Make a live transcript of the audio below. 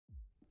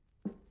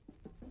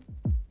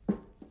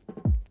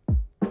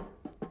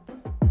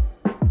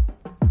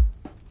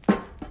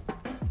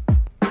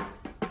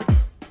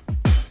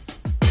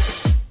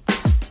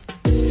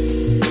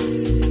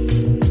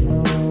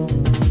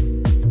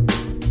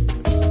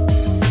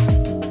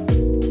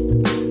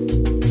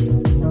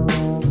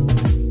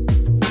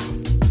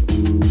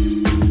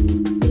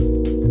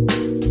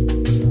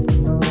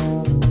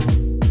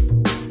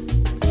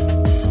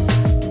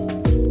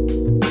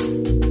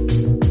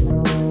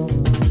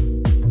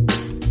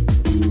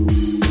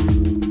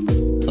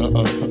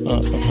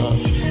We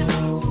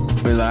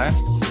live?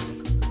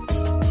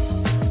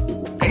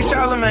 Hey,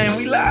 Charlamagne,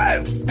 we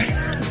live.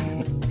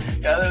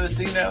 Y'all ever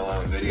seen that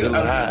one video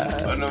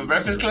on the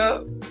Breakfast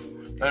Club?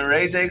 When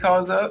Ray J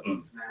calls up?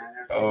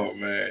 Oh,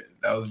 man.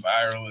 That was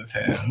viral as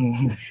hell.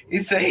 He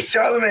said, hey,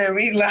 Charlamagne,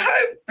 we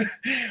live?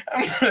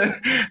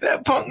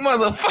 That punk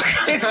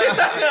motherfucker.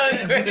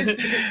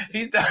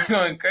 He's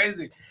going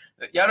crazy.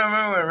 Y'all don't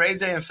remember when Ray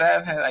J and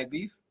Fab had, like,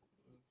 beef?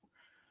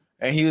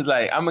 And he was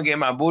like, I'm going to get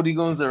my booty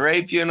goons to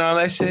rape you and all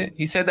that shit.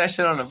 He said that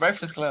shit on the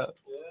Breakfast Club.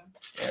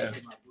 Yeah.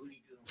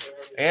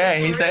 Yeah,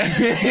 he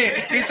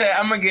said,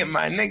 I'm going to get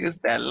my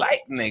niggas that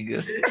like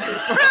niggas.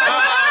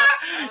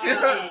 You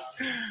know?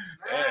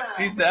 Yeah.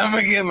 He said, I'm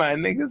going to get my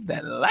niggas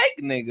that like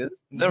niggas.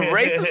 The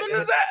rape them in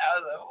his eye. I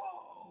was like,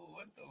 whoa,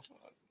 what the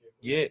fuck?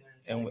 Yeah,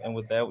 and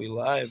with that, we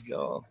live,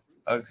 y'all.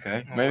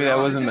 Okay. Maybe that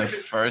wasn't the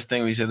first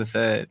thing we should have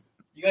said.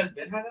 You guys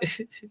been had that?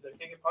 The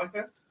King of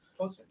Podcast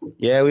poster?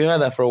 Yeah, we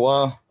had that for a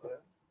while.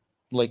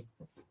 Like,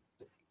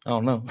 I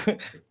don't know.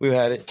 We've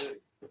had it.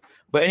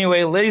 But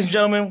anyway, ladies and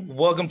gentlemen,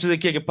 welcome to the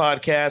Kick It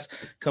Podcast.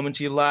 Coming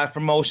to you live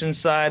from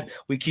Oceanside.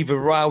 We keep it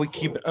raw. We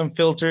keep it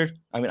unfiltered.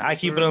 I mean, I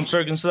keep it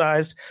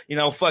uncircumcised. You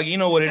know, fuck, you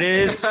know what it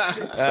is.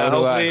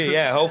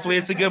 Hopefully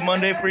it's a good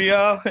Monday for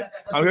y'all.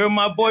 I'm here with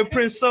my boy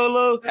Prince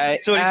Solo,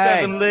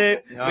 27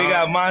 lit. We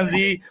got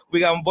Manzii.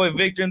 We got my boy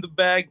Victor in the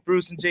back.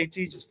 Bruce and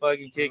JT just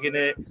fucking kicking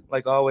it.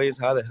 Like always,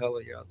 how the hell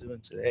are y'all doing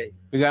today?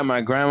 We got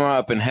my grandma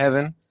up in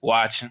heaven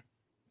watching.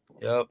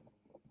 Yep.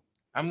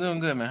 I'm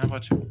doing good, man. How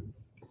about you?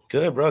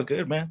 Good, bro.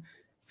 Good, man.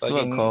 It's a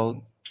little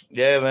cold.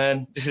 Yeah,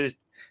 man. It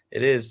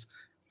is.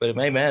 But,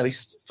 man, at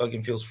least it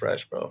fucking feels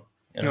fresh, bro.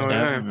 You know?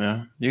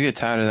 Yeah. You get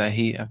tired of that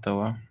heat after a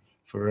while.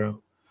 For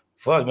real.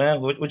 Fuck, man.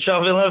 What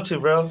y'all been up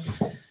to, bro?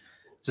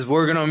 Just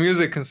working on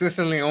music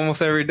consistently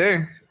almost every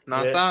day.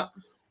 Nonstop.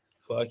 Yeah.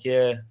 Fuck,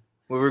 yeah.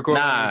 We record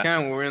when we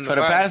can. We're in the for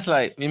the past,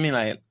 like, you mean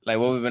like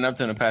what we've been up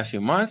to in the past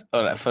few months?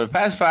 Or like for the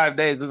past 5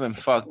 days, we've been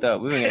fucked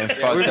up. We've been getting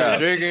fucked we've up.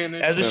 Been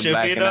drinking. As it should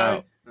be,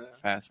 though.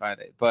 Past 5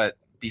 days. But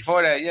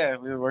before that, yeah,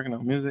 we were working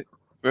on music.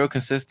 Real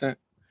consistent.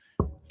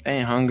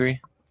 Staying hungry.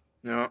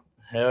 Yeah.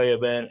 Hell yeah,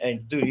 man.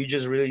 And, dude, you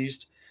just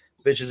released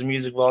Bitches and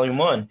Music Volume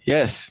 1.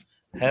 Yes.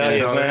 Hell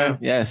yeah, man.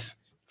 Yes.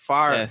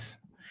 Fire. Yes.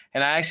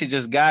 And I actually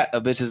just got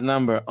a bitch's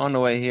number on the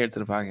way here to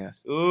the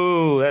podcast.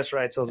 Ooh, that's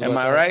right. Am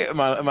I right?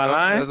 Am I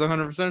lying? That's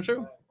 100%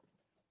 true.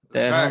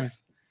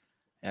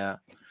 Yeah.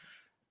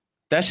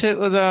 That shit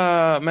was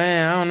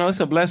man, I don't know, it's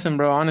a blessing,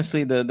 bro.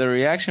 Honestly, the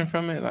reaction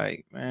from it,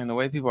 like, man, the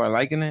way people are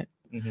liking it,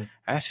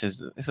 that's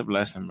just, it's a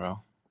blessing, bro.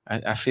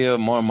 I feel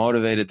more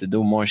motivated to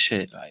do more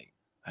shit, like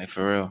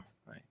for real.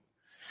 Like,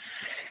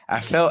 I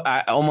felt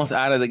almost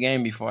out of the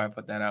game before I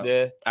put that out.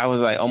 Yeah. I was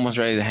like almost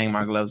ready to hang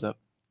my gloves up.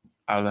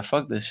 I was like,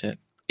 fuck this shit.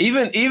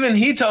 Even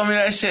he told me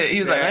that shit. He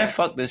was like, man,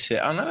 fuck this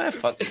shit. I'm like, man,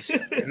 fuck this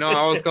shit. No,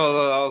 I was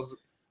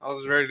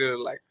ready to,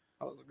 like,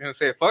 I was gonna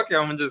say fuck you,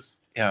 I'm gonna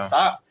just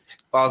stop.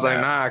 But I was like,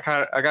 nah,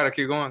 I gotta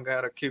keep going,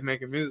 gotta keep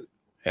making music.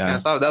 Yeah.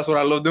 Can't stop. That's what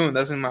I love doing.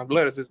 That's in my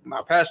blood. It's just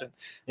my passion.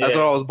 That's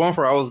what I was born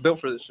for. I was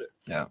built for this shit.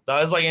 Yeah. No,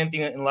 it's like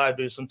anything in life,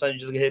 dude. Sometimes you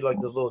just get hit like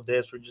those little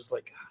dips where you're just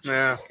like,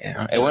 yeah.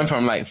 It went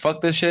from like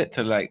fuck this shit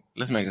to like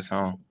let's make a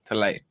song to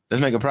like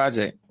let's make a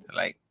project to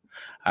like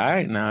all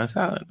right, now it's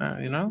out now,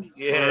 you know?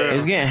 Yeah.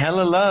 It's getting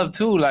hella love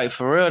too. Like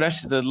for real, that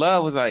shit, the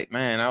love was like,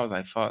 man, I was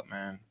like, fuck,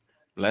 man.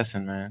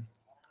 Blessing, man.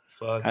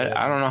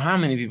 I don't know how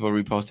many people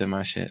reposted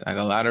my shit. Like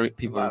a lot of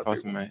people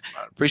reposted my shit.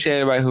 Appreciate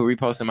everybody who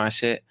reposted my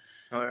shit.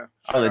 Oh, yeah.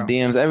 All the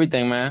DMs,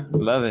 everything, man.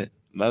 Love it.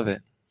 Love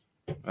it.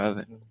 Love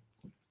it.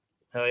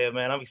 Hell yeah,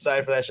 man. I'm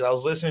excited for that shit. I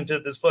was listening to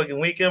it this fucking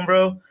weekend,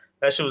 bro.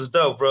 That shit was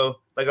dope, bro.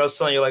 Like I was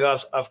telling you, like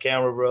off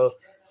camera, bro.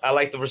 I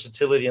like the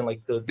versatility and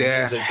like the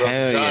music,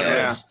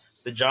 bro.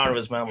 The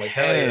genres, man. I'm like,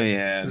 hell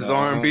yeah. There's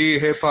R&B,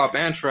 hip-hop,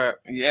 and trap.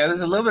 Yeah,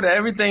 there's a little bit of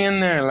everything in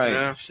there.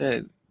 Like,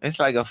 shit. It's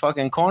like a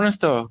fucking corner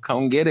store.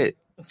 Come get it.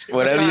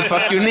 Whatever the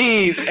fuck you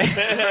need.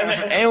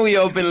 And we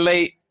open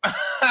late.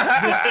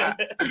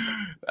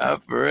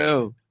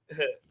 For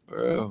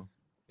real.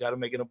 Gotta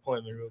make an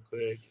appointment real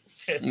quick.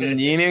 You ain't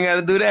even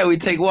gotta do that. We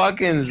take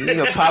walk-ins. We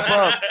gonna pop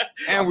up.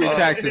 And we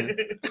taxing.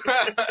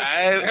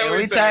 And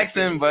we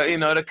taxing, but you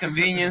know, the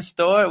convenience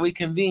store, we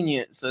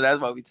convenient. So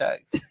that's why we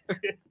tax.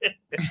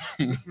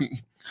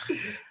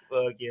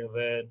 Fuck yeah,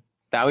 man.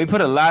 Now we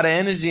put a lot of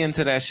energy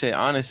into that shit,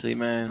 honestly,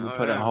 man. We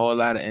put a whole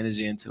lot of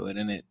energy into it,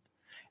 and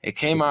it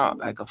came out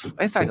like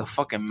it's like a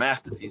fucking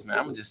masterpiece, man.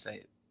 I'm gonna just say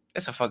it.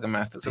 It's a fucking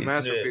masterpiece. It's a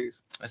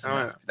masterpiece. It's a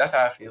masterpiece. That's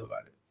how I feel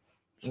about it.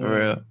 For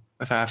real.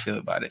 That's how I feel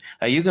about it.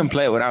 Like you can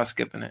play it without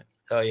skipping it.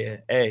 Hell yeah.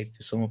 Hey,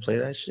 can someone play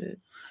that shit?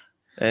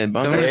 Hey,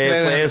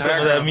 play some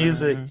of that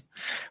music.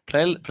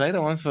 Play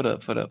the ones for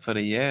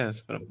the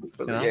years.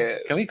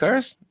 Can we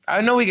curse?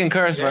 I know we can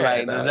curse, but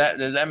like,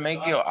 does that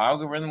make your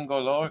algorithm go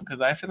lower?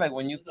 Because I feel like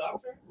when you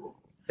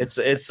it's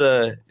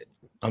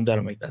I'm down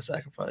to make that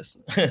sacrifice.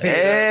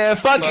 Yeah,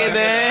 fuck it,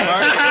 man.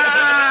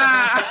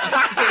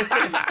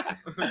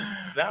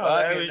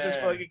 No, we just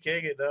fucking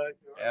kick it, dog.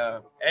 Yeah.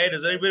 Hey,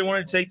 does anybody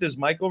want to take this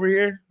mic over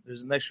here?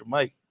 There's an extra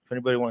mic. If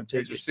anybody want to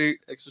take extra seat.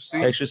 Extra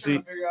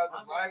seat. I figure out the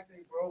mic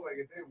thing, bro. Like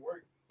it didn't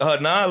work.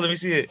 Nah, let me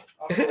see it.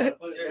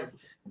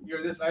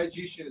 This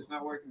IG shit is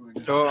not working right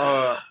now.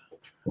 So,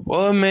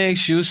 what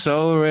makes you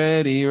so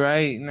ready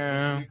right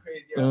now?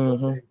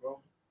 Uh-huh.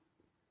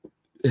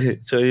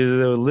 So is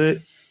it lit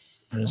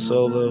and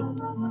solo?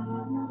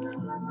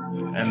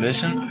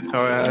 Ambition?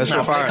 Oh yeah, that's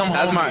Nah, fire.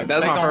 That's my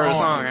favorite home.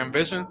 song.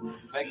 Ambition.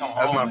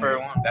 That's my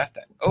favorite one. That's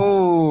that.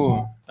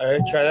 Oh. All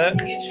right, try that.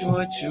 Get you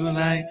what you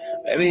like,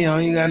 baby.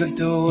 All you gotta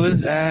do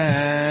is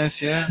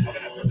ask, yeah.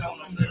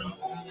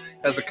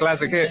 That's a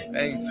classic hit.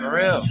 Hey, for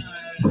real.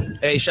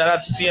 Hey, shout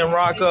out to CM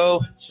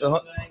Rocco,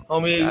 the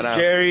homie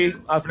Jerry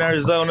off in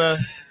Arizona.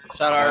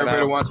 Shout out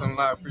everybody watching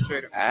live.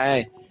 Appreciate it.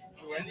 Hey,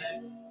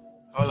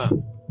 hold up,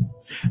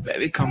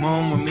 baby. Come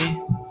home with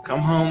me.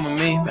 Come home with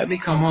me, baby.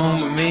 Come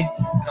home with me.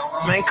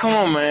 Man, come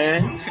on,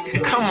 man.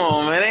 Come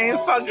on, man. They ain't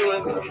fucking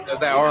with me.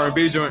 That's that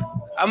R&B joint.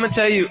 I'm gonna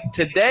tell you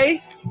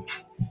today.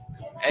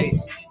 Hey,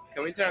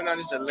 can we turn down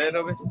just a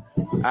little bit?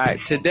 All right,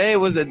 today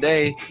was a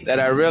day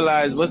that I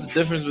realized what's the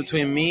difference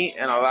between me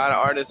and a lot of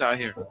artists out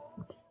here.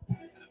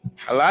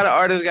 A lot of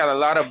artists got a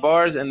lot of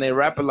bars and they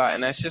rap a lot,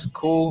 and that's just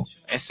cool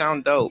and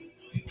sound dope.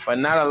 But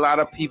not a lot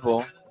of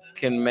people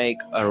can make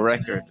a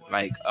record,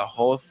 like a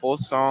whole full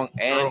song,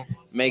 and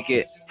make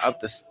it up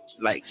to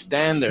like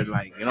standard,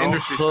 like, you know,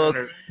 industry hook,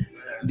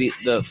 standard.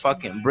 The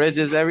fucking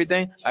bridges,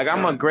 everything. Like,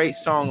 I'm a great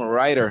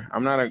songwriter.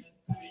 I'm not a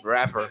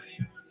rapper.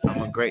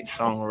 I'm a great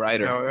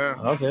songwriter. Oh, yeah.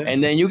 Okay.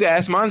 And then you can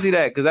ask Manzii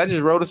that, because I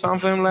just wrote a song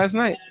for him last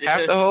night.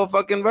 Half the whole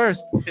fucking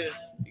verse. You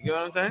get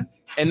what I'm saying?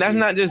 And that's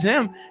not just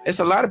him. It's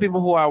a lot of people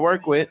who I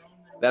work with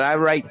that I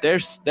write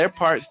their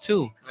parts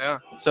too. Yeah.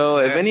 So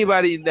if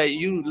anybody that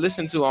you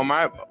listen to on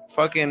my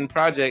fucking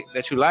project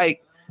that you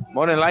like,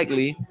 more than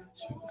likely,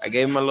 I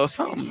gave him a little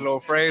something. A little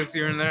phrase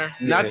here and there.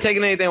 Not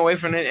taking anything away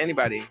from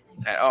anybody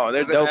at all.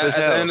 They're dope as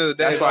hell. At the end of the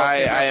day, that's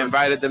why I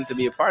invited them to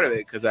be a part of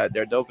it, because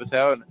they're dope as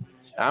hell.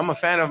 I'm a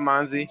fan of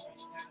Manzii.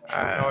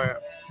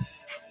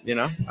 You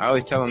know, I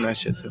always tell them that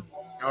shit too.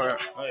 Oh,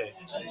 yeah.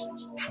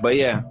 But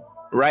yeah,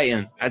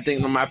 writing. I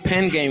think my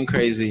pen game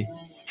crazy.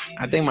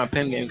 Oh,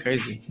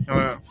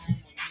 yeah.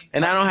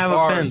 And I don't have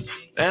a pen.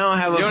 I don't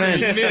have a pen.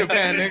 You don't need a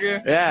pen,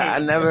 nigga.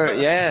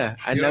 Yeah,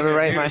 I never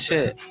write my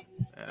shit.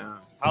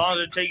 How long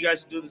did it take you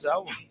guys to do this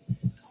album?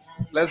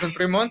 Less than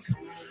 3 months.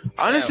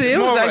 Honestly, it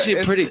was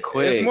actually pretty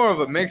quick. It's more of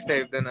a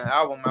mixtape than an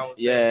album, I would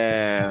say.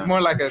 Yeah. It's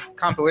more like a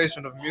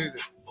compilation of music.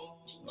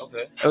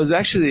 Okay. It was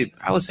actually,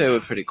 I would say it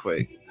was pretty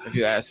quick, if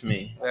you ask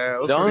me. Yeah,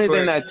 the only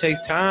thing that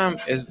takes time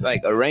is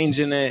like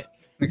arranging it.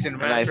 Mixing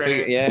and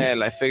mastering.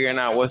 Like figuring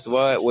out what's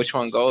what, which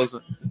one goes.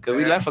 Because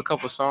we left a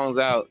couple songs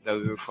out that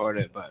we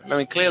recorded. But, I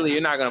mean, clearly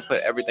you're not going to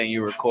put everything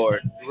you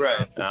record.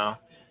 Right. You know?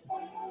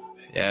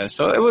 Yeah,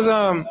 so it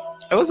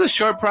was a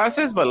short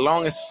process, but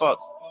long as fuck.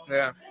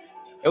 Yeah.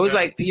 It was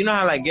like, you know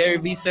how like Gary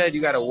Vee said,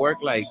 you got to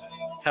work like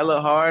hella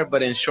hard,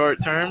 but in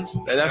short terms.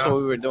 That's what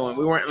we were doing.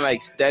 We weren't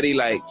like steady,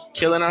 like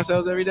killing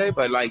ourselves every day,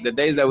 but like the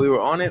days that we were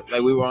on it,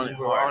 like we were on it.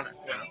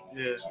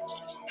 Yeah.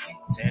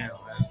 Damn, man.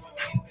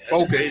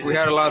 Focus. We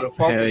had a lot of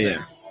focus. Hell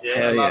yeah.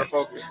 Yeah, a lot of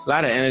focus. A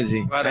lot of energy.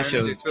 A lot of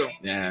energy too.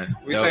 Yeah.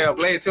 We stay up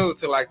late too,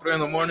 till like 3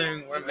 a.m.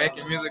 We're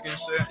making music and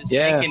shit. Just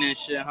thinking and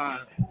shit, huh?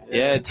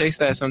 Yeah, it takes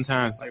that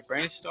sometimes. Like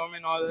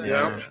brainstorming, all that.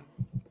 Yeah.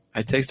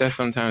 It takes that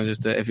sometimes,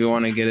 just to, if you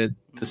want to get it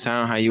to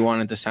sound how you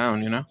want it to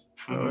sound, you know.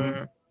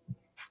 Mm-hmm.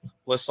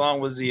 What song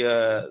was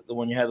the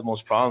one you had the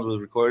most problems with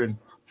recording?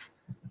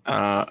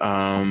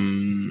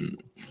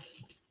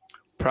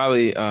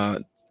 Probably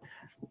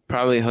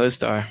Hood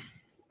Star.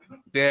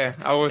 Yeah,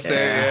 I would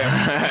say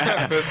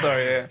yeah. Hood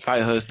Star, yeah.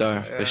 Probably Hood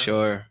Star for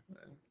sure,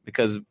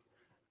 because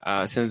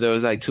since there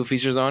was like 2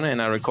 features on it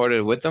and I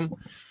recorded with them,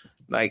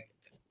 like,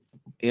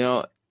 you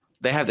know,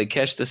 they have to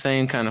catch the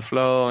same kind of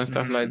flow and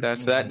stuff like that.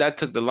 So that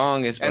took the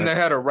longest. And they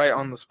had to write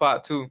on the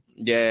spot too.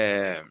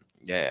 Yeah.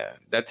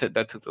 That took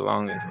the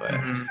longest,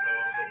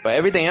 but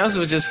everything else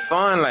was just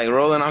fun, like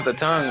rolling off the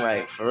tongue,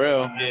 like for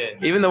real. Yeah.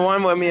 Even the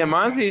one with me and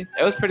Manzii,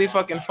 it was pretty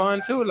fucking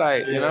fun too.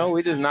 Like, you know,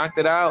 we just knocked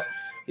it out.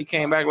 He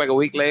came back like a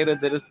week later,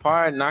 did his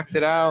part, knocked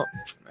it out,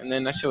 and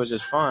then that shit was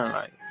just fun.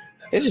 Like,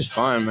 it's just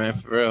fun, man,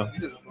 for real.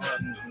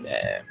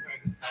 Yeah.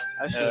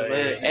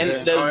 And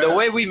the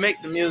way we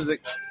make the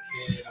music,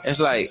 it's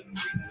like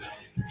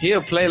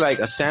he'll play like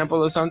a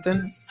sample or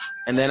something,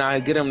 and then I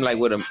get him like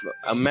with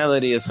a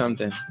melody or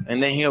something,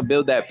 and then he'll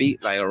build that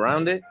beat like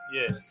around it.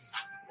 Yeah.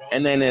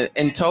 And then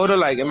in total,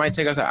 like it might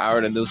take us an hour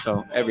to do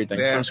so. Everything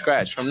from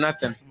scratch, from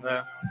nothing.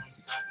 Yeah.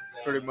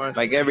 Pretty much.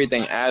 Like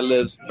everything,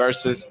 ad-libs,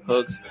 verses,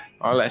 hooks,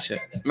 all that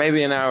shit.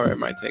 Maybe an hour it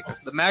might take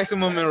us. The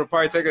maximum it would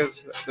probably take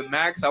us, the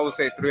max, I would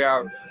say 3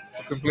 hours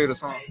to complete a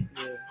song.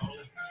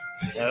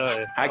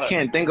 I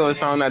can't think of a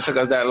song that took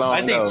us that long.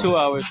 I think 2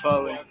 hours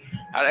probably.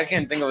 I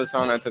can't think of a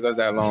song that took us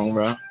that long,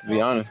 bro. To be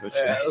honest with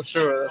you. Yeah, that's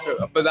true.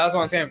 But that's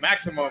what I'm saying.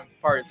 Maximum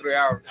probably 3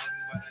 hours.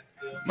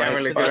 Can't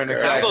really get an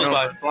exact goes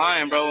by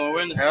flying, bro. When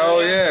we're in the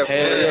Hell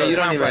yeah. You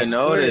don't even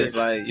notice.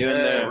 Like, you're in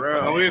there.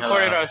 When we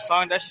recorded our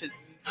song, that shit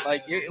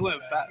Like it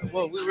went fast.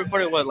 Well, we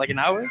recorded like an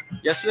hour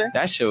yesterday.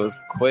 That shit was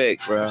quick,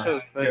 bro. That shit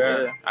was quick,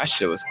 Yeah. That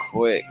shit was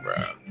quick, bro.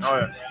 Oh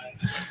yeah.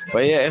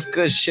 But yeah, it's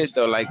good shit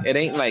though. Like it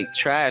ain't like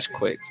trash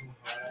quick.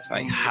 It's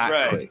like hot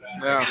Right. quick.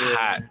 Yeah.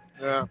 Hot.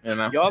 Yeah. You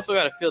know? You also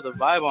gotta feel the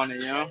vibe on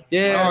it, you know.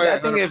 Yeah, Oh, yeah, I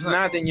think if 100%.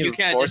 not, then You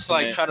can't just forcing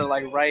like it. try to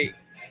like write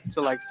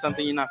to like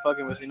something you're not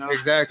fucking with, you know.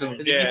 Exactly.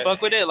 Because Yeah. if you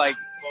fuck with it, like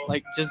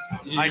just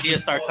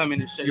ideas start coming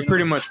and shit. You're you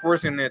pretty know? much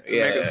forcing it to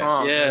make Yeah. a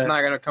song. Yeah. It's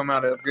not gonna come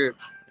out as good.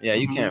 Yeah,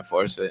 you can't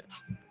force it.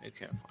 You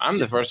can't. I'm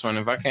the first one.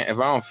 If I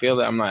don't feel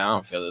it, I'm like, I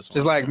don't feel this one.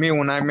 Just like me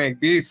when I make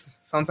beats,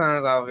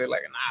 sometimes I'll be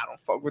like, nah, I don't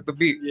fuck with the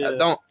beat. Yeah. I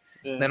don't.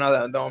 Yeah. Then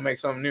I don't make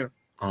something new.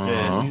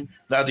 Uh-huh.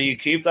 Now, do you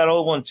keep that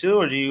old one too,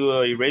 or do you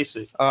erase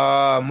it?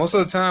 Most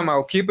of the time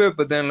I'll keep it,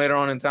 but then later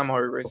on in time I'll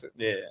erase it.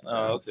 Yeah.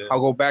 Oh, okay. I'll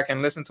go back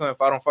and listen to it.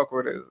 If I don't fuck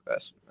with it,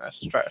 that's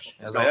trash.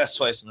 I was like, that's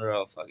twice in a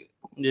row. Fuck it.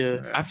 Yeah.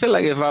 I feel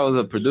like if I was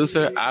a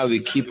producer, I would be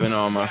keeping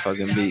all my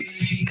fucking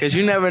beats. Because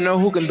you never know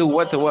who can do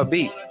what to what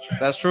beat.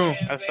 That's true.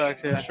 That's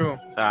facts. Yeah. That's true.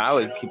 So I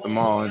would keep them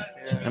all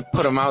and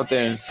put them out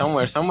there and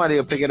somewhere. Somebody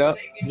will pick it up.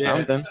 Yeah.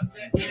 Something.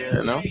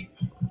 You know?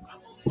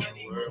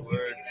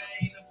 Word.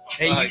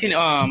 Hey, you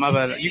can my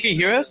bad. You can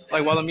hear us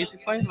like while the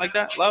music playing like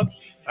that loud.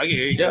 I can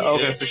hear you. Yeah.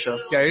 Okay, for sure.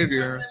 Yeah, you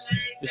do.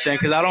 Just saying,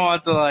 because I don't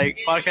want the like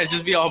podcast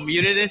just be all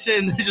muted and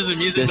shit, and it's just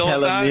music Just the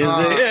whole hella time.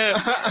 music?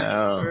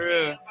 Yeah. For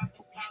real.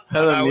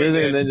 Hella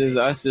music and then just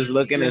us just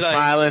looking and It's like-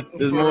 smiling,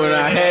 just moving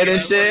our head and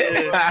shit.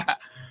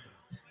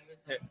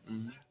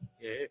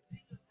 Yeah.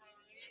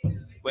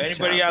 But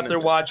anybody out there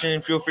watching,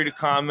 feel free to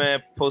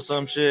comment, post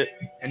some shit.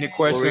 Any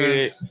We'll read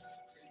it. questions?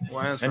 We'll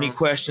answer Any them.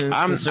 questions,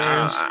 I'm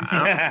concerns?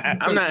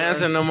 I'm not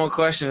answering no more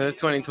questions. It's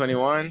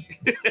 2021.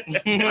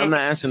 I'm not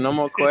answering no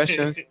more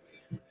questions.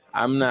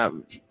 I'm not,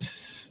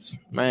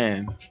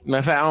 man. Matter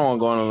of fact, I don't want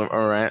to go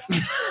on a rant.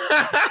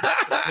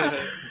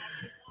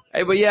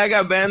 Hey, but yeah, I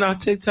got banned off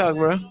TikTok,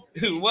 bro.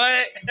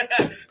 What?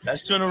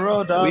 That's 2 in a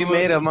row, dog. We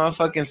made a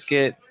motherfucking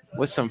skit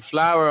with some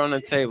flour on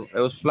the table. It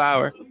was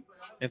flour.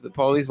 If the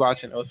police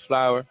watching, it was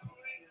flour.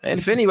 And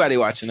if anybody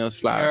watching, it was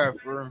flour.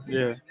 Yeah, for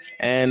real. Yeah.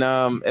 And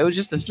it was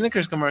just a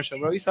Snickers commercial,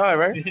 bro. You saw it,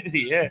 right?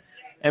 Yeah.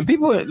 And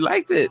people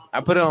liked it.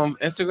 I put it on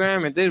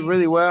Instagram. It did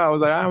really well. I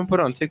was like, I'm going to put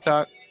it on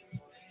TikTok.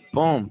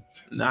 Boom.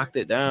 Knocked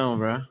it down,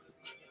 bro.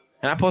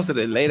 And I posted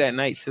it late at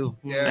night, too.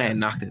 Yeah. I had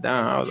knocked it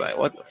down. I was like,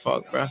 what the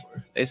fuck, bro?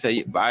 They say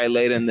you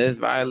violating this,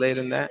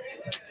 violating that.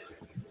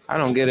 I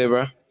don't get it,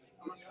 bro.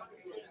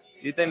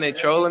 You think they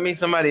trolling me?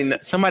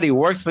 Somebody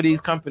works for these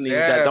companies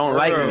that don't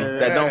like me,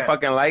 that don't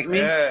fucking like me.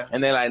 Yeah.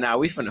 And they're like, nah,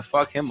 we finna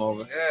fuck him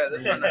over. Yeah,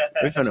 they're trying to.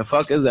 We finna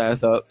fuck his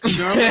ass up. You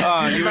remember, you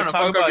trying were to talking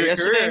fuck up about your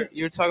yesterday. career.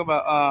 You were talking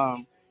about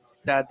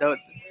that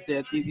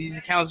these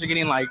accounts are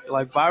getting like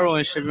viral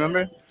and shit.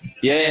 Remember?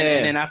 Yeah.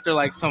 And then after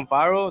like some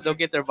viral, they'll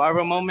get their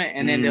viral moment,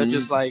 and then they'll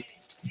just like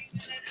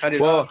cut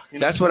it Well, off. You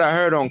know? that's what I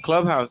heard on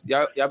Clubhouse.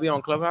 Y'all be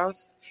on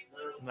Clubhouse?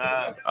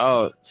 Nah.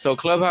 Oh, so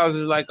Clubhouse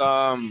is like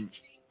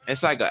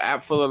it's like an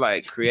app full of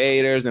like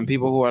creators and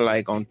people who are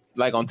like on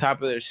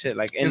top of their shit,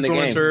 like in the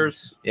game.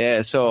 Influencers.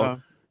 Yeah, so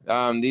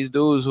these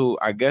dudes who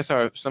I guess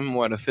are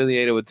somewhat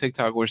affiliated with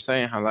TikTok were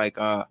saying how like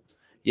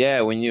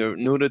yeah, when you're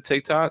new to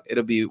TikTok,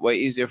 it'll be way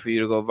easier for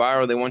you to go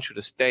viral. They want you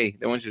to stay.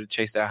 They want you to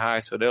chase that high,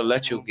 so they'll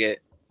let you get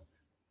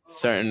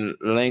certain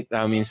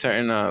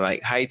certain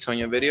like heights on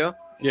your video.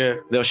 Yeah.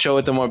 They'll show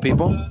it to more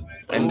people,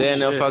 and then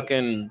they'll shit.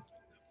 fucking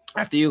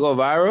after you go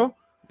viral,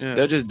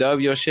 they'll just dub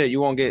your shit. You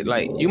won't get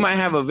like you might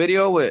have a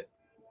video with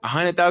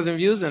 100,000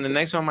 views, and the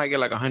next one might get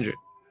like 100.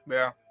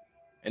 Yeah.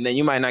 And then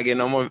you might not get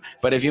no more.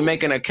 But if you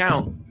make an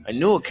account, a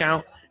new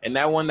account, and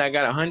that one that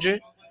got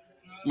 100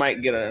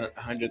 might get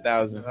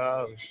 100,000.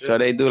 Oh, shit. So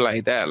they do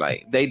like that.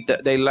 Like they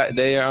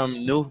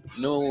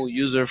new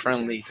user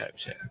friendly type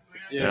shit.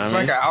 Yeah. You know It's what I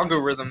like mean? an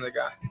algorithm they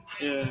got.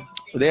 Yeah.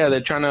 Yeah,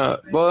 they're trying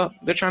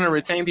to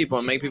retain people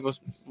and make people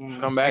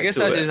come back. I guess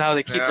to that's it. just how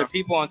they keep Yeah. their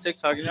people on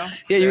TikTok, you know?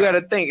 Yeah, you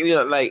gotta think. You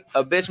know, like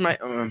a bitch might,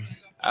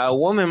 a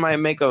woman might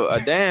make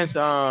a dance.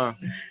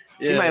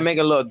 She might make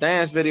a little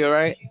dance video,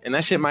 right? And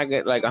that shit might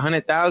get like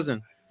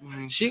 100,000.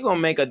 Mhm. She gonna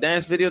make a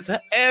dance video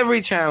to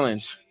every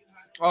challenge.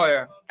 Oh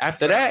yeah.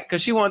 After that,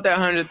 cause she want that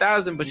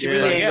 100,000, but she Yeah.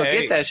 really Like, ain't gonna yeah,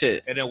 get that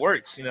shit. And it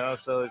works, you know,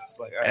 so it's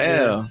like, all right.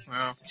 Hell,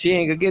 Yeah. she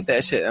ain't gonna get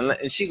that shit,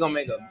 and she gonna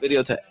make a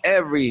video to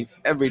every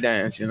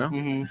dance, you know.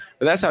 Mhm.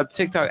 But that's how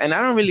TikTok, and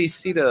I don't really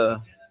see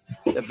the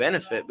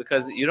benefit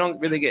because you don't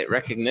really get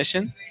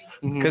recognition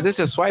because it's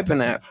a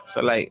swiping app.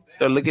 So like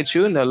they'll look at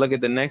you and they'll look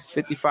at the next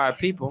 55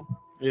 people.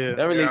 Yeah. They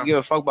don't really Yeah. give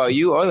a fuck about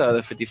you or the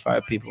other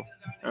 55 people.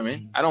 I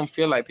mean, I don't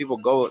feel like people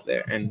go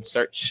there and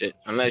search shit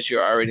unless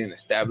you're already an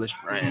established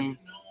brand.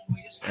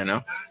 You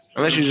know,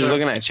 unless you're just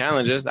looking at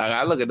challenges. Like,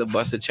 I look at the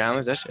busted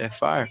challenge. That shit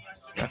fire.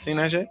 I seen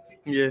that shit.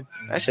 Yeah.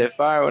 That shit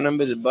fire when them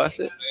bitches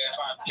busted.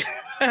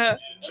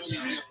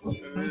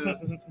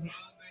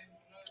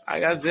 I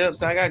got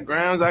zips. I got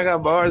grams. I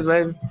got bars,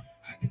 baby.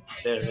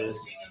 There it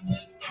is.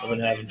 I've been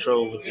having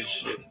trouble with this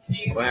shit.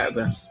 What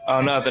happened?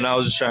 Oh, nothing. I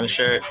was just trying to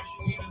share it.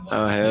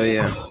 Oh, hell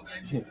yeah.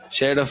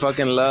 Share the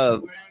fucking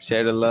love.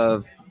 Share the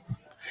love.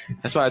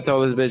 That's why I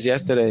told this bitch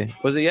yesterday.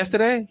 Was it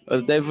yesterday? Or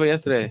the day before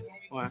yesterday?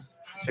 What?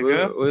 We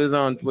was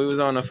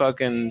on a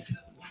fucking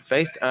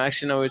Face.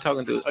 Actually, no, we were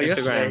talking through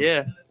Instagram.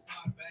 Yeah.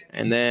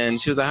 And then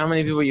she was like, "How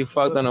many people you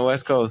fucked on the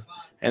West Coast?"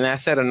 And I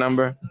said a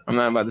number. I'm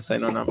not about to say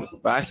no numbers,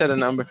 but I said a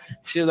number.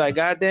 She was like,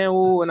 "Goddamn,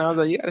 woo!" And I was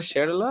like, "You gotta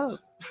share the love."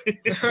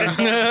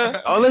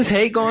 All this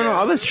hate going on,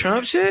 all this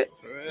Trump shit.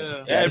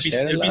 Yeah,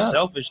 it'd be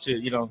selfish to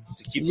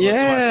keep.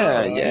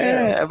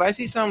 Yeah. If I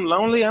see something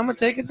lonely, I'm gonna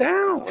take it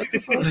down. What the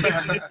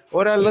fuck?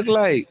 What I look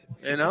like?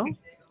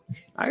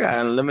 I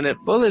got unlimited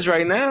bullets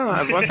right now.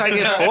 Once I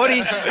get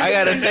 40, I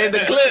gotta save the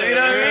clip. You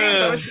know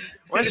what I mean?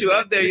 Once you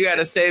up there, you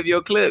gotta save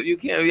your clip. You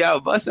can't be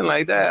out busting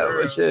like that.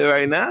 But shit,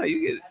 right now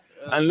you get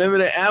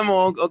unlimited ammo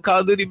on Call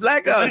of Duty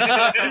Black Ops.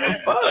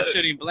 Fuck.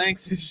 Shooting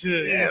blanks and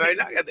shit. Yeah, right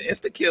now I got the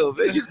insta kill,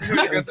 bitch. You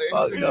got the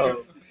fuck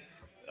no.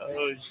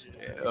 Oh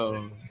shit.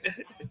 Yo.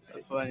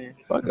 That's funny.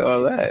 Fuck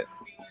all that.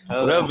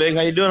 What up, Vic?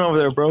 How you doing over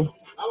there, bro?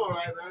 I'm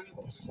alright,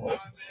 man.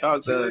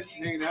 Talk to us.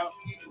 Hanging out.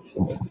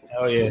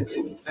 Hell yeah.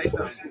 Say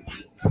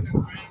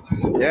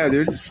something. Yeah,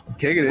 dude, just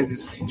kicking it,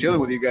 just chilling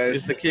with you guys.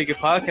 It's the Kick It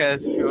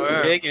podcast.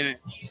 Just kicking it.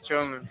 Just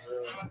chilling.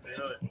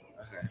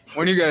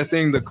 When do you guys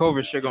think the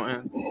COVID shit gonna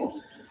end?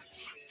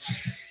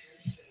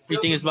 You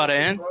think it's about to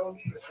end?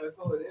 That's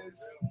all it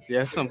is.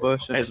 Yeah, it's some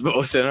bullshit. It's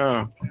bullshit,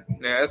 huh?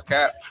 Yeah, it's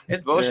cap.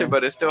 It's bullshit,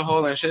 but it's still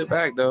holding shit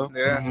back, though.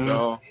 Yeah.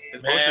 So,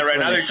 it's bullshit. Man, right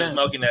now they're extent. just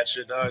milking that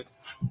shit, dog.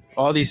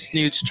 All these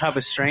new type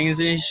of strains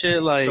and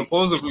shit, like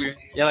Supposedly.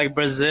 yeah, like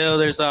Brazil.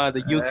 There's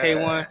the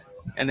UK one,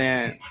 and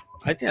then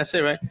I think that's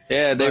it, right?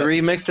 Yeah, they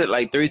remixed it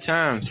like 3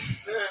 times.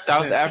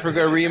 South Africa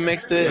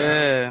remixed it.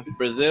 Yeah.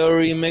 Brazil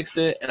remixed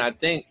it. And I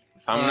think,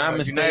 if I'm not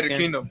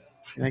mistaken,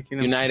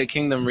 United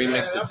Kingdom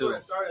remixed it too.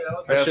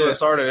 That's what it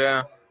started,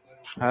 yeah.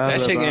 That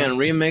shit getting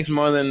remixed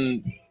more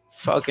than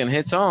fucking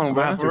hit song,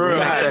 bro. For real.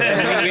 We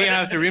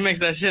have to remix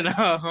that shit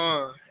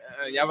now.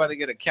 Y'all about to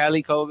get a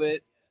Cali COVID.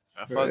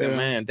 Fucking real.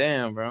 man,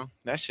 damn, bro.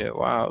 That shit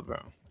wild, bro.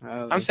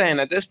 I'm I'm saying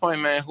at this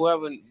point, man,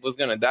 whoever was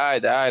gonna die,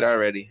 died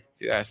already.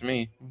 If you ask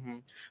me. Mm-hmm.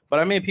 But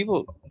I mean,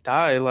 people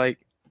die. Like,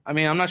 I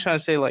mean, I'm not trying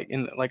to say like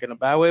in a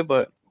bad way,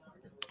 but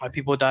like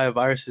people die of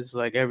viruses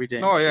like every day.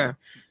 Oh, yeah. You know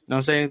what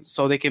I'm saying?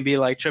 So they can be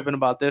like tripping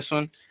about this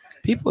one.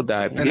 People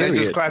die, And they period.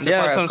 just classify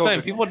Yeah, that's what I'm as COVID.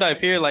 saying. People die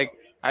period. Like,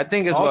 I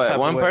think it's all what type of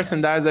one way. person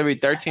dies every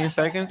 13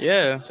 seconds.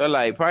 yeah. So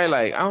like probably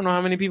like I don't know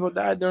how many people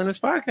died during this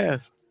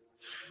podcast.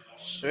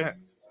 Shit.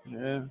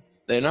 Yeah.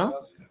 They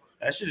know,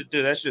 That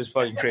shit is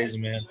fucking crazy,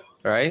 man.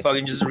 right?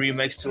 Fucking just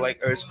remix to like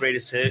Earth's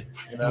greatest hit,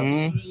 you know?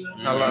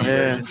 Mm-hmm. I love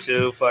Yeah. version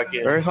 2,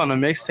 fucking. Earth on a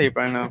mixtape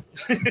right now.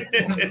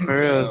 For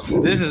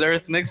real. This is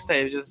Earth's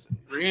mixtape. Just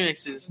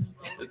remixes.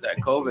 It's that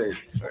COVID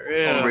For on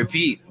real.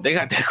 repeat. They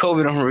got that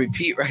COVID on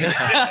repeat right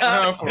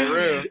now. For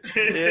real.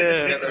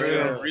 Yeah. For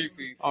real.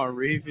 Repeat. On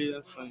repeat.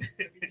 That's funny.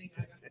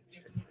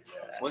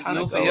 What's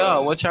new for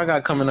y'all? What y'all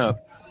got coming up?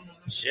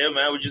 Shit,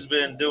 man, we just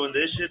been doing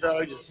this shit,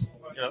 dog. Just,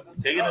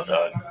 taking it,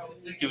 dog.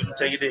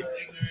 Taking it.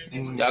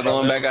 Y'all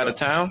going back out of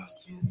town?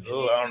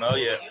 Oh, I don't know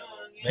yet.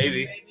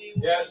 Maybe.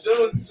 Yeah,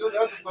 soon that's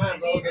the plan,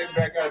 bro. Getting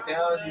back out of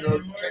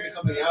town, checking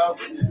something out.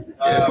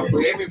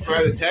 We're aiming for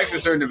either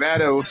Texas or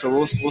Nevada, so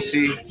we'll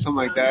see, something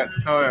like that.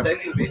 Oh, yeah.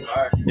 Texas would be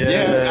fire.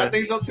 Yeah. Yeah, I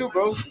think so too,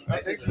 bro. I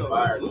think so.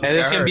 And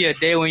there's gonna be a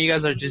day when you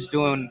guys are just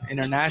doing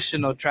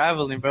international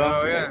traveling, bro.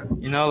 Oh, yeah.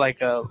 You know,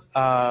 like a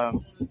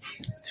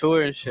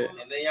tour and shit. And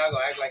then y'all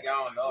gonna act like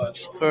y'all don't know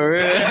us. For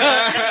real.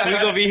 We're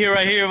gonna be here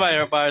right here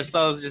by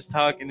ourselves just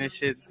talking and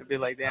shit. It'll be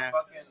like, damn.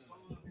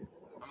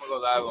 I'm gonna go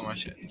live on my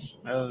shit.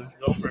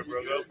 Go for it,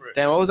 bro. Go for it.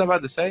 Damn, what was I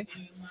about to say?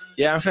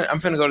 Yeah, I'm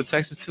finna go to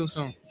Texas too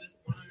soon.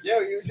 Yeah,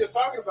 you were just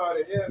talking about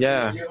it.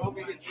 Yeah. Your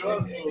homie gets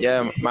drugs. So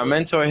Yeah, my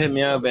mentor hit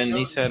me up and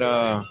he said,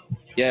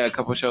 yeah, a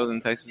couple shows in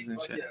Texas and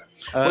shit.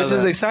 Which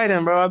is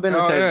exciting, bro. I've been to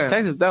Oh, Texas. yeah.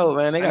 Texas dope,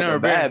 man. They got never the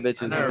bad been.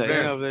 bitches in I never Texas.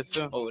 been. over there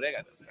too. Oh, they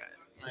got the bad.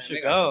 Man, You should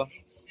they go.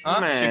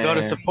 got, man, You should go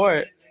to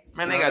support.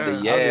 Man, they got the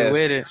I'll be yeah.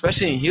 with it.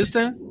 Especially in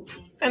Houston.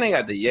 Man, they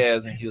got the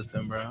yeahs in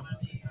Houston, bro.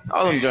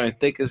 All them joints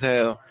thick as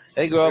hell.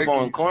 They grow up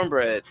on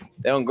cornbread.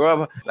 They don't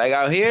grow up like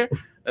out here.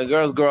 The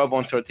girls grow up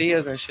on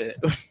tortillas and shit.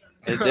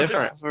 It's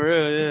different. For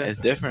real, yeah. It's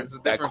different. It's a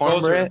That different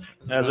cornbread.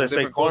 As I say,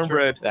 Different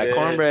cornbread. That Yeah.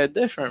 cornbread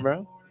different, bro.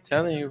 I'm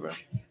telling you, bro.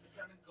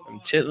 Them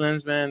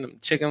chitlins, man. Them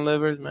chicken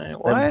livers, man.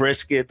 That What?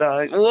 brisket,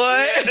 dog.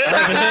 What?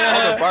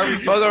 All the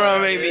barbecue. Fuck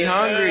around, make me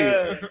hungry.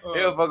 Yeah.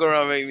 He'll fuck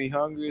around, make me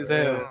hungry as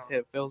hell.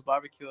 Hit Phil's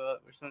barbecue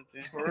up or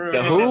something.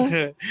 The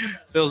who?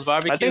 Phil's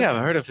barbecue. I think I've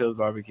heard of Phil's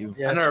barbecue.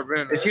 Yeah, I've never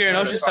been. it's here in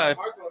Oceanside.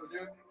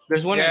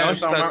 There's one Yeah, in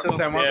it's on Oceanside too.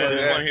 San Yeah, Marcos,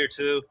 there's yeah. one here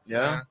too.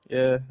 Yeah,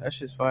 Yeah, that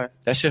shit's fire.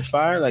 that shit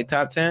fire. Like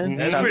top 10. Mhm.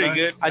 That's Top pretty 9?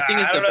 good. I think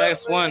it's the don't know.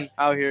 best one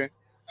out here.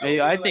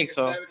 Maybe, I think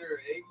so.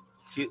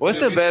 What's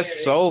the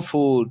best soul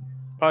food?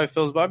 Probably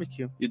Phil's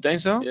barbecue. You think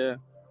so? Yeah,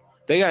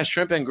 They got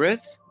shrimp and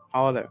grits.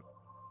 all that.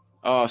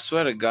 Oh, I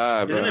swear to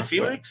God, bro. Isn't it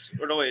Felix?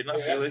 Or no, wait,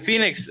 not Felix.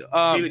 Phoenix.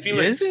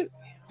 Felix. Is it?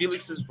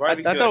 Felix's I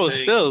barbecue. thought it was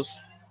think. Phil's.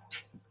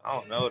 I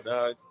don't know,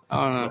 dog. I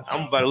don't know.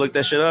 I'm about to look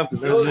that shit up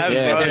because Phil's- I haven't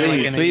Yeah, been there like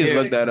please, in a please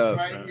year. look that up.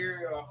 Right bro.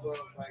 here off of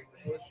like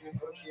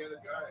Oceana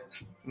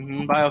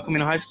Drive. By El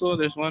Camino High School,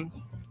 there's one.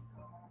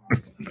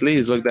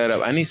 Please look that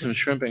up. I need some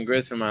shrimp and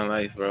grits in my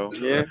life, bro.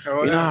 Yeah.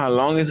 You know how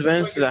long it's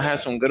been since I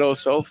had some good old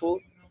soul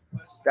food?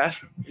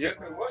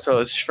 So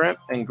it's shrimp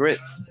and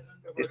grits.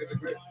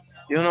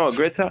 You don't know what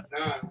grits are?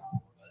 Nah.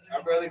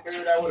 I barely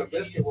figured out what a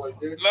biscuit was,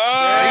 dude.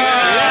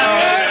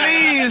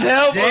 Please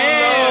help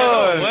him,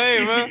 Lord.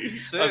 Wait, bro.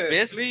 A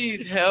biscuit?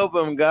 Please help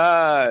him,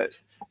 God.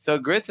 So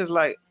grits is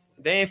like,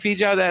 they ain't feed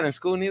y'all that in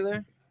school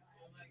neither?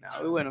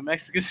 Nah, we went to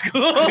Mexican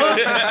school.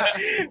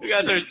 We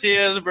got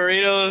tortillas,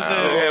 burritos.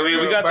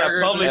 We got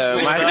that public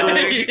school. My school.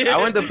 I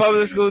went to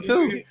public school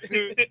too.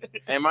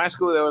 In my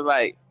school, there was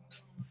like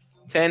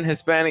 10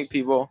 Hispanic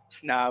people.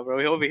 Nah,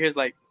 bro. Over here's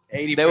like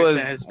 80%. There was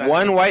Hispanic.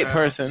 one white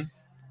person,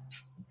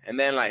 and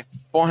then like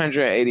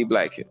 480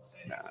 black kids.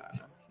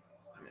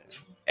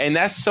 And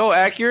that's so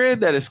accurate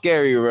that it's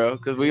scary, bro.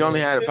 Because we only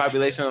had a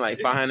population of like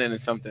 500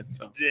 and something.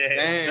 So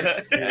Damn.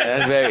 yeah,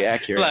 that's very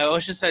accurate. Like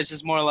Ocean said, it's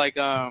just more like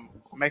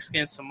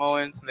Mexican,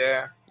 Samoans.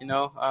 Yeah. You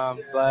know,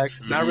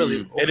 blacks. Not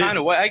really. Kind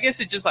of. I guess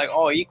it's just like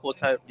all equal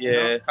type. Yeah. You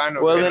know? Kind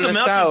of. Well, it's in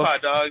the South,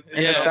 pot, dog.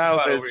 In the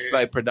South, it's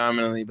like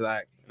predominantly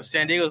black.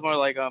 San Diego's more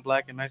like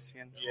black and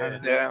Mexican.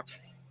 Yeah.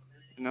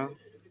 You know.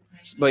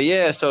 But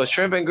yeah, so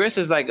shrimp and grits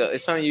is like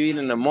it's something you eat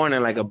in the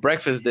morning, like a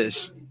breakfast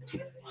dish.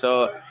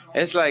 So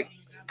it's like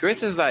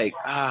grits is like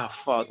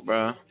fuck,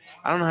 bro.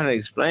 I don't know how to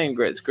explain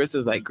grits. Grits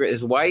is like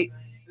it's white.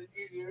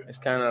 It's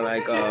kind of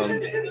like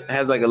it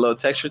has like a little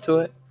texture to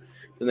it.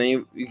 And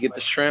then you get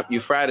the shrimp. You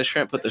fry the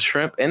shrimp, put the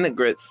shrimp in the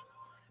grits,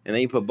 and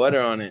then you put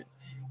butter on it,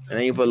 and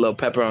then you put a little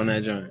pepper on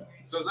that joint.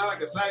 So it's not like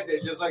a side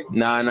dish, just like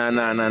Nah.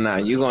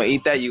 You gonna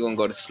eat that? You gonna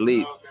go to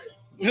sleep.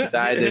 Okay.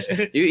 Side dish.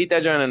 You eat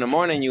that joint in the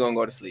morning, you gonna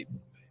go to sleep.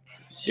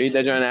 You eat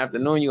that joint in the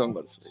afternoon, you gonna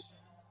go to sleep.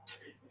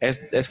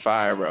 It's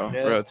fire, bro.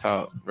 Yeah. Real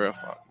talk, real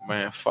fuck,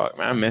 man. Fuck,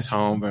 man. I miss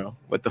home, bro.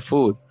 With the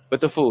food,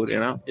 you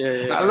know.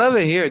 Yeah. I love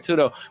it here too,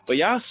 though. But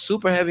y'all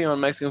super heavy on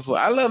Mexican food.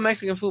 I love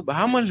Mexican food, but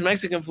how much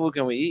Mexican food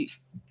can we eat?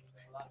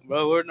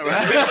 Bro, we're not.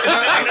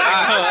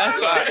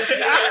 That's why.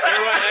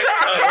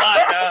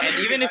 And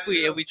even if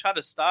we try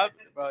to stop,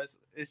 bro,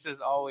 it's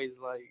just always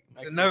like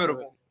it's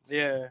inevitable. Food.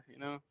 Yeah, you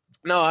know.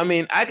 No, I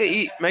mean I could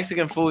eat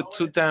Mexican food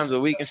 2 times a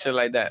week and shit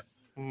like that.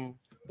 Mm.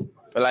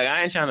 But like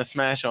I ain't trying to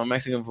smash on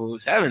Mexican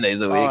food 7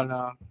 days a week. Oh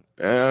no.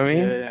 You know what I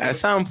mean? Yeah. At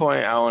some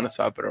point, I want to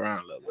swap it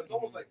around a little bit. It's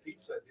almost like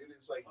pizza, dude.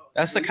 It's like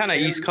that's the kind of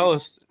East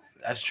Coast.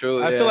 That's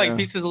true. I feel like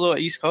pizza's a little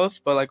East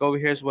Coast, but like over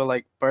here is with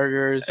like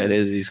burgers. It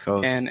is East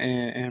Coast and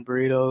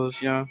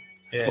burritos. You know.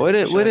 Yeah. Where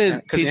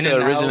did pizza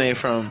originate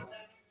from?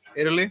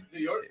 Italy. New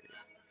York.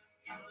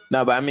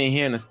 No, but I mean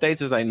here in the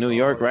States it's like New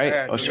York, right?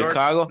 Yeah, or New York,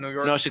 Chicago? New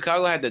York. No,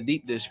 Chicago had the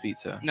deep dish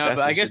pizza. No, but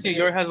I guess New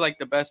York has like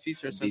the best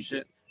pizza or some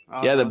shit.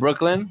 Yeah, the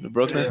Brooklyn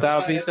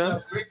style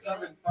pizza.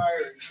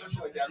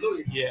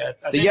 Yeah.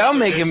 Y'all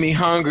making me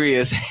hungry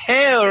as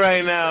hell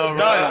right now,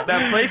 bro.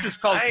 That place is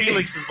called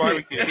Felix's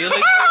Barbecue.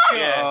 Felix?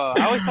 Yeah.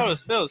 I always thought it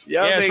was Phil's.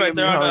 Y'all it's making right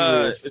there me on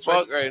hungry as it's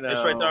fuck right now.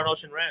 It's right there on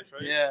Ocean Ranch,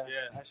 right? Yeah.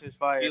 That shit's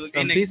fire. Felix,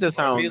 some pizza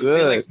sound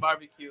good. Felix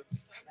Barbecue.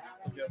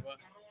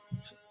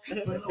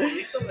 Shit.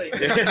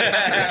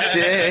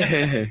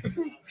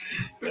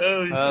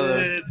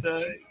 Oh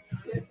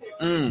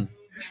shit.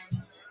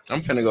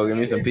 I'm finna go get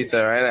me some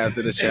pizza right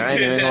after the shit. I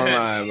ain't even gonna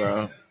lie,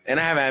 bro. And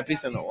I haven't had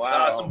pizza in a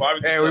while. Some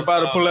barbecue. Hey, we about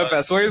to pull up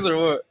at Sway's or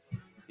what?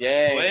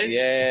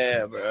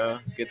 Yeah, bro.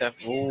 Get that.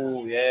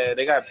 Ooh, yeah.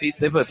 They got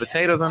pizza. They put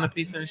potatoes on the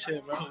pizza and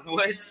shit, bro.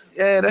 What?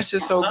 Yeah, that's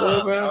just so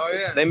good, bro. Oh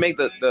yeah. They make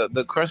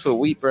the crust with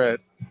wheat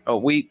bread. Oh,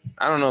 wheat.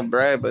 I don't know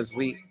bread, but it's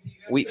wheat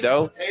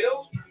dough.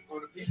 Potatoes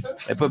on the pizza.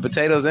 They put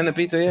potatoes in the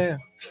pizza, yeah.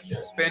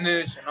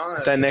 Spinach and all that.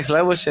 That's that next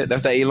level shit.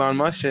 That's that Elon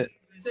Musk shit.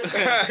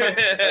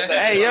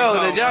 Hey, yo,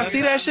 did y'all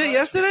see that shit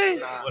yesterday?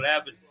 What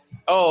happened?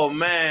 Oh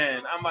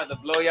man, I'm about to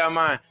blow y'all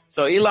mind.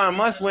 So Elon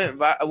Musk went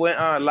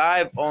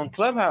live on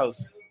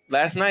Clubhouse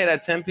last night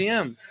at 10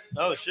 p.m.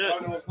 Oh shit.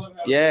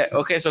 Yeah.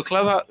 Okay. So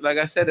Clubhouse, like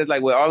I said, it's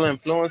like with all the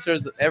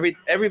influencers,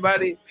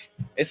 everybody.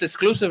 It's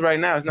exclusive right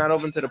now. It's not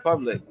open to the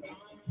public.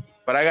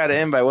 But I got an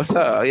invite. What's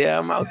up? Oh, yeah,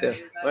 I'm out there.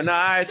 But no,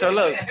 all right. So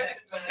look,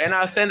 and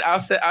I'll send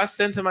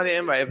somebody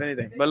an invite if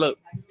anything. But look,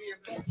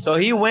 so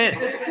he went.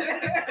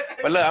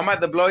 But look, I'm about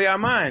to blow your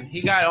mind.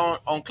 He got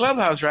on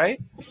Clubhouse, right?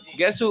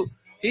 Guess who?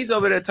 He's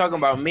over there talking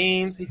about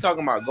memes. He's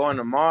talking about going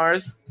to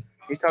Mars.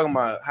 He's talking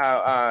about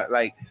how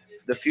like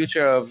the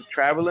future of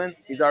traveling.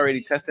 He's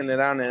already testing it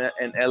out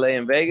in LA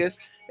and Vegas.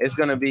 It's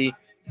gonna be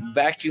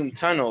vacuum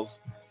tunnels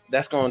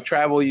that's gonna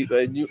travel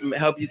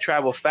help you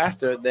travel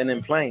faster than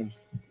in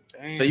planes.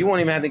 Damn. So you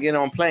won't even have to get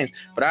on planes.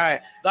 But all right,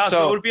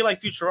 so it would be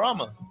like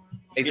Futurama.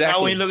 Exactly. You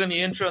know when you look in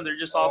the intro and they're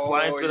just all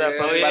flying through that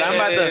plane. But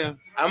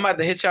I'm about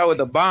to hit y'all with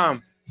a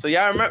bomb. So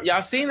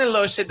y'all seen the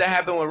little shit that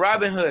happened with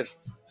Robin Hood,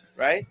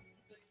 right?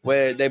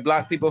 Where they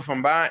block people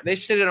from buying. They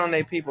shitted on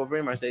their people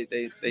pretty much. They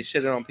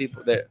shitted on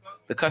people, the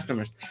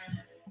customers.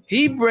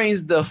 He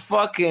brings the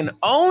fucking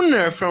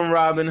owner from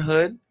Robin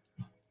Hood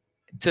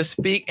to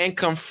speak and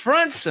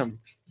confronts him.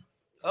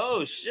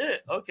 Oh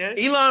shit! Okay.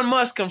 Elon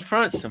Musk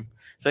confronts him.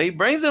 So he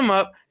brings him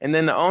up, and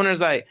then the owner's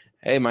like,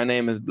 "Hey, my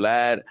name is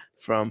Vlad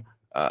from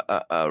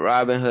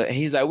Robinhood. And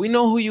he's like, we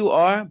know who you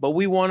are, but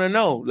we want to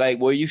know, like,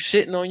 were you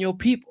shitting on your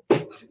people?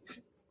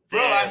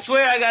 Bro, I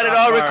swear I got it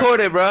all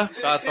recorded, bro.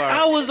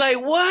 I was like,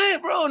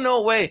 what, bro?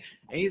 No way.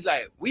 And he's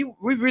like, we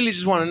really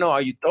just want to know,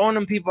 are you throwing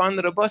them people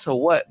under the bus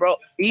or what, bro?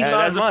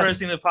 That's the first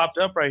thing that popped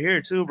up right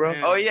here, too, bro.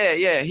 Oh,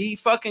 yeah. He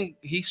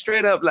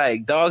straight up,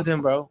 like, dogged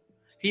him, bro.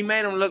 He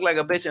made him look like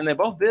a bitch, and they're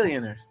both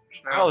billionaires.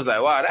 I was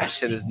like, wow, that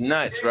shit is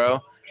nuts,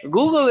 bro.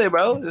 Google it,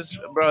 bro. I'm nuts,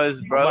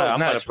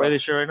 gonna play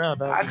this shit right now,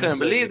 dog. I couldn't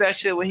believe that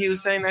shit when he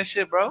was saying that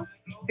shit, bro.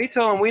 He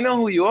told him, we know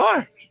who you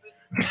are.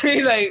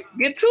 He's like,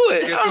 get to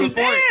it.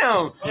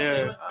 Damn.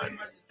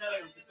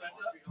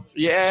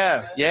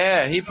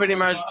 Yeah. He pretty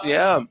much,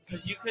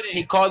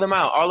 he called him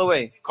out all the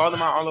way.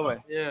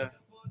 Yeah.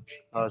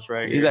 Oh, that's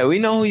right. He's like, we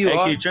know who you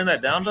are. Can you turn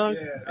that down, dog?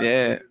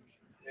 Yeah.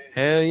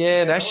 Hell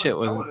yeah, that shit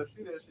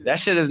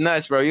is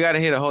nuts, bro. You gotta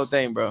hear the whole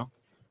thing, bro.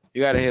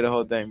 Hey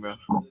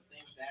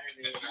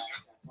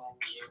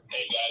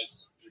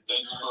guys,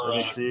 thanks for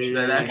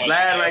that's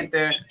Vlad right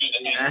there.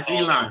 That's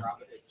Elon.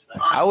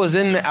 I was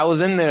in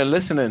there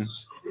listening.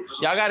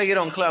 Y'all gotta get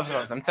on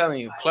Clubhouse. I'm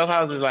telling you,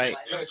 Clubhouse is like,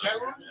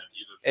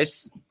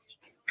 it's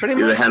pretty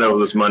much either hand over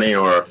this money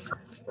or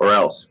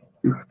else.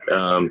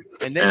 And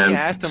then he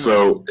asked him.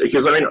 So,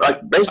 because I mean,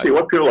 like basically,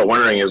 what people are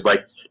wondering is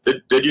like,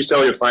 did you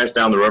sell your clients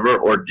down the river,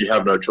 or did you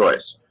have no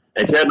choice?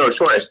 And if you had no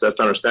choice, that's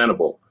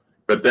understandable.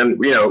 But then,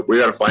 we got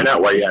to find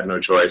out why you had no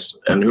choice,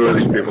 and who are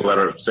these people that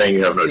are saying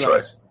you have no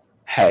choice?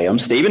 Hey, I'm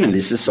Stephen, and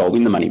this is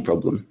Solving the Money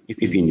Problem.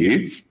 If you're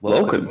new,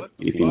 welcome.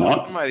 If you're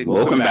not,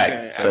 welcome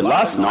back. So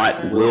last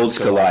night, worlds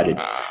collided.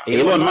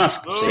 Elon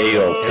Musk,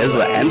 CEO of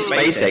Tesla and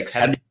SpaceX,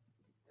 had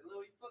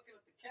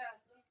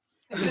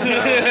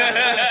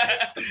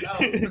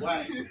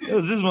It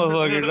was this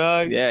motherfucker,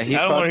 dog. Yeah, I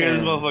don't want to hear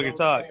this motherfucker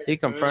talk. He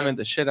confronted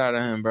the shit out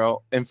of him,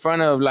 bro, in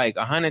front of like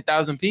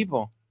 100,000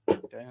 people.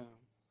 Damn.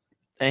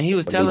 And he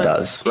was telling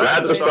us.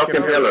 Vlad the Stock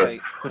Impaler.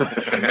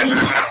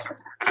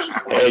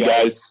 Hey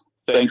guys,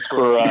 thanks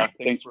for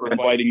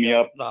inviting me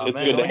up. It's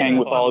good to hang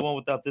with all. One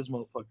without this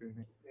motherfucker.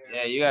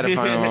 Yeah, you gotta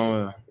find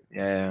one with.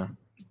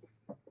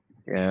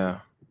 Yeah.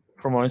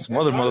 Promoting some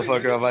other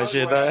motherfucker off my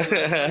shit.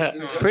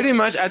 Pretty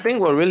much, I think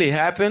what really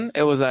happened,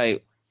 it was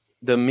like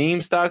the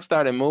meme stock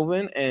started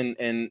moving,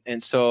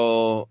 and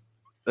so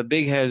the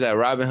big heads at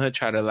Robinhood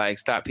try to like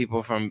stop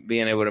people from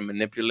being able to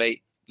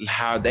manipulate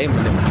how they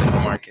manipulate the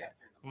market.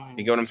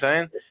 You get what I'm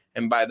saying?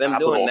 And by them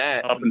doing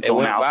that, it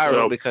went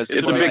viral because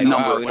it's a big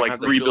number, like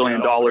 $3 billion.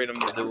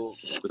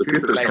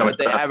 Like what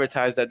they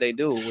advertise that they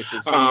do, which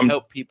is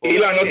help people.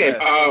 Elon, okay.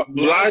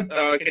 Vlad,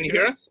 can you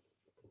hear us?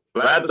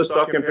 Vlad the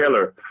Stock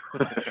Impaler.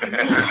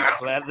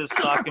 Vlad the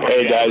Stock Impaler.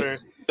 Hey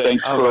guys,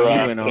 thanks for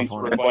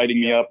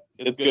inviting me up.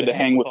 It's good to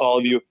hang with all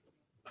of you.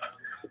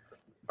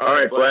 All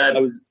right,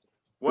 Vlad.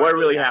 What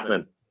really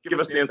happened? Give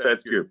us the inside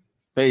scoop.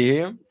 Hey, you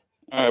hear him?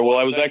 All right. Well,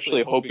 I was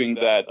actually hoping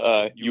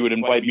that you would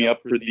invite me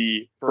up for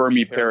the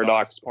Fermi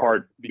paradox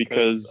part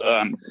because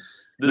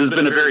this has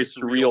been a very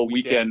surreal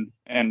weekend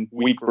and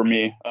week for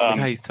me. How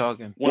he's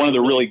talking. One of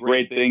the really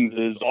great things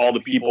is all the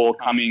people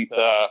coming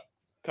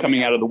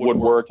out of the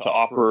woodwork to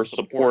offer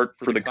support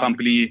for the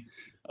company,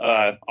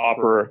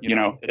 offer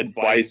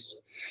advice.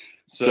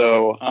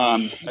 So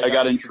I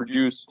got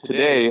introduced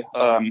today.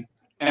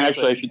 And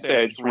actually, I should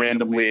say I just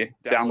randomly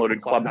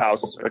downloaded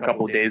Clubhouse a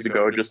couple of days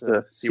ago just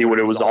to see what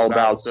it was all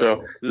about.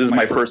 So this is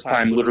my first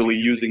time literally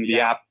using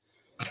the app.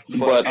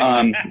 But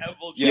I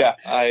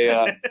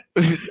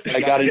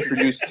got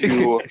introduced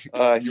to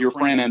your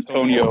friend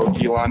Antonio,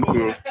 Elon,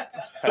 who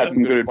had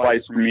some good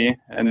advice for me,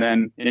 and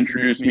then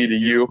introduced me to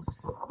you.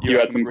 You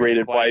had some great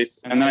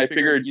advice, and then I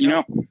figured,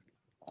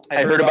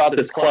 I heard about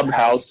this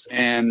Clubhouse,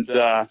 and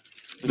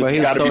but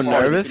he was so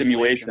nervous.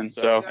 Simulation,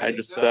 so I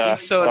just he's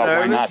so thought, nervous.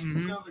 Why not?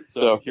 Mm-hmm.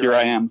 So here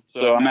I am.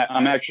 So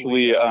I'm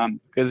actually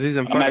because he's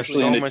in front of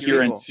so much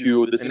adherent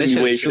to the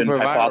simulation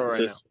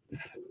hypothesis.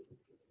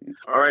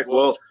 All right,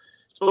 well,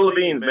 spill the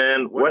beans,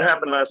 man. What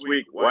happened last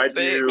week? Why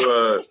did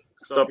you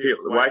stop?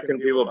 Why couldn't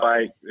people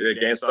buy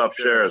GameStop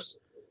shares?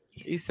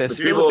 He says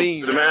people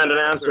demand an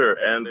answer,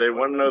 and they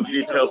want to know the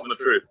details and the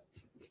truth.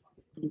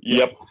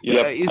 Yep.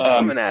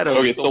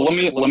 Okay, so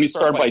let me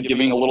start by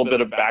giving a little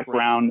bit of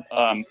background.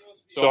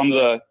 So I'm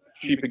the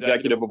chief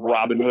executive of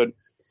Robinhood.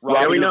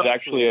 Robinhood is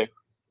actually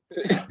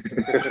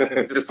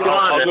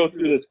I'll go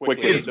through this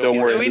quickly. Don't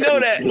worry. We know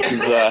that.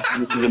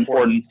 This is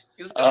important.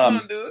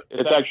 Dude.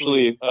 It's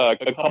actually a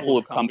couple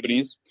of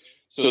companies.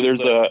 So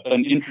there's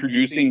an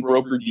introducing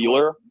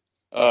broker-dealer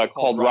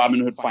called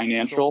Robinhood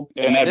Financial.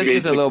 And that this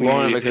gets a little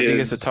boring because he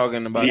gets to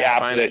talking about the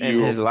app that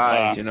you his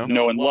lives,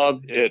 know and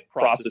love. It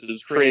processes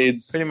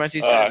trades. Pretty much,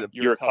 he said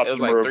you're a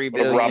customer of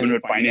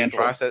Robinhood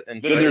Financial.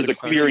 Then there's a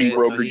clearing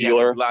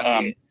broker-dealer,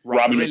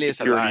 Robinhood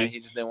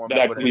Securities,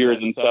 that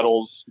clears and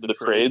settles the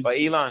trades.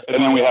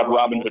 And then we have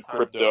Robinhood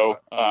Crypto,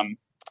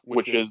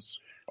 which is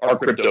our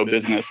crypto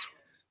business.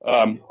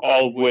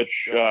 All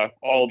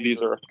of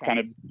these are kind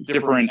of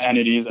different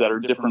entities that are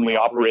differently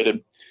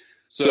operated.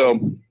 So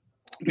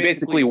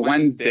basically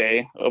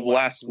Wednesday of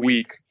last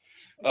week,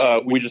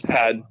 we just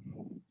had,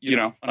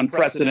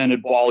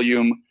 unprecedented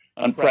volume,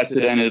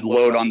 unprecedented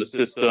load on the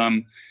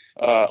system.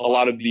 A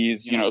lot of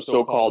these,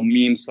 so-called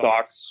meme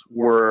stocks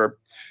were,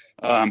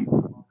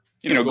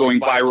 going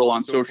viral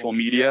on social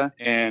media,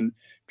 and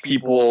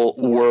people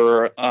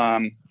were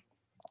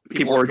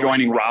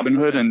joining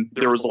Robinhood, and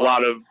there was a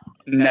lot lot of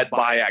net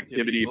buy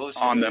activity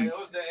on them,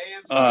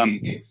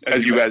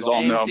 as you guys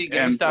all know.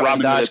 And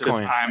Robinhood at this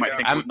time, I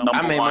think, was number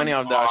I made money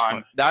off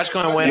Dogecoin.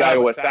 Dogecoin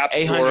went up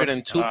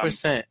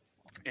 802%.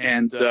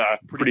 And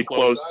pretty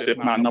close, if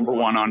not number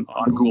one, on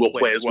Google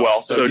Play as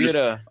well. So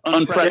just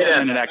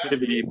unprecedented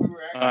activity.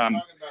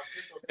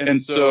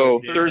 And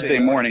so Thursday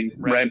morning,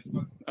 right?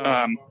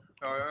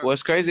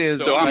 What's crazy is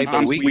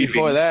the week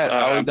before that,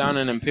 I was down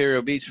in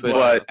Imperial Beach with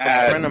a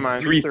friend of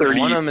mine. 3:30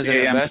 one of them is an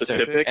investor,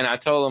 Pacific, and I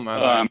told him,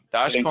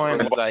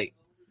 Dogecoin is like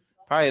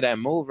probably that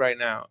move right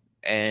now.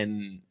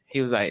 And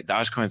he was like,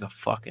 Dogecoin's a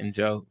fucking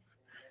joke.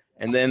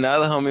 And then the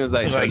other homie was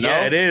like, so no,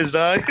 yeah, it is,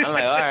 dog. I'm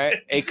like, all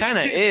right, it kind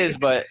of is,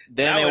 but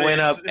then it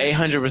went up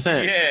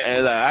 800%. Yeah. And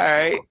it's like, all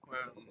right,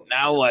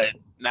 now what?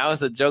 Now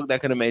it's a joke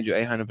that could have made you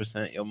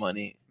 800% your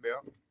money. Yeah.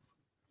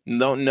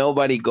 Don't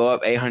nobody go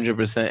up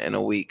 800% in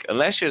a week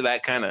unless you're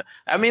that kind of.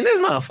 I mean, there's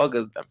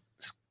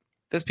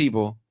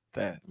people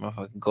that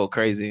motherfucking go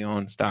crazy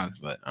on stocks,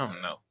 but I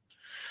don't know.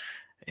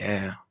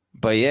 Yeah,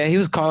 but yeah, he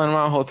was calling him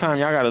out the whole time.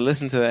 Y'all got to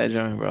listen to that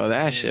joint, bro.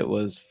 That shit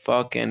was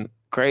fucking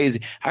crazy.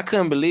 I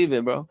couldn't believe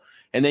it, bro.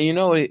 And then he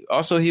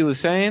was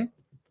saying,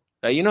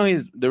 like,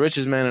 he's the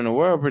richest man in the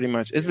world, pretty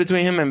much. It's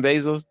between him and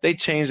Bezos. They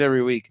change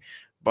every week,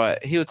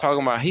 but he was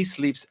talking about he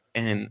sleeps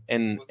in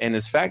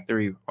his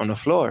factory on the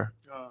floor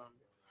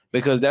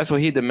because that's what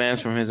he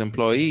demands from his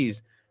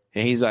employees.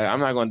 And he's like, I'm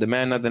not going to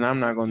demand nothing I'm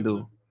not going to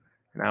do.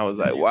 And I was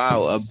like,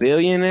 wow, a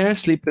billionaire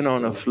sleeping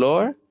on the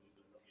floor?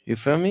 You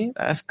feel me?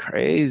 That's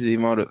crazy.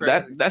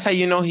 That's how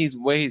you know he's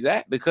where he's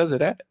at because of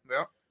that.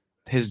 Yeah.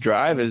 His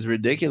drive is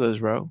ridiculous,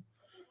 bro.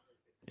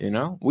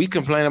 We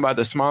complain about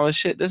the smallest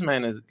shit. This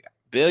man is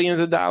billions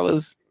of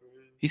dollars.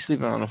 He's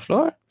sleeping on the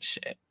floor?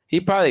 Shit. He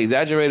probably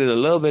exaggerated a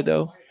little bit,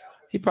 though.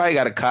 He probably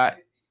got a cot.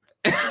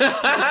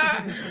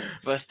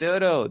 But still,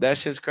 though, that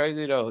shit's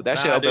crazy, though. That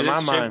shit opened my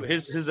mind.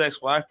 His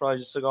ex-wife probably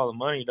just took all the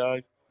money,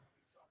 dog.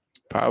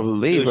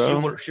 Probably,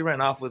 bro. She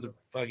ran off with a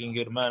fucking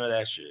good amount of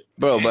that shit.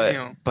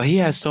 Bro, but he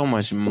has so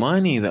much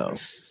money, though.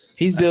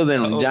 He's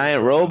building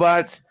giant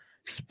robots.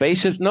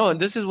 Spaceships. No,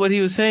 this is what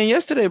he was saying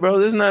yesterday, bro.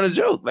 This is not a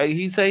joke. Like,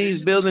 he said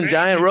he's building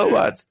giant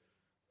robots.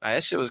 Like,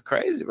 that shit was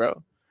crazy,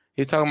 bro.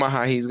 He's talking about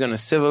how he's gonna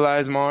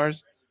civilize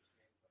Mars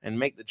and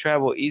make the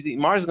travel easy.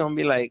 Mars is gonna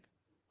be like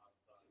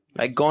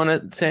going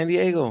to San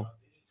Diego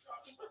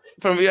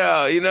from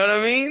y'all. You know what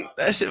I mean?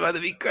 That shit about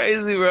to be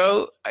crazy,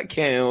 bro. I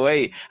can't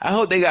wait. I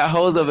hope they got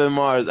hoes up in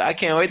Mars. I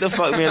can't wait to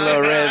fuck me a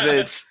little red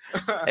bitch.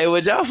 Hey,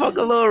 would y'all fuck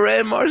a little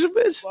red Martian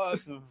bitch?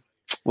 Awesome.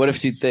 What if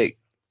she thick?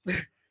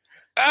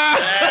 Hey,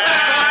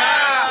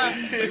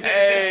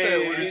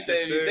 you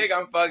say if you think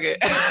I'm fucking.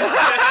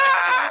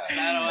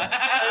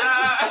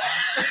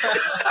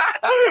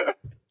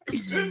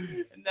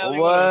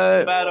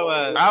 What?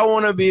 I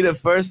want to be the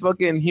first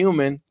fucking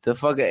human to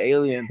fuck an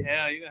alien.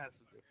 Hell, you gonna have to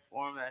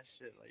perform that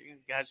shit. Like, you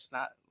got just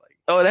not like.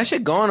 Oh, that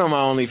shit going on my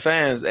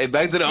OnlyFans. Hey,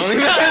 back to the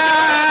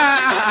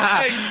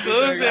OnlyFans.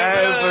 Exclusive.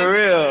 Hey, for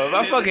real. If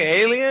I fucking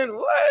alien,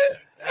 what?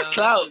 That's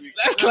clout.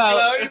 That's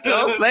clout.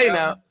 Don't play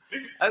now.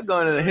 That's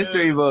going in the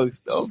history books.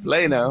 Don't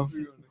play now.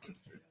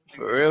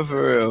 For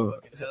real.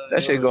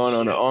 That shit going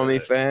on the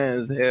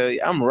OnlyFans. Hell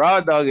yeah. I'm raw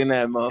dogging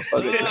that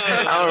motherfucker.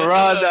 I'm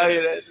raw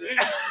dogging that shit.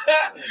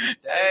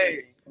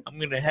 Hey. I'm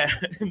going to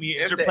have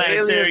me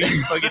interplanetary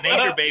fucking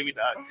anchor baby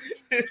dog.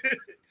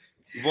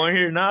 You born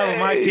here now where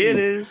my kid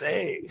is.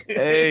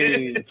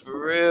 Hey,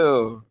 for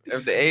real.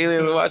 If the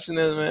aliens are watching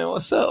this, man,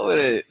 what's up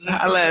with it?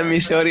 Holla at me,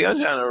 shorty. I'm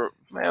trying to,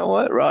 man,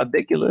 what?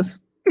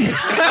 Ridiculous.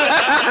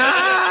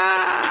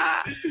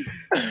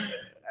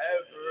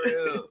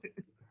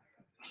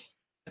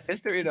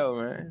 History though,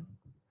 man.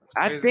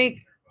 I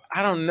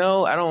don't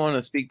know. I don't want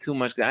to speak too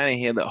much because I didn't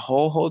hear the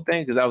whole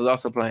thing because I was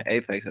also playing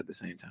Apex at the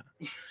same time.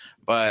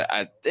 But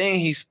I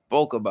think he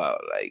spoke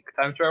about like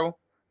time travel.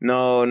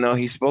 No,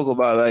 he spoke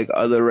about like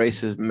other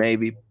races,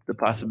 maybe the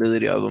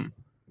possibility of them.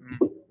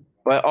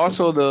 But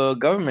also the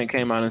government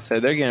came out and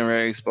said they're getting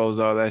ready to expose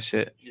all that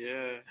shit.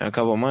 Yeah. In a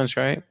couple of months,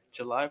 right?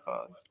 July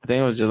probably. I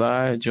think it was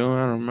July, June.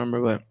 I don't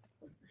remember, but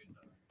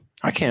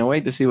I can't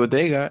wait to see what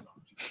they got.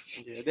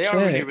 Yeah, they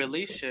already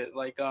released shit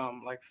like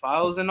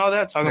files and all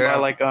that, talking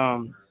about like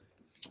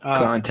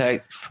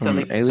contact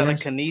from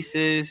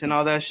telekinesis and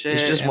all that shit.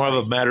 It's just more of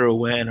a matter of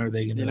when are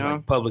they gonna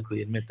like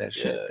publicly admit that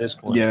shit at this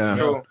point. Yeah.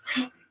 True.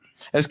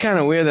 It's kind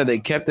of weird that they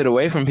kept it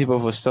away from people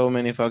for so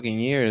many fucking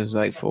years.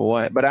 Like, for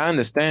what? But I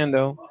understand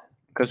though,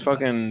 because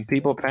fucking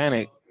people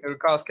panic. It would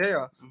cause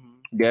chaos.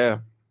 Mm-hmm. Yeah.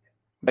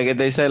 Like if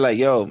they say like,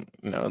 yo,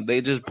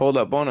 they just pulled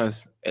up on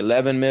us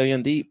 11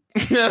 million deep.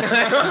 We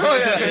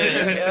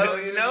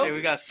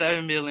got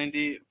 7 million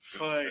deep.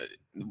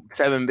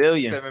 7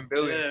 billion. 7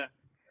 billion. Yeah.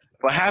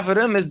 But half of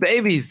them is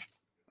babies.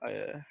 Oh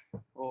yeah.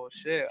 Oh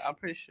shit. I'm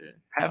pretty sure.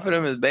 Half of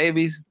them is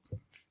babies.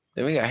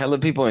 Then we got hella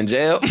people in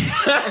jail.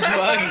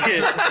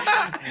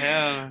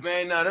 Yeah.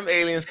 Man, no, them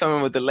aliens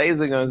coming with the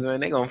laser guns, man.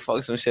 They gonna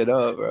fuck some shit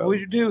up, bro. What do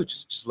you do?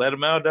 Just let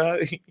them out,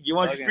 dog. You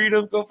want your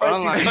freedom? Go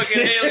fight these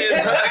fucking aliens.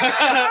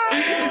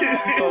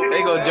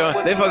 They go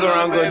join. They fuck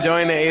around, go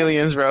join the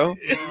aliens, bro.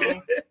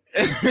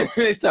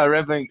 They start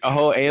repping a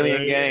whole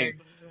alien gang.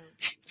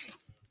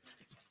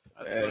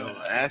 Man,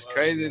 that's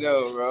crazy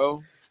though,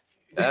 bro.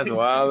 That's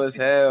wild as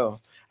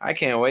hell. I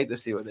can't wait to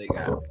see what they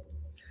got.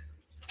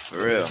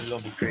 For real. It's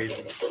gonna be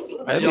crazy.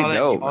 That'd be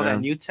dope, all man.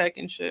 that new tech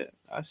and shit.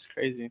 That's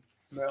crazy.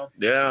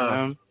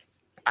 Yeah.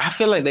 I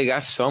feel like they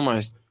got so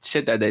much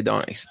shit that they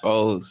don't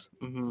expose.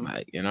 Mm-hmm.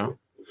 Like, you know?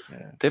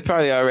 Yeah. They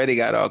probably already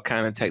got all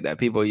kind of tech that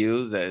people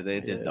use that they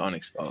just don't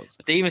expose.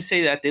 But they even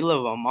say that they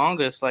live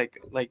among us,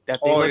 like that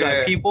they look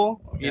like people,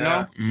 you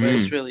know? But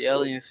it's really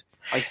aliens.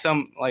 Like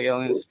some like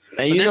aliens.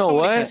 And you know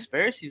what?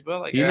 Conspiracies,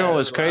 bro. Like you know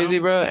what's crazy,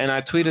 bro? And I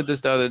tweeted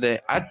this the other day.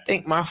 I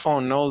think my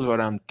phone knows what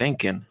I'm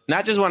thinking,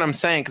 not just what I'm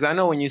saying. Because I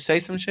know when you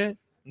say some shit,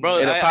 bro,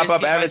 it'll pop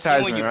up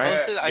advertisement,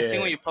 right? I seen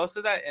when you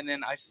posted that, and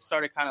then I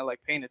started kind of like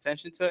paying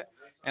attention to it.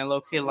 And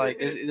low key, like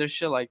there's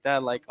shit like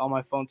that, like on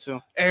my phone too.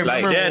 Hey,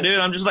 like, yeah,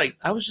 dude. I'm just like,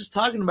 I was just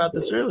talking about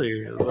this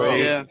earlier. Bro,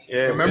 yeah.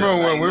 Remember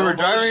when we were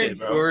driving?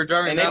 Bullshit, we were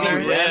driving, and they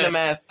be random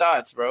ass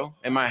thoughts, bro,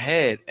 in my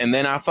head, and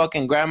then I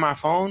fucking grab my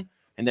phone.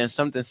 And then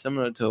something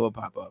similar to it will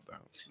pop up, bro.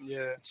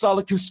 Yeah, it's all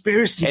a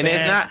conspiracy, and man.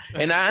 It's not.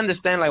 And I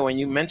understand, like when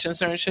you mention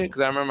certain shit,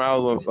 because I remember I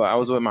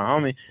was with my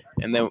homie,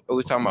 and then we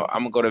was talking about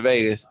I'm gonna go to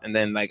Vegas, and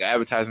then like an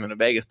advertisement of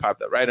Vegas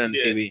popped up right on the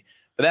TV.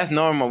 But that's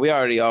normal. We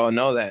already all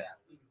know that.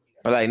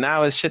 But like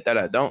now it's shit that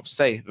I don't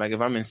say. Like if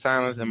I'm in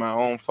silence in my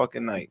own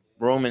fucking like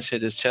room and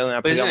shit, just chilling.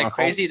 But isn't it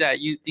crazy that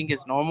you think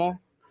it's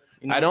normal?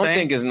 You know I don't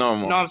think it's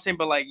normal. No, I'm saying,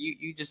 but like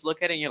you just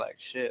look at it and you're like,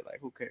 shit,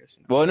 like who cares?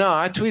 You know? Well, no,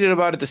 I tweeted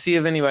about it to see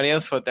if anybody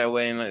else felt that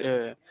way, and like,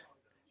 yeah.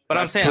 But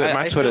I'm saying,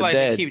 I feel like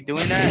they keep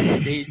doing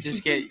that. They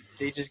just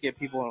get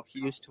people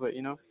used to it,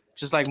 you know.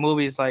 Just like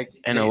movies, like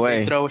in a way,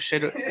 they throw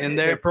shit in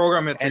there, they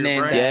program it to and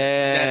your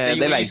then brain.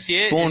 They like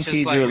spoon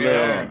feed you a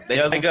little.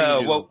 They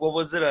like what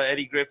was it?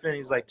 Eddie Griffin.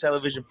 He's like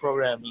television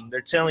programming.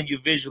 They're telling you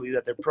visually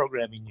that they're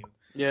programming you.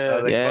 Yeah,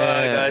 like,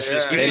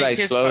 They like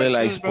slowly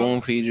like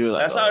spoon feed you.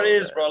 Like, that's how it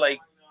is, bro.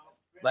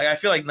 Like I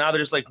feel like now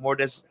there's like more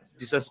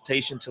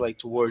desensitization to like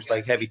towards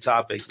like heavy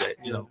topics that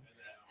you know.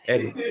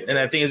 And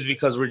I think it's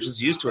because we're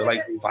just used to it,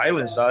 like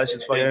violence, dog. It's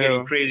just fucking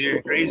getting crazier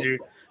and crazier.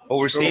 But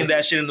we're seeing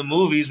that shit in the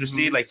movies. We're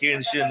seeing like hearing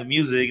the shit in the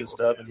music and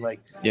stuff, and like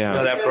you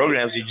know that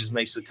programs you just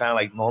makes it kind of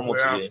like normal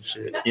to you and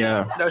shit.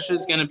 Yeah, that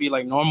shit's gonna be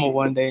like normal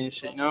one day and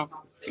shit. You know,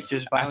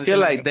 just I feel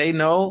like they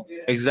know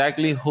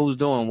exactly who's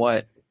doing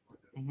what.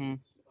 Mm-hmm.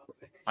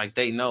 Like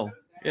they know.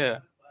 Yeah.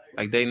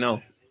 Like they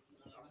know.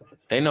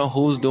 They know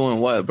who's doing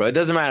what, bro. It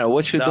doesn't matter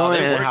what you're doing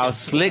and how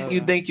slick you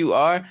think you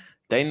are.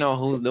 They know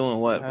who's doing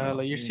what.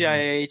 Like your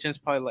CIA agents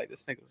probably like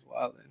this nigga's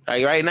wild.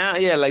 Like right now,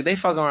 yeah, like they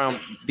fuck around,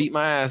 beat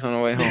my ass on the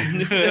way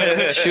home.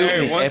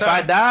 Shoot me. If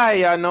I die,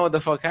 y'all know what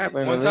the fuck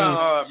happened. One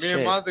time, me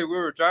and Manzii, we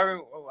were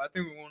driving. I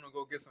think we want to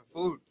go get some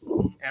food.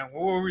 And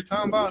what were we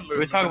talking about? We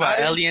were talking about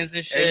aliens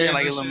and shit,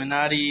 like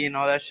Illuminati and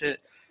all that shit.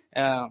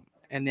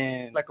 And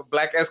then like a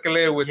black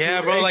Escalade with bro,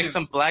 agents. like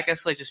some black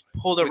Escalade just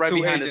pulled up right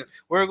behind us.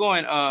 We were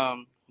going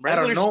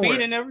regular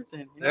speed and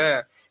everything. You know?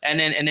 Yeah. And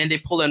then they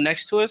pulled up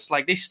next to us.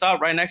 Like they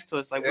stopped right next to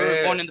us. Like we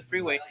were going in the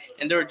freeway,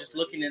 and they were just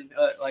looking in,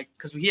 like,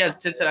 because he has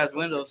tinted ass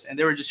windows, and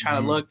they were just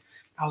trying to look.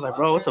 I was like,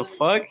 bro, what the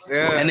fuck?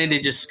 Yeah. And then they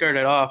just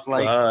skirted off.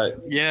 Like,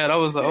 yeah, that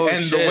was like, oh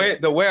and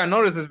shit. the way I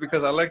noticed is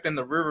because I looked in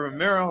the rear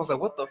mirror. I was like,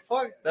 what the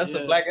fuck? That's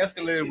a black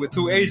Escalade with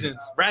two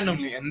agents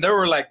randomly, and they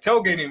were like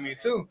tailgating me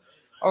too.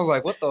 I was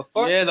like, what the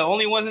fuck? Yeah, the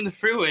only ones in the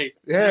freeway.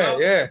 Yeah,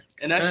 yeah.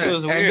 And that shit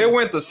was weird. And they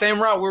went the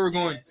same route we were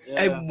going. Yeah.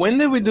 Hey, when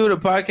did we do the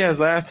podcast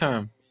last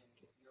time?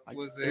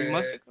 Was 3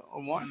 months ago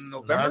or what?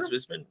 November? No,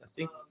 it's been, I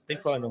think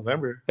probably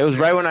November. It was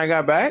right when I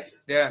got back?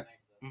 Yeah.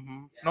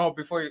 Mm-hmm. No,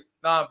 before you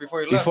left.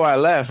 Before I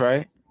left,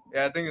 right?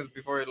 Yeah, I think it was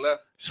before you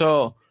left.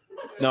 So,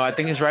 no, I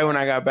think it's right when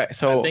I got back.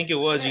 So I think it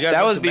was. You guys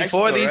that was to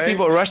before Mexico, these right?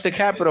 people rushed the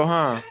Capitol,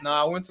 huh? No,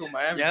 I went to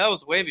Miami. Yeah, that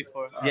was way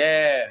before.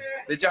 Yeah.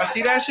 Did y'all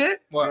see that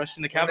shit? What?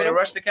 Rushing the They Capitol?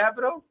 rushed the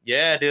Capitol?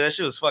 Yeah, dude, that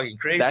shit was fucking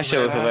crazy. That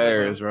shit was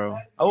hilarious, bro.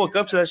 I woke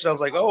up to that shit. I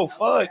was like, oh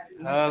fuck.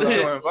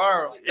 Going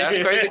viral. That's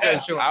crazy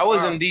because I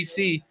was in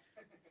DC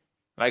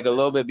like a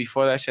little bit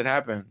before that shit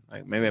happened,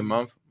 like maybe a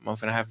month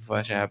and a half before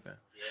that shit happened,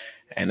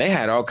 and they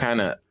had all kind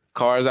of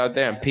cars out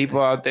there and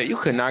people out there. You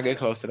could not get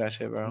close to that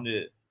shit, bro.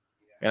 Yeah.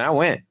 And I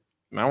went,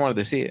 and I wanted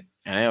to see it,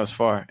 and it was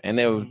far. And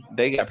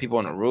they got people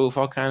on the roof,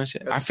 all kind of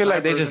shit. I feel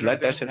like they just let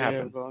that shit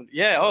happen.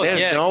 Yeah, oh There's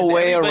yeah. no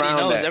way around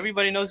knows, that.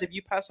 Everybody knows if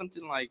you pass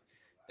something like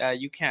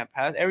that, you can't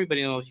pass.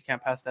 Everybody knows you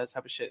can't pass that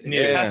type of shit.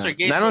 Yeah.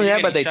 Not only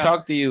that, but they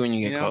talk to you when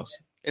you get close.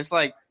 It's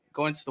like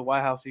going to the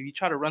White House. If you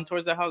try to run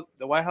towards the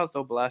White House,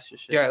 they'll blast your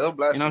shit. Yeah, they'll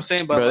blast. You know what I'm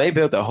saying? But bro, they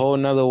built a whole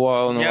nother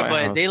wall in the White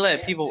House. But they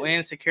let people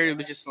in. Security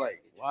was just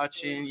like,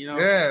 watching, you know.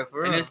 Yeah,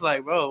 for real. And it's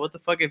like, bro, what the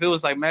fuck? If it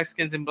was like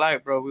Mexicans and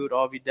black, bro, we would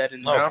all be dead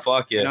in there. Oh,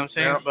 fuck yeah. You know what I'm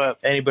saying? Yeah. But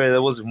Anybody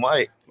that wasn't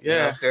white.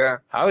 yeah.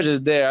 I was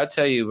just there. I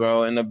tell you,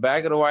 bro. In the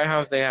back of the White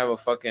House, they have a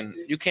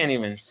fucking. You can't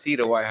even see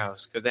the White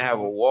House because they have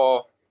a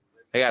wall.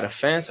 They got a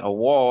fence, a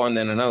wall, and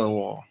then another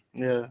wall.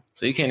 Yeah.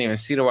 So you can't even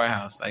see the White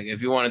House. Like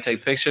if you want to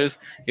take pictures,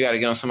 you got to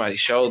get on somebody's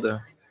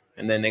shoulder,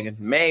 and then they can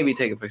maybe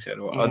take a picture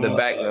of the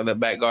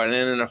back garden.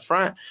 And in the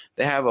front,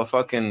 they have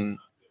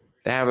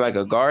like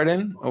a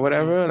garden or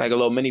whatever, like a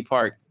little mini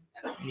park.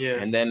 Yeah.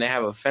 And then they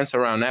have a fence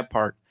around that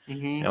park.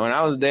 Mm-hmm. And when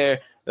I was there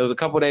was a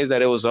couple days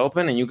that it was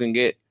open and you can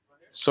get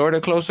sort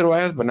of close to the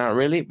White House, but not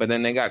really. But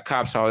then they got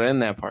cops all in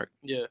that park.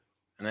 Yeah.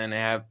 And then they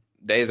have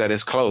days that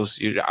it's closed.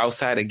 You're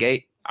outside the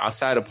gate,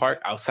 outside the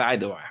park, outside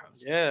the White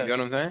House. Yeah. You know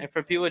what I'm saying? And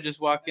for people to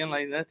just walk in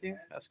like nothing,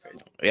 that's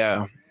crazy.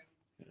 Yeah.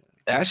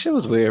 That shit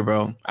was weird,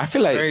 bro. I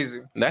feel like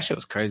Crazy. that shit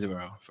was crazy,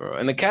 bro. For real.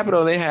 In the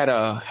Capitol, they had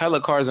hella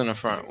cars in the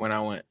front when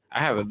I went. I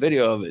have a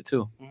video of it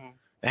too. Mm-hmm.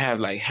 They have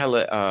like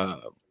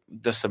hella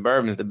the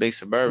Suburbans, the big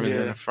Suburbans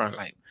in the front,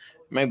 like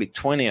maybe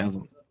 20 of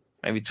them,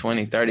 maybe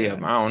 20, 30 of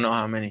them. I don't know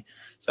how many.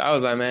 So I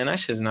was like, man, that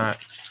shit's not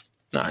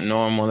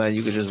normal that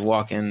you could just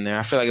walk in there.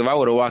 I feel like if I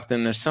would have walked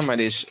in there,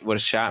 somebody would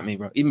have shot me,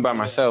 bro. Even by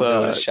myself, they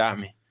would have shot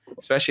me.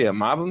 Especially a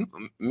mob of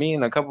me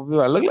and a couple people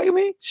that look like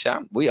me,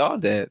 shot. We all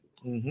dead.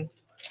 Mm-hmm.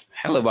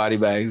 Hella body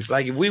bags.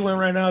 Like if we went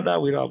right now,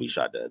 dog, we'd all be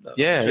shot dead. Though.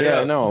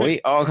 Yeah, no,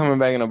 we all coming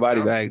back in a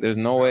body bag. There's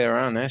no way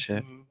around that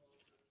shit. Mm-hmm.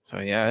 So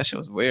yeah, that shit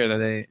was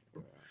weird.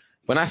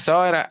 When I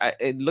saw it,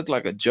 it looked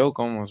like a joke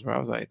almost, bro. I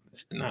was like,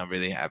 it's not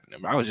really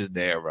happening, bro. I was just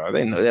there, bro.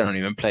 They don't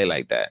even play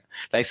like that.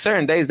 Like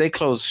certain days, they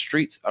close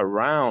streets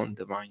around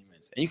the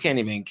monuments, and you can't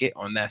even get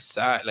on that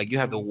side. Like you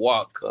have to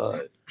walk.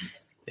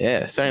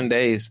 Yeah, certain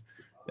days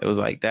it was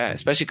like that.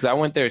 Especially because I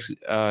went there.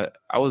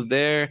 I was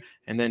there,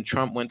 and then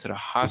Trump went to the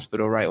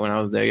hospital right when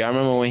I was there. Y'all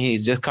remember when he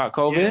just caught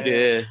COVID?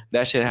 Yeah.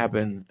 That shit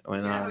happened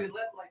when.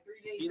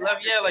 He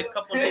left, like a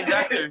couple of days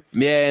after.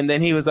 Yeah, and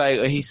then he was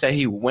like, he said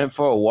he went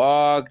for a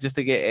walk just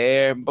to get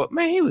air. But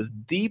man, he was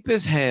deep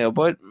as hell.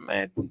 But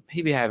man,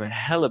 he be having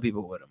hella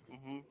people with him.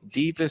 Mm-hmm.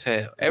 Deep as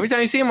hell. Every time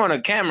you see him on a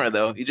camera,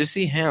 though, you just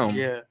see him.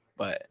 Yeah.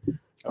 But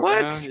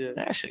what? Yeah.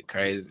 That shit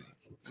crazy.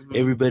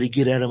 Everybody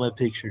get out of my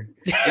picture.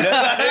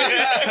 Yeah.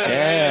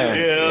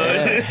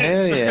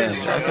 Hell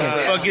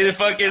yeah.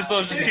 Fucking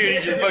social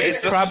security.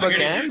 It's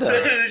propaganda.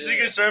 The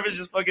Secret Service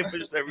just fucking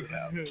pushes everything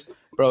out.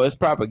 Bro, it's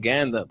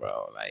propaganda,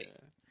 bro. Like,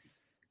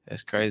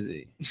 that's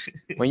crazy.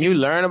 When you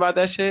learn about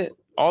that shit,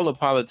 all the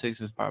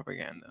politics is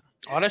propaganda.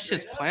 All that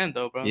shit's planned,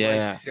 though, bro.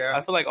 Yeah.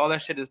 I feel like all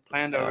that shit is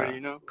planned already, you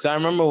know? Because I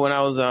remember when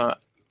I was,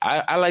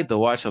 I like to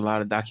watch a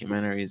lot of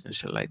documentaries and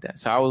shit like that.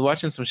 So I was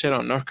watching some shit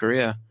on North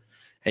Korea.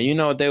 And you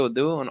know what they would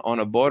do on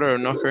the border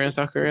of North Korea and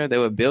South Korea? They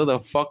would build a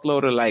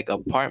fuckload of like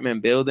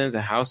apartment buildings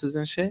and houses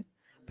and shit.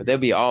 But they'll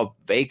be all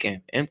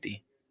vacant,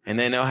 empty. And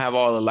then they'll have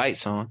all the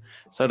lights on.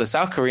 So the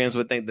South Koreans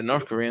would think the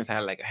North Koreans had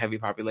like a heavy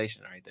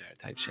population right there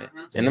type shit.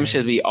 And them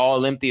shits be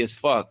all empty as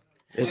fuck.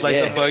 It's like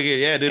the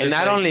fucking, dude. And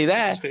not like, only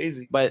that,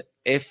 crazy. But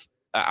if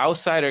an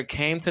outsider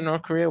came to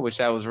North Korea, which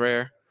that was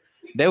rare,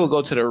 they would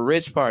go to the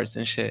rich parts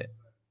and shit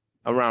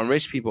around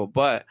rich people.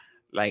 But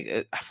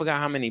like, I forgot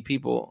how many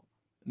people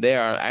they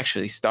are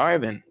actually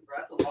starving.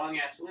 That's a long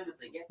ass swim if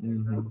they get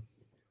there.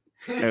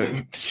 Mm-hmm.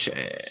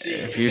 Shit.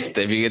 If you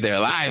get there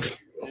alive.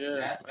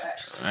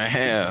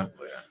 Yeah.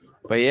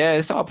 But yeah,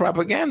 it's all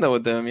propaganda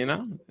with them, you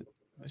know?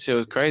 That shit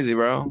was crazy,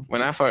 bro.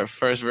 When I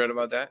first read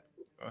about that,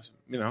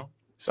 you know,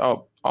 it's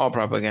all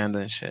propaganda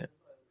and shit.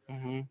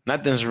 Mm-hmm.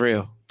 Nothing's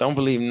real. Don't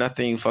believe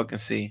nothing you fucking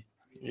see.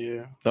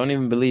 Yeah. Don't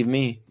even believe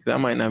me. That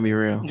might not be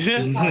real.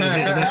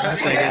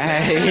 It's like,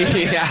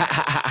 hey.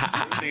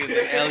 Think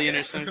it's an alien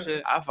or some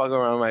shit. I fuck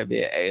around might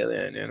be an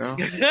alien, you know?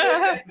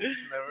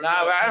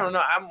 Nah, but I don't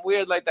know. I'm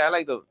weird like that.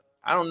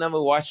 I don't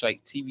never watch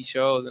like TV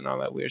shows and all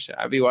that weird shit.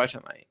 I be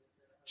watching like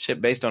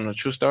shit based on a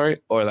true story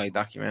or like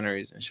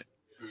documentaries and shit.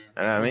 You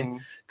know what I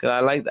mean? Because I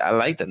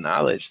like the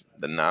knowledge.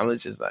 The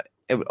knowledge is like,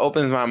 it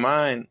opens my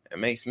mind.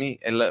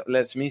 It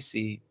lets me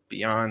see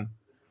beyond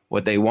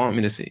what they want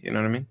me to see. You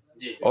know what I mean?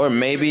 Yeah. Or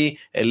maybe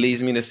it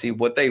leads me to see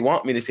what they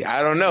want me to see.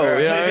 I don't know.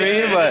 You know what I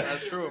mean? But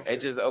that's true. It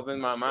just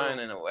opens my mind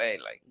in a way.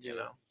 Like, you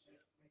know,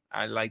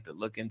 I like to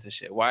look into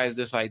shit. Why is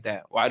this like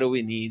that? Why do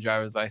we need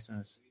driver's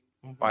license?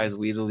 Why is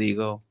weed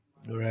illegal?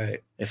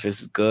 Right. If it's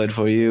good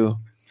for you.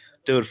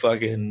 Dude,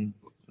 fucking,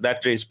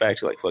 that traces back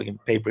to like fucking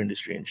paper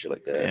industry and shit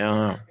like that.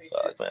 Yeah.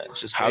 Fuck, man.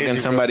 It's just how can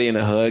somebody in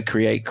the hood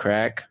create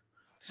crack?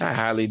 I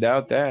highly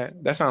doubt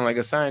that. That sounds like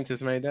a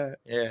scientist made that.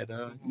 Yeah,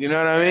 dog. You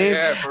know what I mean?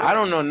 Yeah, I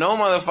don't know no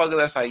motherfucker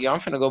that's like, yo, I'm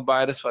finna go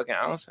buy this fucking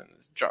ounce and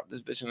just drop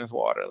this bitch in this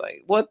water.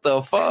 Like, what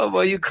the fuck?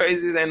 Boy, you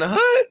crazy in the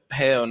hood?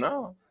 Hell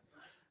no.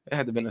 It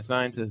had to have been a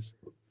scientist.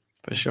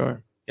 For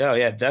sure.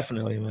 Yeah,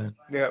 definitely, man.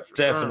 Yeah,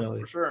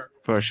 definitely.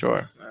 For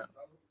sure. Yeah.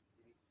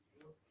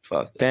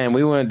 Fuck. Damn,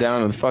 we went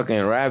down the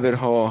fucking rabbit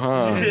hole,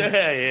 huh?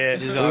 Yeah.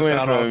 We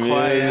went from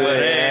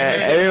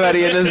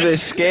everybody in this bitch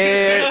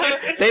scared.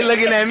 They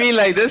looking at me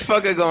like this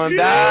fucker gonna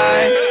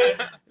die.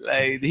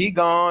 Like he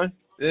gone.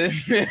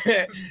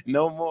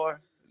 No more.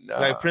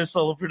 Like Prince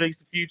Solo predicts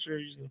the future.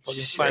 You're gonna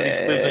fucking find these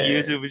clips on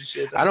YouTube and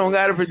shit. I don't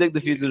gotta predict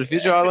the future. The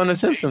future all on The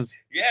Simpsons.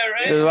 Yeah,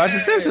 right. Just watch The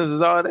Simpsons.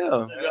 It's all there.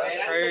 That's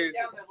crazy.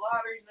 I took down the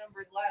lottery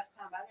numbers last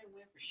time. I didn't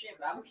win for shit,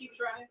 but I'm gonna keep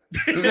trying.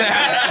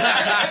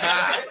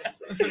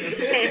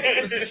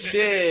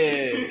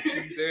 Shit.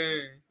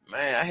 Dang.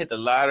 Man, I hit the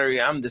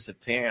lottery. I'm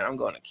disappearing. I'm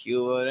going to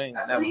Cuba. They ain't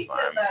never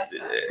find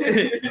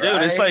me.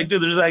 Dude, it's like,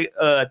 there's like,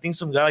 I think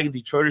some guy like in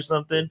Detroit or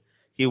something.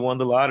 He won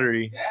the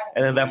lottery,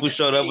 and then that fool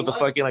showed up with the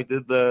fucking like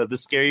the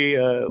scary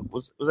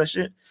was that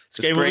shit?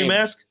 Scary movie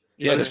mask?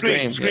 Yeah, the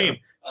Scream,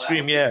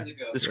 yeah, the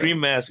Yeah. Scream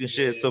mask and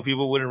shit, so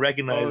people wouldn't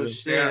recognize him.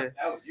 Shit.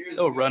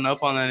 They'll run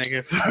up on that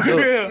nigga.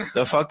 Dude,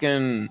 the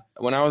fucking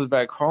when I was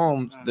back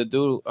home, the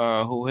dude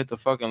who hit the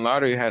fucking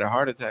lottery had a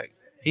heart attack.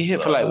 He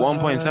hit for like 1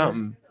 point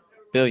something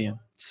billion.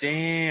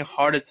 Damn,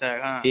 heart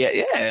attack, huh?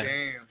 Yeah.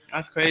 Damn.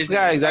 That's I crazy.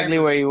 forgot exactly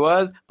where he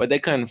was, but they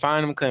couldn't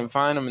find him,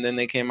 and then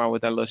they came out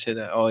with that little shit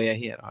that, oh yeah,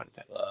 he had a heart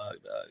attack.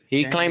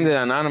 He claimed it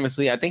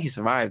anonymously. I think he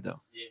survived though.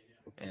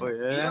 Oh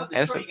yeah. You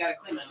gotta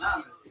claim it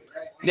anonymously,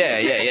 right?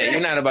 Yeah.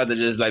 You're not about to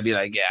just like be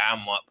like, yeah,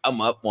 I'm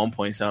up 1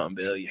 point something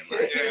billion.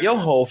 Like, your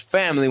whole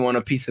family want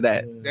a piece of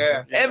that.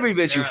 Yeah. Every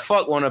bitch you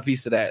fuck want a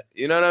piece of that.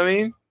 You know what I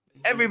mean?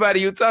 Everybody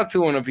you talk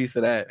to want a piece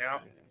of that. Yeah.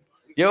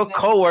 Your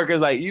coworkers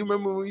like, you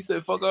remember when you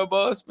said fuck our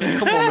boss? Man,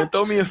 come on, man,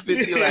 throw me a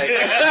 50. Like,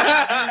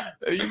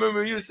 you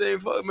remember you saying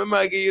fuck? Remember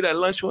I gave you that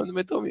lunch one?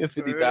 Man, throw me a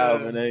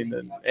 50,000. Man, ain't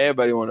nothing.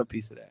 Everybody want a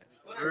piece of that.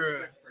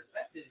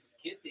 Perspective,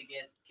 kids can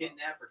get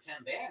kidnapped for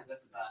 10 bands.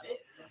 That's about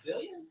it. $1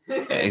 billion.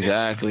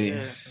 Exactly.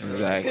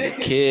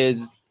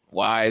 Kids,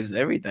 wives,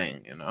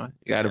 everything. You know,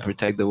 you got to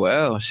protect the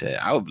well. Shit,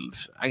 I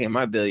get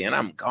my $1 billion.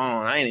 I'm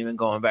gone. I ain't even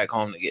going back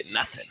home to get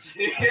nothing.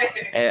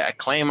 Hey, I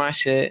claim my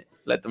shit.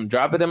 Let them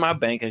drop it in my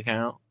bank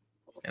account.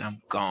 And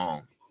I'm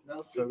gone.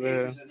 No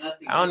suitcases or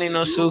nothing. I don't need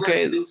no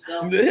suitcase.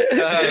 What did he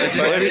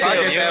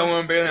say? That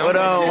 $1 billion.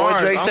 What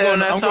Drake said on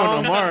that song?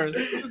 I'm going to Mars.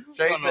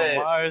 Drake said,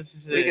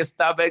 Mars. we can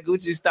stop at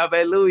Gucci, stop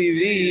at Louis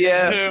V.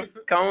 Yeah,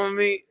 come with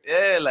me.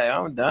 Yeah, like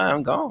I'm done.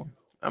 I'm gone.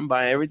 I'm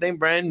buying everything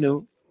brand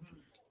new.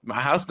 My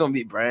house gonna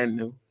be brand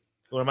new.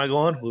 Where am I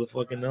going? Who the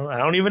fucking know? I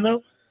don't even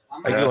know.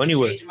 I'm I go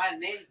anywhere. change my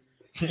name.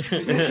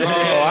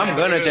 Oh, I'm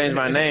gonna change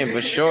my name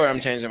for sure. I'm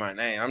changing my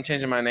name. I'm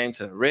changing my name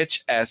to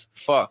Rich as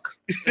Fuck.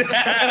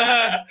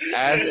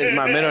 As is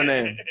my middle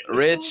name.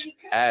 Rich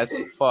as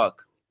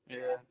Fuck. Yeah.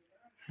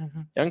 You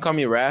can call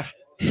me Raph.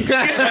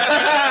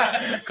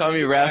 Call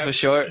me Raph for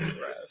short.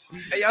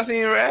 Hey, y'all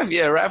seen Raph?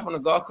 Yeah, Raph on the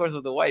golf course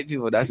with the white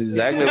people. That's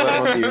exactly what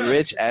I'm gonna be.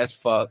 Rich as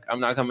fuck. I'm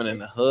not coming in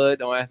the hood.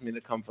 Don't ask me to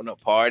come for no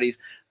parties.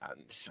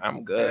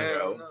 I'm good,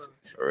 bro.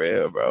 For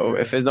real, bro.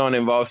 If it don't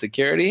involve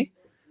security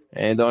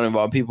and don't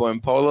involve people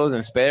in polos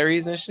and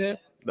Sperry's and shit,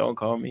 don't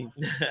call me.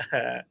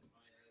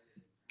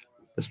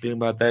 Speaking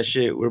about that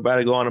shit, we're about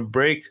to go on a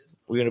break.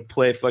 We're gonna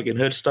play fucking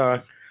Hood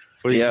Star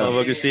for these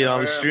motherfuckers see it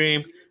on the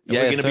stream. And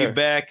we're gonna be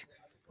back.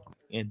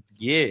 And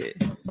yeah.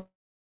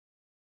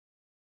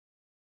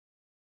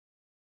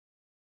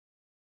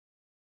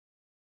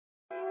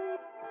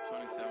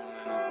 27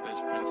 in this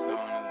bitch, Prince Soul in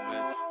this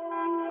bitch.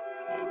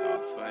 My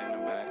dog Sway in the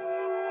back.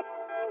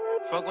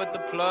 Fuck with the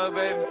plug,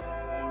 baby.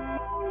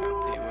 Got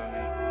P with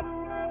me.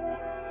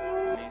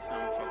 If you need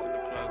something, fuck with the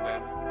plug,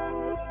 baby.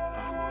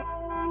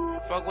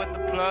 Fuck with the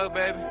plug,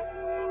 baby.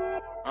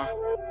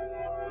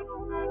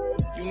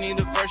 You need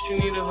a verse, you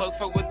need a hook,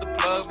 fuck with the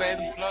plug,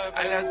 baby.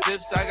 I got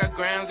zips, I got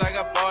grams, I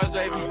got bars,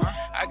 baby.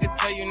 I can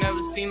tell you never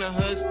seen a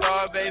hood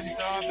star, baby.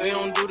 We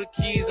don't do the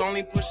keys,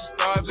 only push a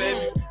star,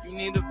 baby. You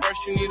need a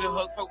verse, you need a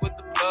hook, fuck with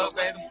the plug,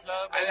 baby.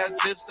 I got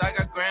zips, I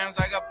got grams,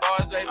 I got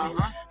bars, baby.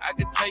 I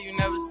can tell you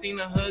never seen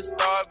a hood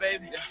star,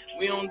 baby.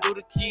 We don't do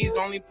the keys,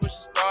 only push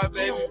a star,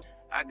 baby.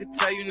 I could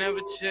tell you never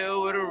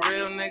chill with a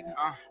real nigga.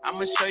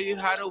 I'ma show you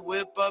how to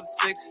whip up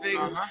 6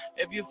 figures.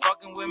 If you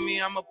fucking with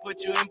me, I'ma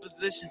put you in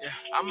position.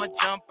 I'ma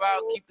jump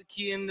out, keep the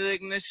key in the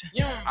ignition.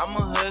 I'm a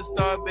hood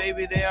star,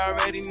 baby, they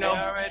already know.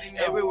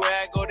 Everywhere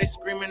I go, they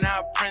screaming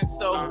out Prince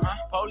So.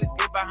 Police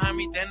get behind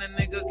me, then the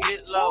nigga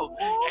get low.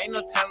 Ain't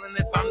no telling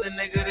if I'm the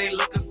nigga they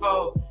looking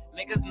for.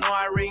 Niggas know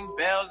I ring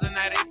bells in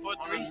that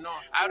 843.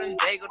 Out in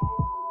Dago.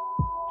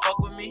 Fuck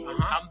with me.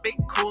 I'm big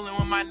coolin'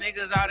 with my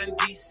niggas out in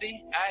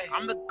DC.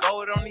 I'm the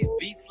goat on these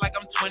beats like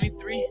I'm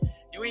 23.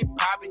 You ain't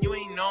poppin', you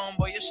ain't known,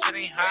 boy, your shit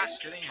ain't hot.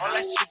 All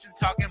that shit you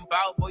talking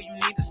about, boy, you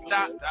need to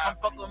stop. Come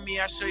fuck with me,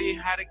 I'll show you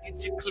how to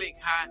get your click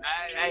hot.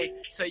 Hey,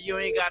 so you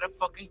ain't gotta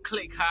fucking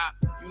click hop.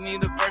 You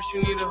need a verse,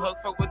 you need a hook,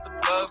 fuck with the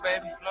plug,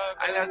 baby.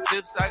 I got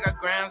zips, I got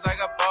grams, I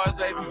got bars,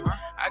 baby.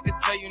 I could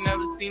tell you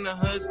never seen a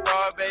hood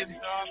star, baby.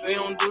 We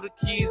don't do the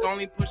keys,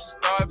 only push a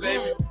star,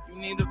 baby. You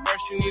need a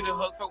verse, you need a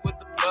hook, fuck with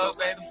the plug,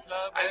 baby.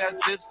 I got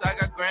zips, I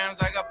got grams,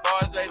 I got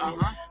bars, baby.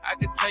 I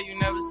could tell you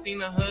never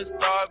seen a hood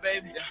star,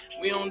 baby.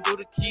 We don't do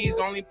the keys,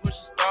 only push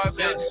a star,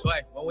 baby.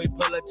 When we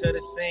pull up to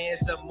the scene,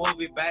 it's a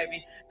movie,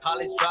 baby.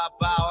 College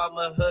dropout, I'm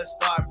a hood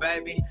star,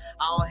 baby.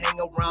 I don't hang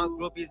around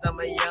groupies, I'm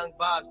a young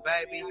boss,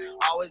 baby.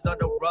 Always on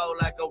the road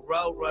like a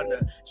road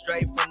runner.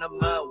 Straight from the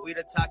mud, we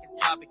the talking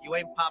topic. You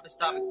ain't popping,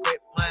 stop it,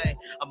 quit playing.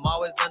 I'm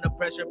always under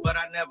pressure, but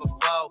I never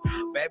fold.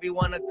 Baby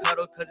wanna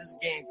cuddle cause it's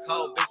getting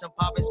cold. Bitch, I'm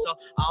popping, so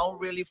I don't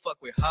really fuck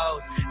with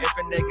hoes. If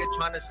a nigga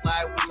tryna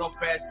slide, we gon'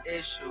 press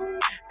issue.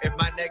 If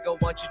my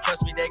nigga want you,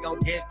 trust me, they gon'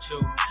 get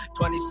you.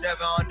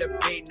 27 on the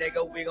beat,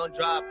 nigga, we gon'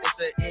 drop, it's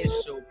an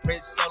issue.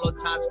 Prince Solo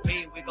times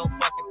P, we gon'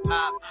 fucking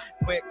pop.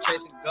 Quick,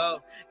 chase and go.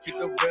 Keep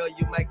it real,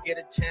 you might get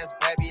a chance,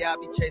 baby, I'll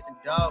be chasing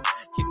dough.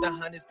 Keep the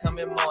hundreds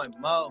coming more and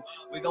more.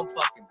 We gon'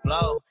 fucking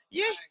blow,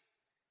 yeah.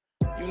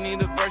 You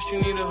need a verse, you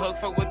need a hook,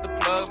 fuck with the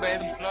plug,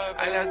 baby.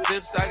 I got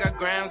zips, I got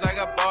grams, I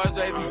got bars,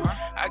 baby.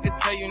 I could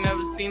tell you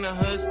never seen a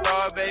hood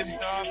star, baby.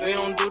 We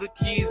don't do the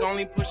keys,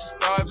 only push a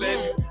star,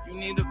 baby. You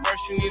need a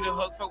verse, you need a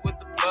hook, fuck with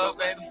the plug,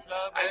 baby.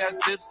 I got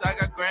zips, I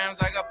got grams,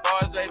 I got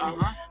bars, baby.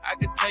 I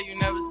could tell you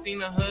never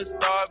seen a hood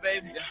star,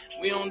 baby.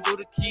 We don't do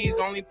the keys,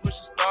 only push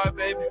a star,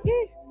 baby.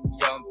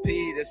 Young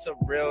P, this a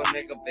real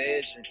nigga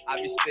vision.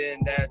 I be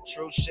spitting that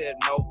true shit,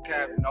 no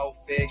cap, no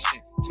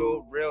fiction. To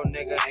a real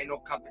nigga, ain't no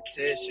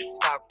competition.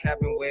 Stop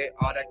capping with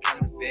all that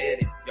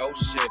counterfeiting. Yo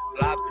shit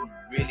flopping,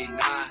 really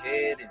not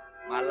hitting.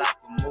 My life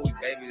a movie,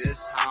 baby,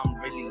 this how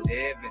I'm really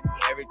living.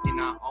 Everything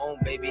I own,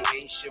 baby,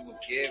 ain't shit was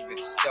given.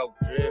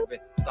 Self-driven,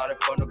 started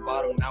from the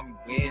bottom, now we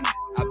winning.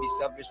 I be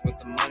selfish with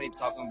the money,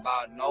 talking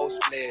about no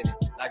splitting.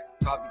 Like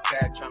a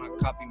copycat, trying to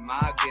copy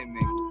my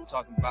gimmicks.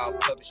 Talking about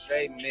puppet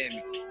straight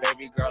mimic.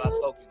 Baby girl, I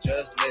spoke to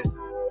just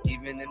listen.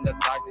 Even in the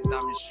darkest,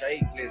 I'm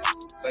straight glisten.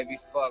 Baby,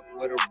 fuck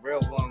with a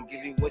real one,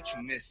 give you what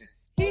you missing.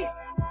 Yeah,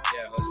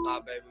 hood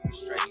stop, baby, we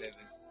straight living.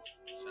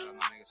 Shout out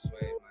my nigga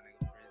Sway, my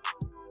nigga Prince.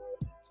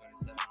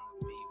 27 on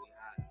the beat, we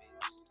hot,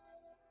 bitch.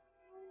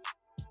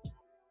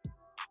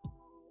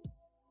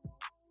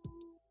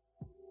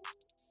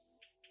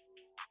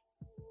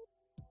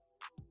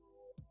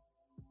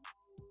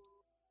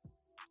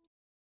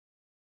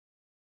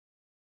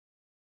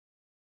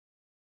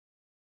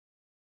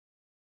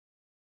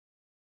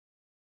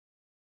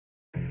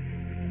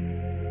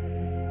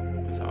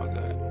 It's all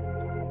good.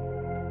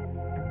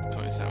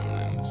 27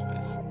 in this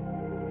bitch.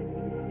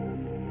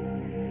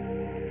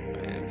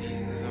 Baby,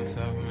 cause I'm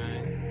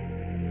self-made.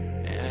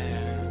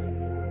 Yeah.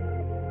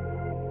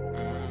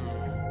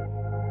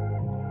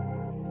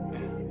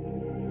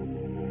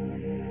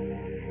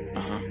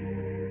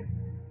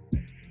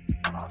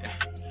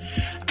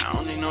 I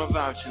don't need no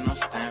voucher, no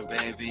stamp,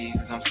 baby,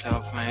 cause I'm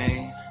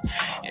self-made.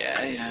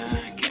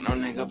 Yeah. Can't no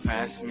nigga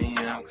pass me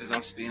out, cause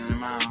I'm speeding in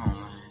my own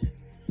lane.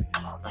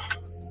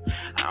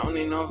 I don't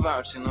need no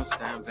voucher, no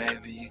stamp,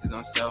 baby, cause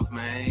I'm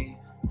self-made.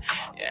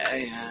 Yeah.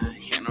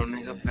 Can't no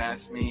nigga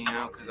pass me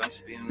out, cause I'm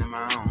speeding in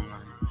my own lane.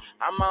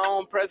 I'm my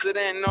own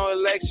president, no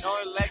election.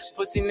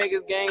 Pussy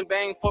niggas gang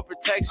bang for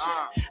protection.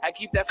 I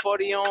keep that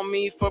 40 on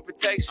me for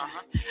protection.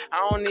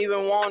 I don't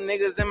even want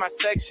niggas in my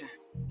section.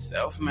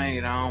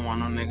 Self-made, I don't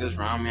want no niggas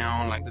around me. I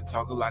don't like to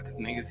talk a lot cause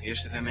niggas hear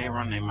shit and they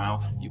run their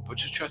mouth. You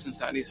put your trust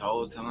inside these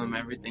hoes, tell them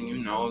everything you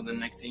know. The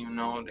next thing you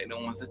know, they the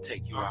ones that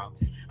take you out.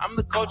 I'm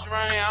the coach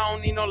around here, I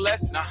don't need no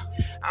lessons.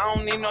 I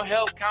don't need no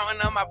help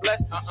counting up my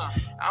blessings.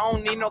 I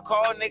don't need no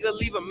call, nigga,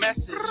 leave a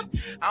message.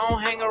 I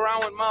don't hang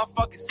around with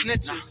motherfucking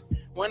snitches.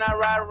 When I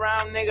ride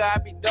around, nigga, I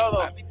be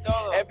dolo.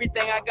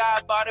 Everything I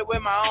got, I bought it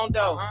with my own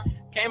dough.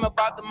 Came up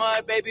out the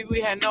mud, baby,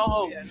 we had no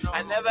hope.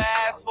 I never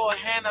asked for a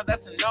handout,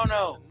 that's a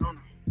no-no.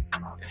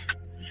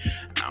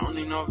 I don't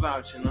need no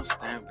voucher, no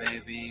stamp,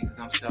 baby,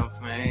 cause I'm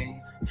self-made.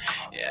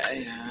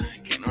 Yeah.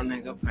 Can't no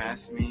nigga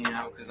pass me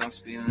out, cause I'm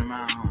speeding in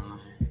my own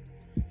lane.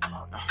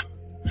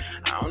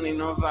 I don't need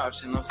no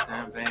voucher, no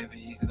stamp,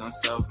 baby, cause I'm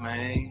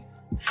self-made.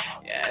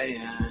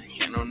 Yeah.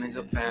 Can't no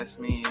nigga pass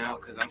me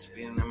out, cause I'm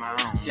speeding in my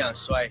own. Young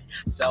Sway,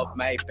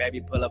 self-made, baby,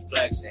 pull up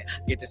flexing.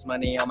 Get this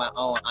money on my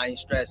own, I ain't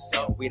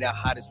stressing. We the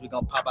hottest, we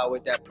gon' pop out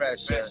with that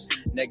pressure.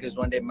 Niggas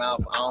run their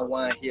mouth, I don't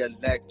wanna hear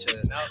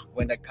lectures.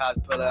 When the cops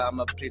pull up,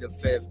 I'ma plead the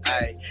fifth.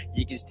 Ayy,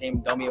 Yeeky's team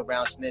don't be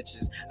around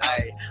snitches.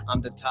 Ayy, I'm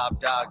the top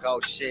dog,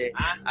 oh shit.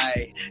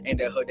 Ayy, in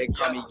the hood they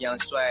call me Young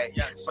Sway.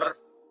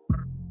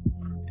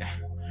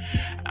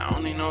 I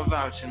don't need no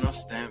voucher, no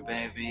stamp,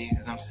 baby,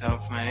 cause I'm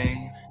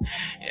self-made.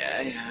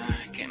 Yeah.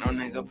 Can't no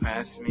nigga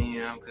pass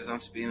me out, cause I'm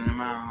speeding in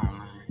my own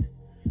lane.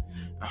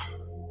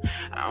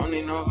 I don't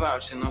need no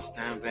voucher, no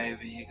stamp,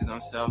 baby, cause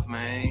I'm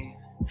self-made.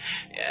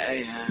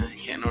 Yeah.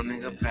 Can't no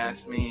nigga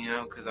pass me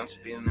out, cause I'm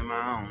speeding in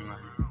my own lane.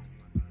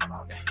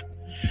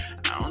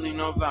 I don't need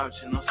no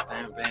voucher, no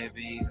stamp,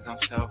 baby, cause I'm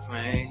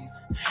self-made.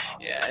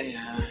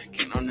 Yeah.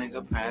 Can't no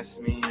nigga pass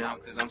me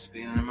out, cause I'm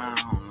speeding in my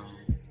own lane.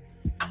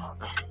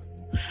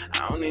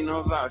 I don't need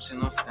no voucher,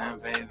 no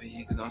stamp,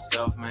 baby, cause I'm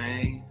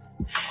self-made.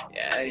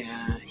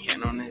 Yeah.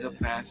 Can't no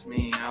nigga pass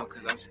me out,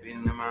 cause I'm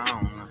speeding in my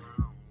own lane.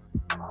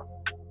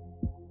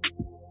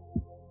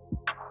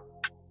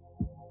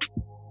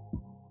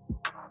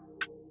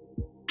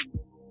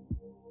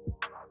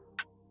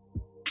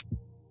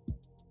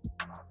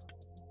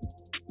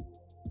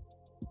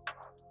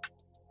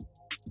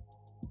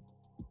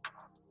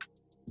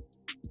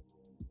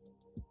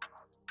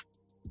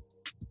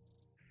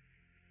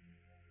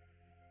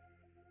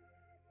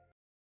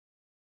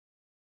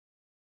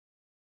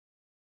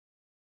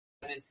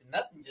 into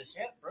nothing just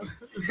yet, bro.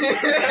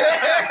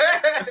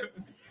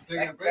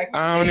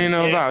 I don't need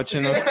no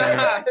voucher, no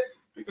stand.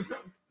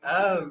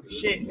 Oh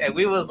shit! And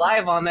we was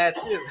live on that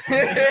too.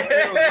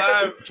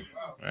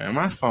 Man,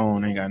 my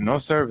phone ain't got no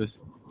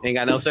service. Ain't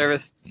got no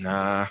service.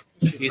 Nah.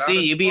 You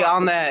see, you be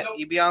on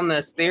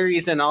the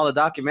theories and all the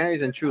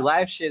documentaries and true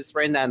life shit,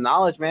 spreading that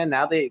knowledge, man.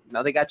 Now they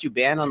got you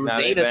banned on the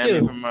data they banned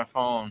too. me from my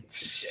phone.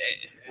 Shit.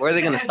 Where are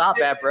they gonna stop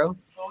that, bro?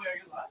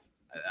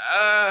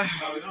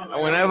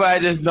 Whenever I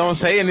just don't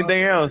say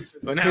anything else.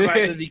 Whenever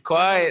I just be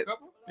quiet,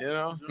 you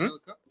know.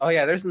 Oh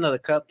yeah, there's another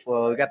cup.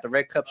 Well, we got the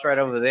red cups right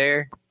over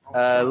there.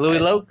 Louis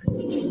Loke.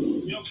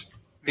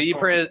 Could you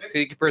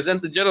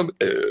present the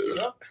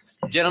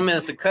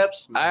gentlemen some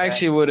cups? I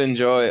actually would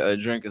enjoy a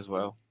drink as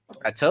well.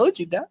 I told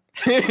you that.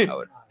 I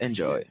would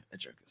enjoy a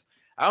drink.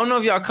 I don't know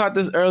if y'all caught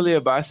this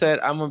earlier, but I said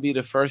I'm gonna be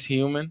the first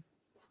human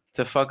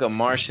to fuck a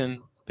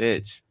Martian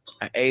bitch,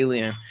 an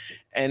alien.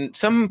 And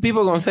some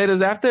people are gonna say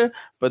this after,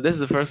 but this is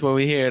the first one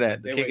we hear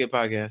that the Kick It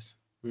podcast.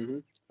 Mm-hmm.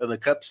 So the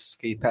cups,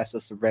 can you pass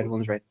us the red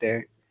ones right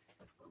there?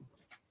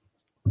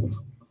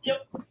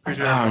 Yep.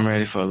 Oh, I'm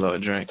ready for a little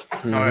drink.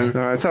 Mm-hmm.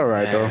 No, it's all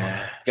right though. You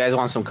guys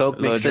want some Coke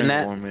mixed in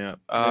that? Warm me up.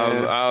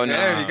 Oh no!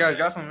 Yeah, you guys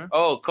got some, man.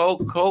 Oh,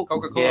 Coca-Cola.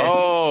 Yeah.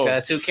 Oh,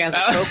 got 2 cans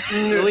of Coke.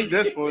 Louis?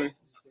 This one.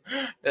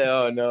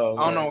 Oh no!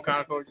 I don't know what kind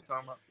of Coke you're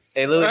talking about.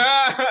 Hey, Louis.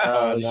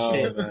 Oh no,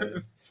 shit.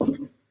 man.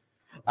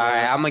 All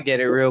right, I'm gonna get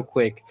it real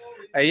quick.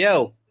 Hey,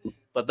 yo,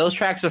 but those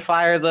tracks are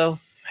fire though.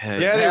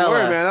 Yeah, they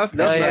were, man. That's a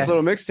nice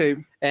little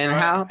mixtape. And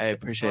how? I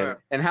appreciate it.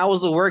 And how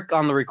was the work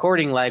on the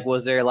recording? Like,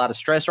 was there a lot of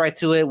stress right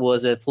to it?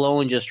 Was it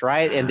flowing just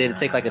right? And did it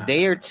take like a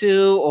day or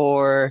two,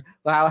 or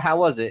how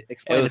was it?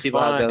 Explain to people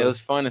how it goes. It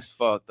was fun as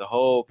fuck. The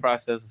whole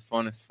process was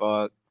fun as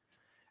fuck.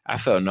 I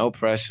felt no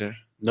pressure.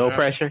 No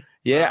pressure.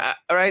 Yeah,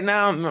 right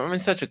now I'm in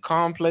such a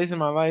calm place in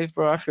my life,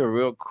 bro. I feel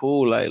real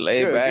cool, like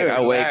laid back.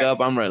 I wake up,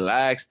 I'm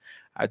relaxed.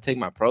 I take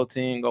my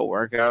protein, go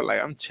work out.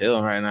 Like, I'm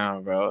chilling right now,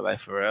 bro. Like,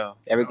 for real.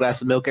 Every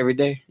glass of milk every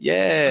day?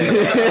 Yeah.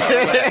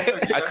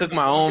 Like, I cook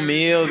my own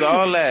meals,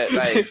 all that.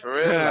 Like, for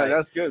real. Yeah, like,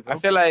 that's good, bro. I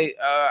feel like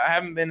I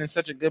haven't been in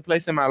such a good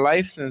place in my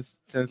life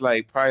since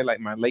like, probably, like,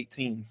 my late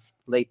teens.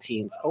 Late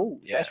teens. Oh,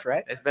 yeah. That's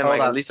right. It's been, like,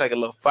 at least, like, a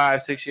little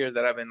 5-6 years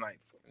that I've been, like,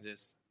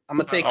 just... I'm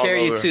going to take care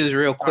of you, twos,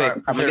 real quick.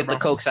 Right, I'm going to get the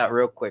Cokes out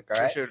real quick,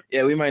 all right? Sure.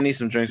 Yeah, we might need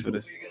some drinks for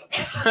this.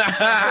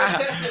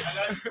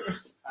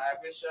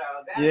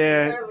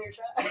 Yeah,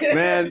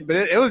 man, but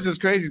it was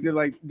just crazy, dude.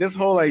 Like, this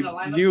whole, like,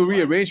 new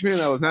rearrangement,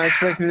 I was not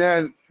expecting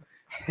that.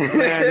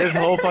 Man, this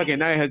whole fucking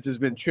night has just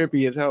been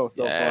trippy as hell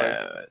so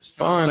far. It's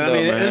fun, but, though, I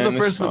mean, man. it's the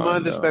first fun, of the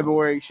month. It's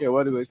February. Shit,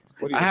 what do you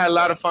I had a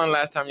lot of fun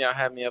last time y'all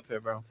had me up here,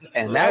 bro.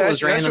 And that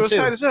was random, too.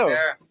 Tight as hell.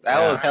 Yeah.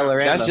 That was hella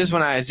random. That's just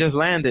when I just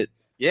landed.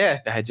 Yeah.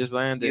 I had just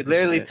landed. You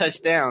literally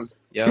touched down.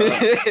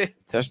 Yeah.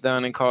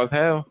 Touchdown and caused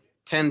hell.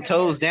 10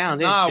 toes down.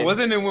 Nah,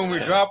 wasn't it when we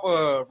drop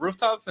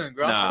rooftops and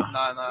ground?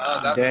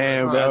 Nah.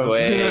 Damn, bro. That was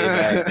way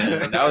back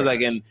then. That was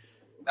like in.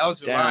 That was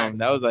July. Damn,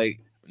 that was like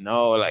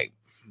like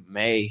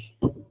May.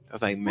 That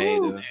was like May,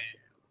 dude.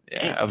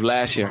 Yeah, of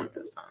last year.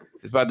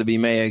 It's about to be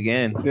May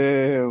again. Damn,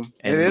 Anyway.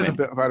 it is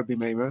about to be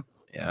May, man.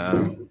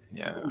 Yeah.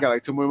 You got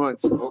like 2 more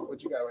months.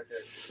 What you got right there?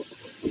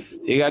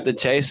 You got the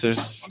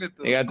chasers.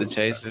 You got the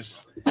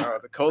chasers.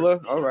 The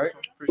cola. All right.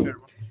 Appreciate it.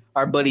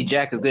 Our buddy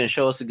Jack is going to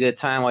show us a good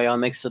time while y'all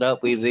mix it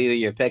up with either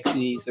your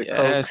Pepsis or Cokes.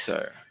 Yes,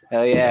 sir.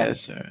 Hell yeah.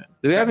 Yes, sir.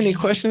 Do we have any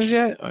questions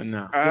yet or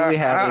no? Do we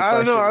have any I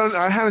don't know. questions?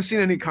 I haven't seen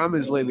any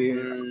comments lately.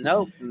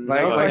 Nope.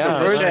 Like, No like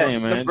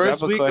questions. the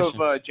first week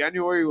of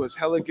January was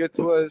hella good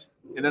to us,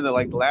 and then the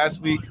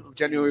last week of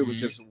January was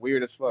just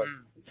weird as fuck.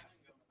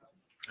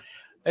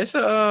 It's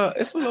a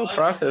little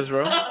process,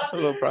 bro. It's a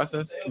little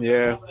process.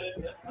 Yeah.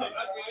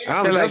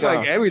 I feel just like,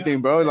 like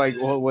everything, bro. Like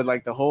with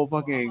like the whole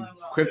fucking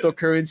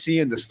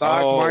cryptocurrency and the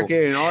stock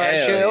market and all that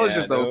hell shit. It was yeah,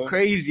 just a dude.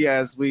 crazy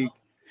ass week.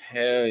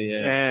 Hell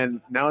yeah.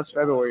 And now it's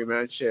February,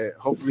 man. Shit.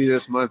 Hopefully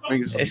this month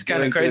brings. It's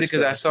kind of crazy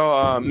because I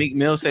saw Meek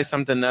Mill say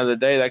something the other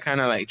day that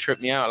kind of like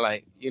tripped me out.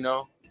 Like,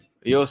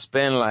 you'll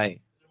spend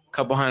like a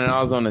couple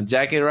 $100 on a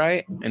jacket,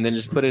 right? And then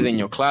just put it in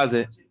your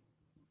closet.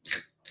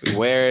 You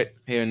wear it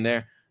here and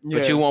there.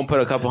 But you won't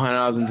put a couple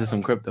 $100 into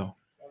some crypto.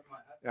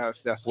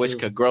 That's which true.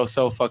 could grow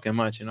so fucking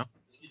much,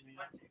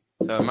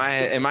 So in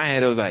my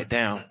head, it was like,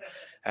 damn,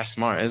 that's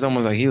smart. It's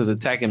almost like he was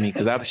attacking me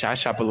because I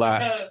shop a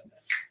lot.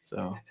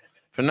 So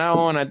from now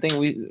on, I think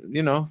we,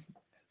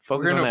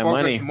 focus on that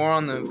money. More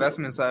on the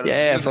investment side.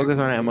 Yeah, focus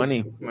on that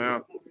money. Yeah.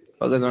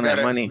 Focus on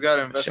that money. We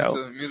gotta invest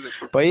into the music.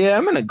 But yeah,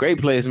 I'm in a great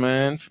place,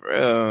 man. For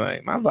real,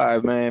 like my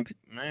vibe, man.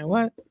 Man,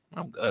 what?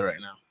 I'm good right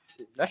now.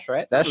 That's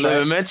right. That's living,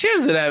 right. man.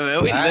 Cheers to that,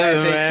 man. We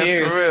living, man.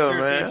 Cheers. For real,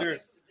 Cheers, man.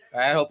 cheers.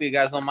 I hope you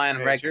guys don't mind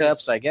red cheers.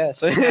 cups, I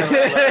guess. I'm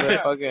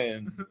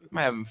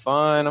having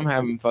fun.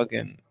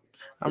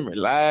 I'm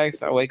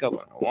relaxed. I wake up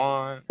when I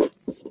want.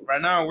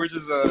 Right now, we're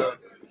just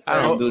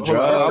I don't do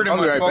drugs.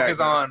 Pretty much focus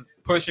on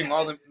pushing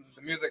all the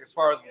the music as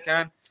far as we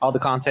can. All the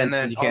content, and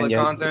then you can,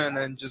 content, and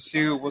then just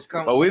see what's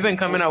coming. But we've been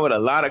coming out with a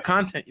lot of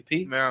content, you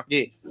Pete.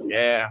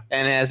 Yeah.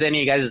 And has any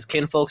of you guys'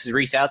 kinfolks has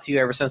reached out to you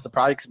ever since the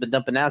project's been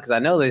dumping out? Because I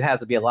know there has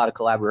to be a lot of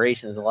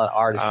collaborations, a lot of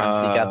artists trying to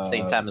seek out at the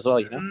same time as well.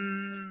 You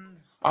know.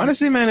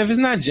 Honestly, man, if it's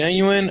not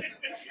genuine,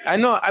 I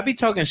know I be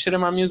talking shit in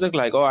my music,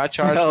 like, oh, I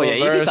charge. Oh for yeah, a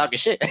you verse. be talking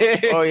shit.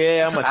 Oh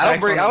yeah, I don't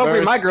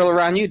bring my girl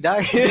around you,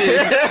 dog.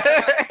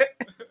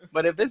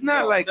 But if it's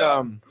not like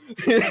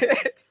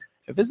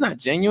if it's not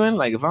genuine,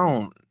 like if I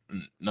don't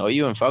know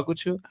you and fuck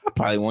with you, I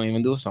probably won't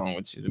even do a song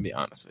with you, to be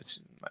honest with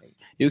you. Like,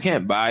 you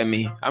can't buy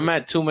me. I'm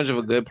at too much of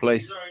a good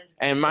place.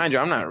 And mind you,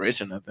 I'm not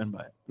rich or nothing,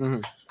 but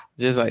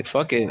just like,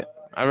 fuck it.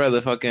 I'd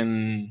rather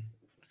fucking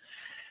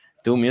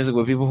do music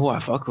with people who I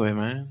fuck with,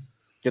 man.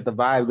 Get the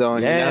vibe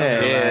going.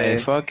 Yeah, you know?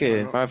 Like, fuck it.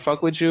 If I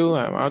fuck with you,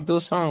 I'll do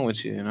a song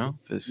with you, you know?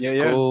 If it's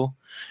cool.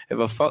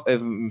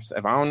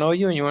 If I don't know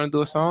you and you want to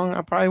do a song,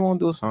 I probably won't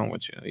do a song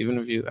with you. Even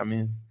if you, I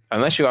mean,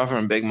 unless you're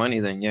offering big money,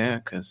 then yeah,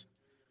 because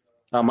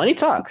money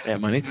talks. Yeah,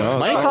 money talks.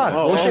 Money talks.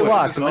 Bullshit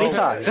walks. Money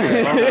talks.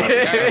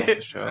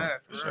 For sure.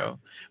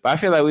 But I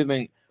feel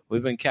like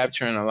we've been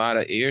capturing a lot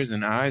of ears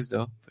and eyes,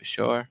 though, for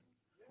sure.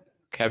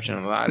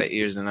 Capturing a lot of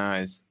ears and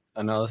eyes.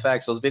 I know the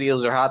facts. Those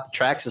videos are hot. The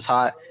tracks is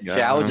hot.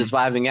 I was just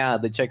vibing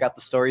out. They check out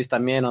the stories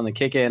también on the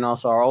Kick It and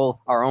also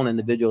our own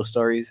individual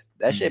stories.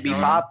 That shit be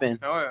popping.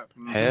 Oh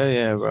yeah. Hell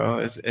yeah, bro.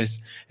 It's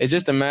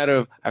just a matter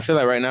of, I feel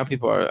like right now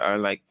people are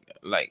like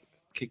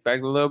kick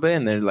back a little bit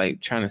and they're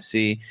like trying to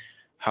see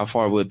how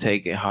far we'll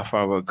take it, how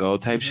far we'll go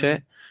type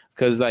shit.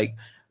 Because like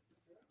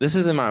this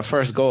isn't my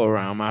first go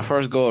around. My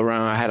first go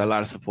around, I had a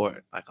lot of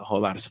support, like a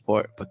whole lot of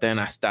support. But then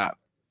I stopped.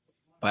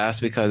 But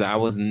that's because I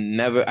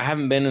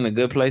haven't been in a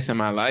good place in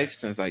my life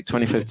since like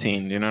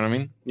 2015. You know what I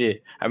mean? Yeah.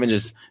 I've been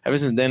ever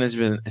since then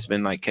it's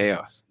been like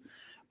chaos.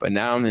 But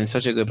now I'm in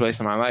such a good place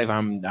in my life.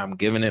 I'm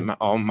giving it my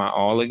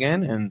all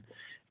again, and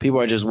people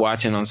are just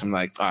watching on some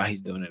like, oh,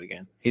 he's doing it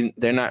again.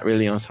 They're not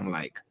really on some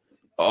like,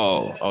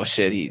 oh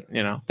shit,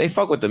 they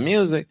fuck with the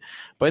music,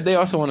 but they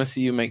also want to see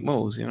you make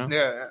moves, you know?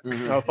 Yeah.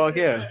 Mm-hmm. Oh fuck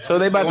yeah. So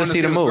they about to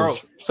see the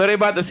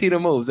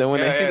moves. And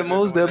when they see the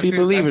moves, they'll be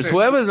believers.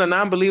 Whoever's a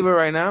non-believer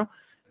right now,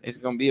 it's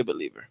gonna be a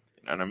believer.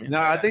 You know what I mean? No,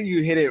 I think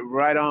you hit it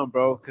right on,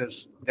 bro.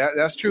 Because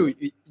that's true.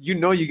 You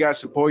know you got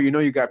support. You know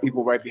you got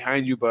people right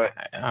behind you. But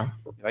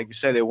like you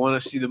said, they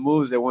want to see the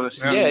moves. They want to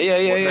see.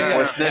 Yeah.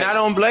 What's next. And I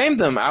don't blame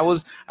them. I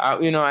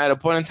at a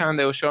point in time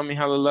they were showing me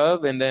hella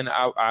love, and then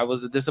I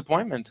was a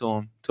disappointment to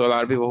them, to a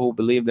lot of people who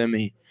believed in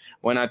me.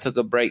 When I took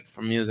a break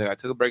from music,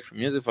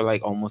 for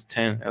like almost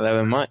 10,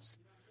 11 months.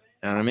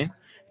 You know what I mean?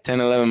 10,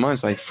 11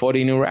 months, like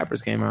 40 new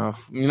rappers came out.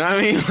 You know what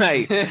I mean?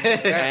 Like,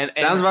 and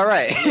sounds about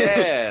right.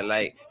 Yeah,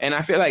 like, and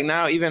I feel like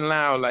even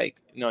now, like,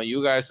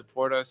 you guys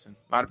support us and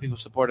a lot of people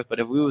support us. But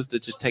if we was to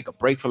just take a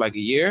break for like a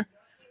year,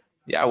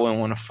 I wouldn't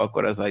want to fuck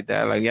with us like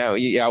that. Like,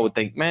 I would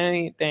think,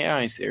 man,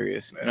 I ain't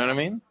serious. You know what I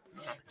mean?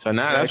 So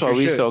now that's why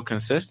we so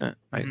consistent.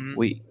 Like,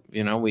 we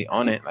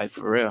on it, like,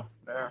 for real.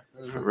 Yeah.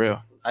 For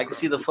real. I can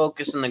see the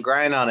focus and the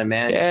grind on it,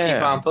 man. Just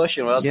keep on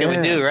pushing. What else can we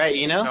do, right?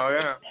 You know? Oh,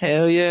 yeah.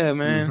 Hell yeah,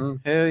 man.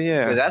 Hell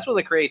yeah. 'Cause that's where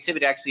the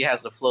creativity actually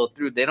has to flow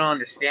through. They don't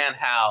understand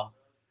how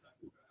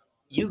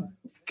you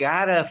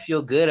gotta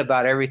feel good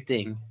about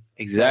everything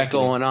that's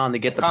going on to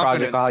get the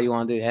project all you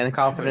want to do. And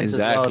confidence as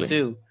well,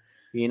 too.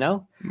 You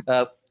know?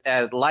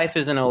 Life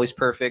isn't always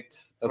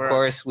perfect. Of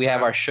course, we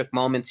have our shook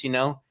moments,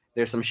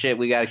 There's some shit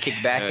we got to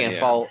kick back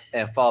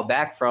fall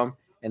back from.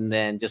 And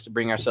then just to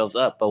bring ourselves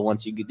up. But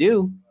once you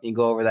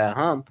go over that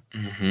hump,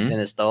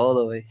 then it's the all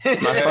the way.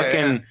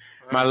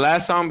 My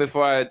last song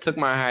before I took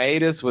my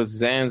hiatus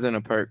was Zans and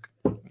a Perk.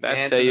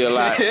 That'll tell you a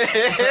lot.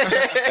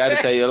 That'll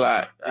tell you a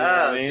lot. You know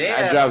what I mean?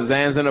 I dropped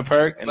Zans and a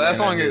Perk. But that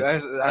song is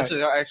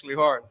actually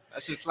hard.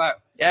 That shit slap.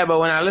 Yeah, but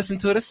when I listen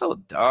to it, it's so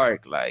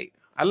dark. Like,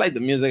 I like the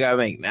music I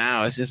make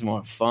now. It's just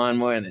more fun,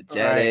 more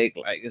energetic.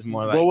 Right. Like, it's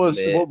more like.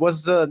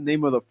 What's the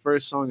name of the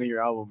first song in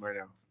your album right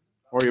now?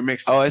 Or your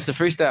mixtape? Oh, it's a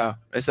freestyle.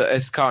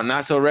 It's called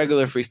Not So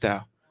Regular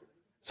Freestyle.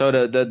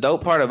 So the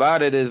dope part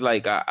about it is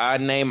like I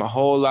name a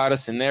whole lot of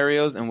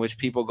scenarios in which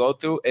people go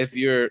through. If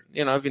you're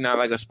not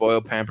like a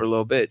spoiled, pampered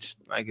little bitch,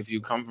 like if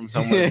you come from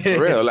somewhere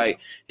for real,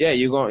 like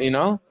you go,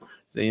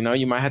 so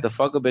you might have to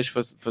fuck a bitch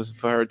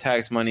for her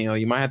tax money, or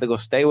you might have to go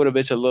stay with a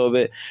bitch a little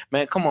bit.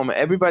 Man, come on, man.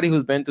 Everybody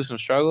who's been through some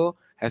struggle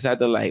has had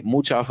to like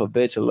mooch off a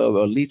bitch a little bit,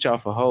 or leech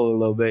off a hoe a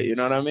little bit. You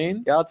know what I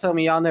mean? Y'all tell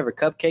me y'all never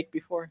cupcake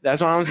before? That's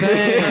what I'm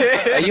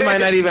saying. Like, you might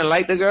not even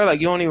like the girl. Like,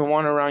 you don't even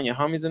want her around your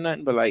homies or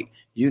nothing. But like,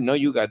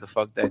 you got to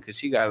fuck that because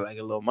she got like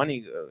a little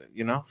money,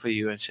 for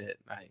you and shit.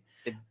 Like,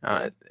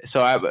 like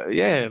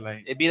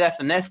it'd be that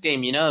finesse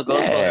game, it goes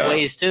both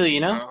ways too,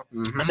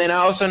 And then I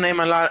also name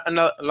a lot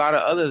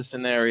of other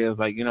scenarios,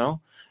 like you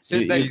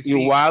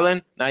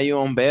wilding, now you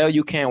on bail,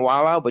 you can't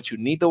wild out, but you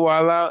need to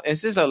wild out.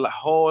 It's just a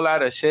whole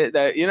lot of shit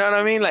that you know what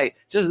I mean. Like,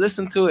 just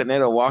listen to it and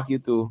it'll walk you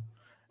through.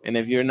 And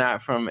if you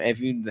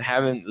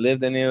haven't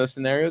lived any of those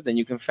scenarios, then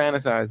you can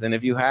fantasize, and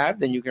if you have,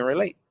 then you can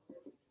relate.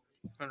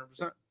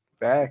 100%.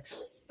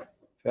 Facts.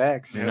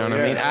 You know what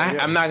I mean?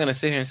 I'm not gonna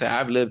sit here and say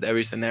I've lived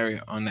every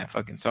scenario on that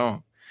fucking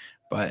song,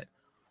 but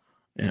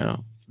You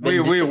know.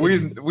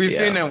 We've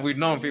seen them. We've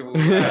known people.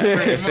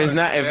 If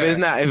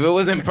it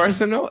wasn't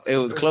personal, it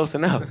was close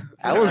enough.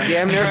 I was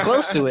damn near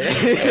close to it.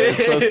 It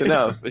was close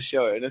enough for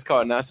sure. And it's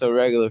called Not So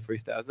Regular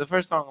Freestyle. It's the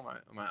first song on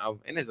my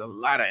album, and there's a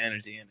lot of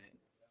energy in it.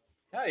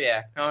 Oh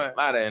yeah, a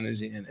lot of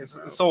energy in it. It's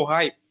so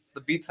hype.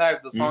 The beat's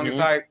hype. The song is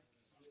hype.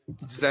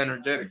 It's just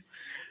energetic.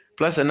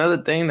 Plus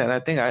another thing that I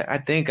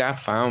think I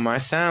found my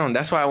sound.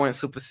 That's why I went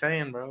Super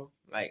Saiyan, bro.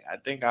 Like, I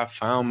think I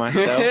found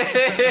myself.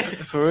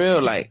 For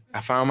real. Like,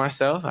 I found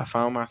myself. I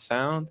found my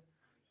sound.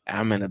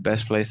 I'm in the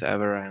best place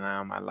ever right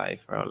now in my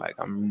life, bro. Like,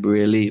 I'm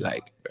really,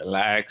 like,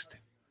 relaxed.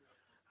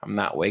 I'm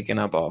not waking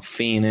up all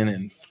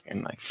fiending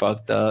and like,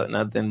 fucked up.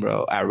 Nothing,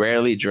 bro. I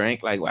rarely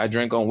drink. Like, I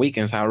drink on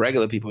weekends how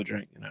regular people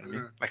drink. You know what I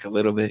mean? Like, a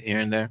little bit here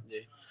and there.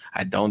 Yeah.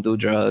 I don't do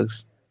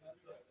drugs.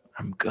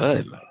 I'm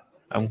good. Like,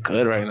 I'm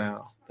good right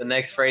now. The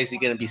next phrase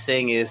you're going to be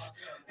saying is,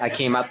 I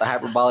came out the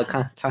hyperbolic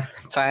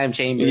time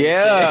chamber.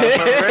 Yeah,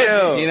 for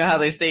real. You know how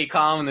they stay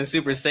calm in the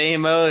Super Saiyan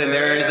mode, and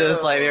they're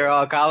just like they're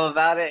all calm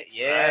about it.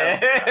 Yeah,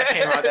 I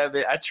came out that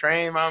bitch. I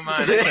trained my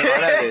mind. I came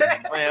out that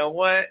bitch. Man,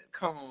 what?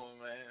 Come on,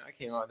 man. I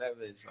came out that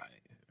bitch like,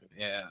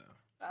 yeah.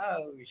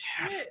 Oh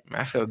shit.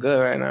 I feel good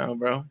right now,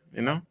 bro.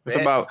 You know, it's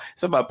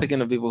about picking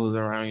the people who's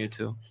around you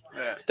too.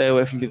 Yeah. Stay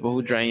away from people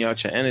who drain you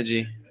out your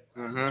energy.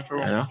 Mm-hmm.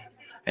 You know,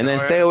 and then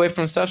stay away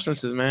from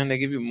substances, man. They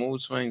give you mood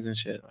swings and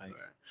shit. Like.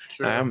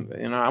 Sure.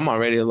 I'm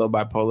already a little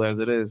bipolar as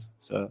it is.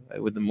 So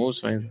like, with the mood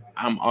swings,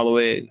 I'm all the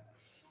way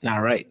not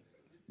right,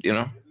 you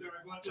know.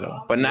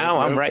 So, but now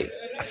I'm right.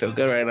 I feel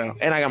good right now,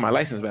 and I got my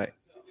license back.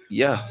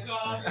 Yeah.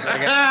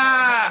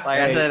 Like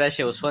I said, that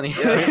shit was funny.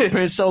 Yeah,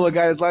 Prince Solo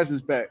got his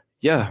license back.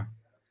 Yeah.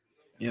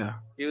 Yeah.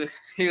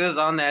 He was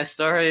on that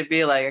story. It'd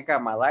be like, I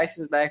got my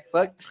license back.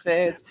 Fuck the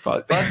feds.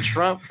 Fuck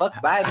Trump. Fuck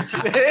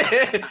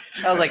Biden.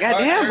 I was like, God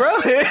damn, bro.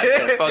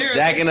 Fuck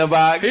Jack in the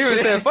Box. He even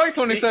said, fuck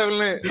 27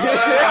 Lent.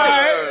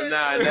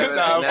 That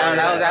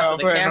was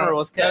after the camera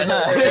was cut.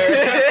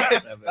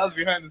 That was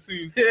behind the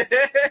scenes.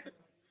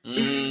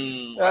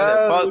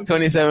 Fuck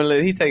 27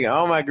 Lent. He taking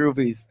all my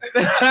groupies.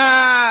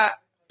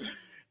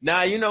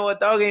 Nah, you know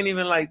what? Dog ain't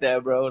even like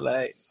that, bro.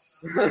 Like,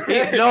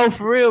 no,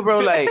 for real, bro.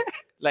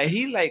 Like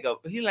he like a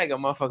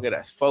motherfucker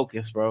that's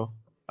focused, bro.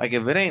 Like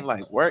if it ain't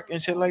like work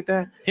and shit like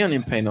that, he don't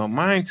even pay no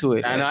mind to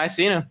it. I know, I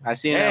seen him.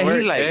 Yeah,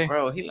 he like,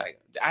 bro. He like.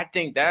 I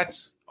think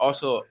that's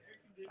also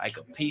like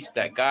a piece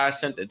that God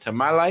sent into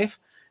my life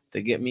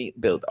to get me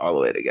built all the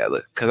way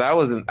together. Cause I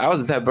was the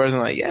type of person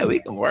like, yeah, we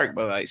can work,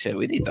 but like shit,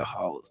 we need the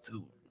hoes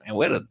too. And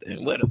with a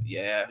and whatever.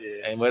 Yeah,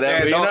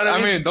 you know what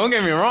I mean? Don't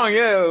get me wrong.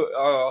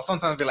 Yeah,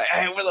 sometimes be like,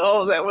 hey, where the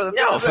hoes at? Where the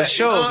no, for at?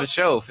 sure, You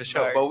know? for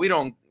sure. Like, but we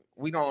don't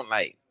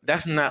like.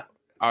 That's not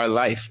our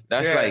life.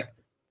 That's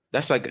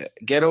like a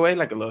getaway,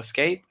 like a little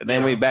escape. And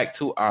then we back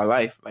to our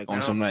life, like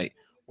on some like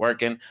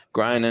working,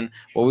 grinding.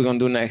 What we gonna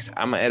do next?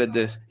 I'm gonna edit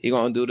this. He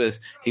gonna do this.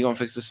 He gonna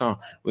fix the song.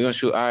 We gonna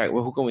shoot. All right.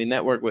 Well, who can we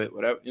network with?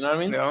 Whatever. You know what I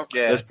mean?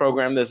 Yeah. Let's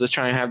program this. Let's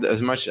try and have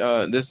as much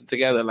this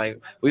together.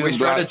 Like we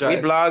strategize.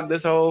 We blog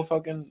this whole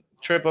fucking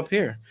trip up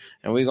here,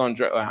 and we gonna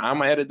drop. I'm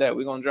gonna edit that.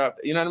 We gonna drop.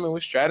 You know what I mean? We're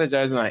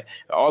strategizing like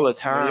all the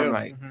time.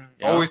 Like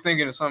always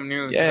thinking of something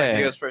new. Yeah.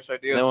 Ideas, fresh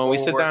ideas. And when we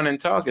sit down and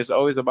talk, it's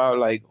always about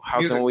like how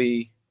can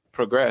we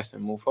progress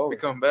and move forward,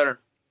 become better.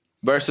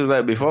 Versus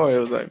like before, it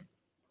was like,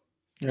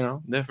 you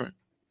know, different.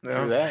 Yeah.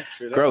 True that.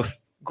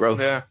 Growth.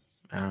 Yeah.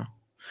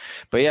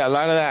 But yeah, a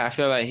lot of that I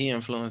feel like he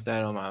influenced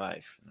that on my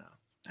life.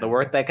 The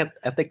work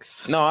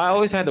ethics. No, I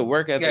always had the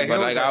work ethic, but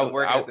like I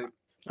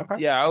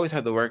always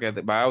had the work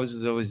ethic, but I was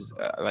just always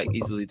like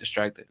easily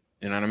distracted.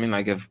 You know what I mean?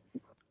 Like if,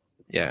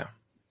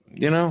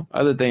 you know,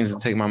 other things to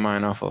take my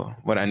mind off of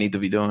what I need to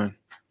be doing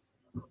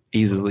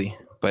easily.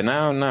 But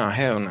now,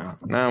 hell no.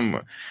 Now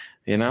I'm,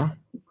 you know,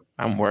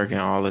 I'm working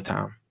all the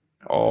time.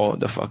 All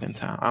the fucking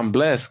time. I'm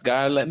blessed.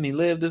 God let me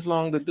live this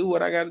long to do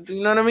what I got to do.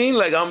 You know what I mean?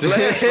 Like, I'm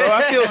blessed, bro.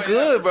 I feel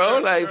good, bro.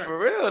 Like, for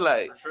real.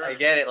 Like, I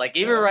get it. Like,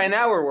 even right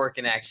now, we're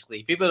working,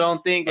 actually. People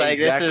don't think, like,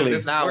 this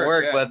is not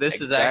work, but this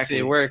is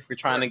actually work. We're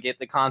trying to get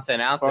the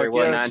content out there,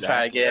 whatnot, and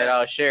try to get it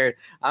all shared.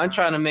 I'm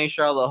trying to make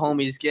sure all the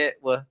homies get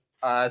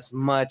as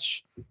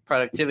much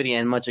productivity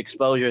and much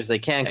exposure as they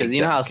can, because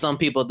you know how some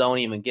people don't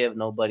even give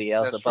nobody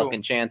else a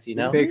fucking chance, you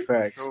know? Big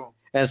facts.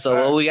 And so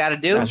what we got to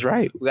do? That's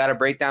right. We got to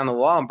break down the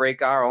wall and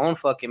break our own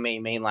fucking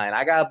main line.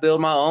 I got to build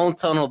my own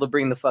tunnel to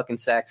bring the fucking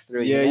sacks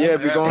through. Yeah,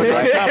 we're going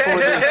right top of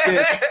this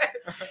bitch.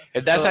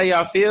 If that's how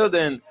y'all feel,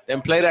 then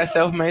play that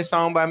self-made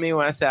song by me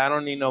when I say I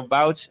don't need no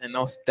vouch and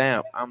no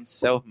stamp. I'm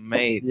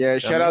self-made. Yeah,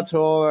 shout out to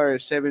all our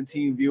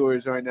 17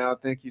 viewers right now.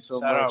 Thank you so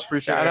much.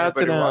 Shout out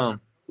to them.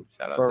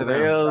 Shout out to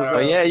them.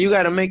 But yeah, you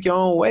got to make your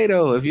own way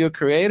though. If you're a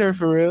creator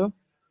for real.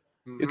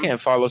 You can't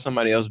follow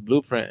somebody else's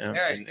blueprint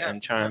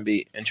and try and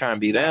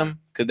be them,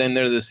 because then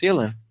there's a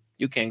ceiling.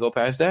 You can't go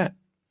past that.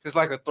 It's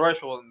like a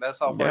threshold, and that's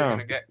how far you're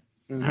gonna get.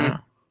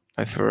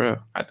 Like for real,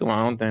 I do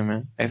my own thing,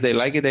 man. If they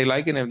like it, they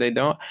like it. If they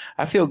don't,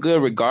 I feel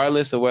good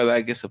regardless of whether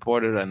I get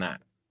supported or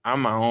not.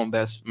 I'm my own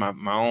best, my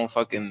own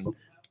fucking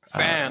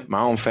fan,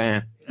 my own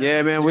fan.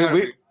 Yeah, man.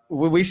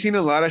 we seen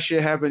a lot of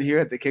shit happen here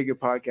at the Kick It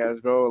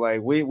Podcast, bro.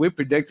 Like we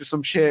predicted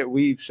some shit,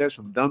 we said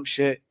some dumb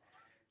shit,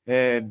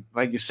 and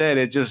like you said,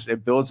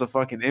 it builds a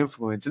fucking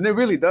influence, and it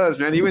really does,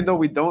 man. Even though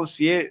we don't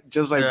see it,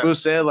 just like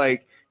Bruce said,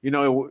 like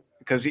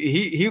because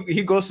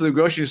he goes to the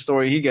grocery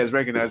store, he gets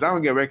recognized. I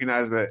don't get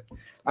recognized, but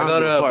I go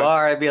to a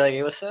bar, I'd be like,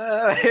 hey, what's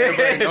up?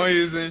 Everybody know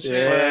you and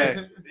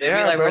shit. They'd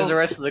be like, where's the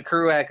rest of the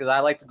crew at? Because I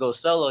like to go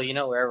solo,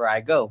 wherever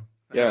I go.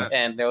 Yeah.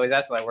 And they always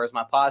ask, like, where's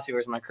my posse?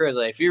 Where's my crew?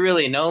 Like, if you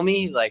really know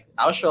me, like,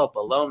 I'll show up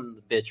alone in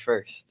the bitch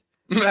first.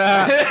 Then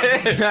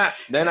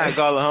I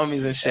call the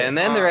homies and shit. And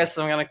then the rest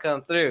of them going to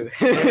come through.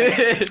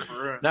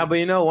 Nah,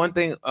 but one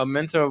thing a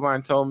mentor of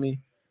mine told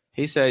me,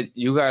 he said,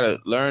 you got to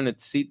learn to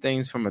see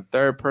things from a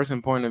third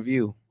person point of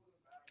view.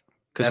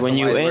 Because when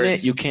you're in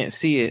it, you can't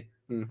see it.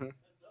 Mm-hmm.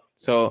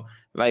 So,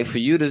 like, for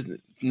you to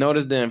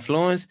notice the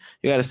influence,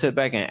 you got to sit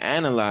back and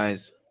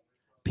analyze.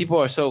 People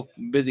are so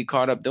busy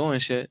caught up doing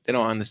shit, they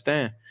don't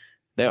understand.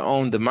 Their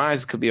own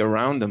demise could be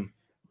around them.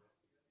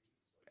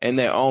 And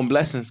their own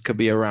blessings could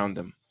be around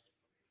them.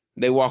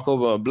 They walk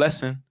over a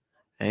blessing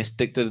and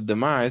stick to the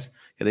demise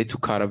because they too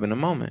caught up in the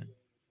moment.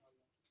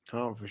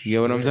 Oh, for sure. You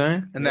get what I'm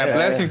saying? And that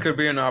blessing could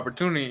be an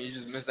opportunity. You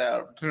just miss that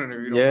opportunity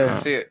if you don't really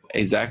see it.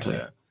 Exactly.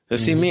 So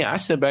see me, I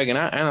sit back and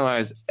I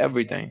analyze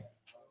everything.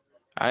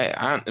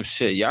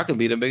 Shit, y'all could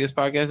be the biggest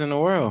podcast in the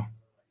world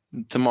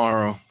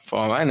tomorrow, for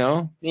all I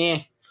know.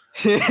 Yeah.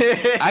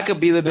 I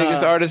could be the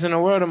biggest artist in the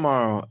world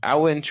tomorrow. I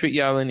wouldn't treat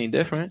y'all any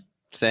different.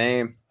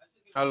 Same.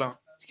 How long?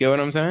 You get what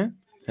I'm saying?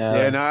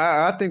 Yeah, no,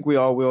 I think we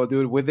all will,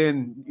 dude,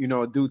 within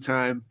due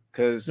time.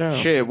 Because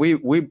shit,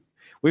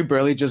 we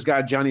barely just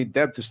got Johnny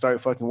Depp to start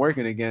fucking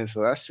working again,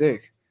 so that's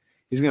sick.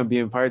 He's gonna be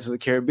in Pirates of the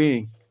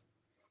Caribbean.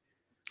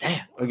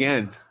 Damn.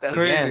 Again. That's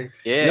crazy.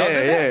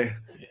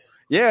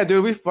 Yeah,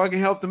 dude, we fucking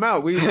helped him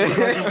out. We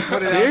fucking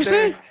put it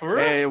Seriously? For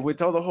real? And we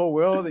told the whole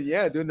world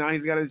that, dude, now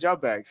he's got his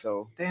job back.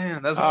 So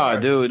damn, that's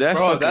dude,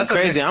 that's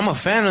crazy. I'm a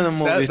fan of the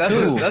movies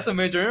too. That's a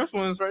major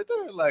influence right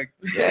there. Like,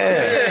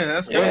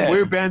 that's great.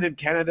 We're banned in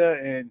Canada,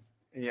 and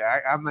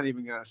I'm not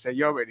even gonna say.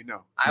 You already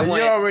know. You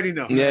already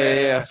know.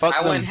 Yeah. Fuck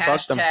I them. went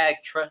Fuck them.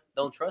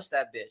 don't trust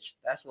that bitch.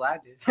 That's what I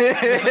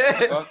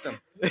did. Fuck them.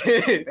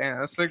 Damn,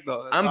 that's sick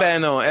though. I'm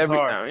banned on every.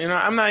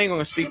 I'm not even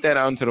gonna speak that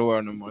out into the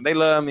world no more. They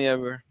love me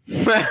ever.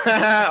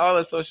 All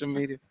the social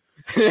media.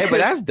 Hey, but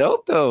that's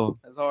dope though.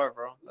 That's hard,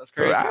 bro. That's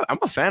crazy. I'm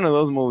a fan of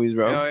those movies,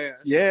 bro.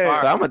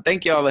 Yeah. So I'm gonna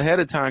thank y'all ahead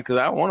of time because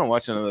I want to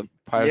watch another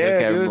Pirates of the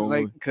Caribbean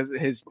movie. Like, because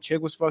his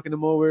chick was fucking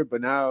him over, but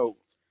now.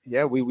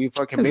 Yeah, we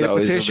fucking made a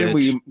petition.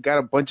 We got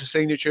a bunch of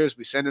signatures.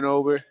 We sent it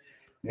over,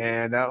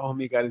 and that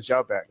homie got his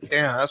job back.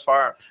 Damn, that's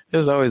fire.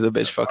 There's always a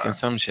bitch fucking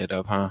some shit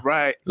up, huh?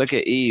 Right. Look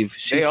at Eve.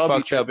 She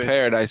fucked up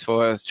paradise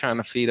for us, trying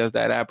to feed us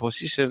that apple.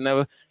 She should have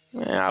never.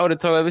 Man, I would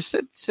have told her,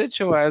 sit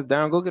your ass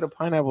down. Go get a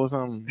pineapple or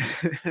something.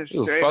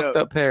 You fucked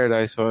up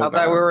paradise for us. I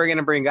thought we were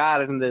gonna bring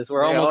God into this.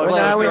 We're almost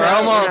close. We're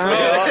almost.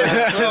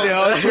 They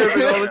all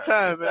tripping all the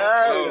time, man.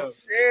 Oh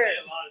shit.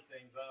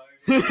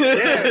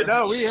 Yeah,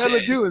 no, we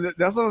hella do.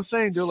 That's what I'm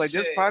saying, dude. Like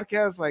this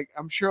podcast, like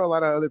I'm sure a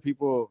lot of other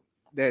people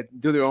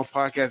that do their own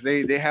podcast,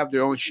 they have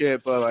their own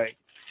shit, but like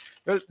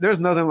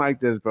there's nothing like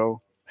this,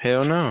 bro.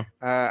 Hell no.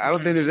 I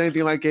don't think there's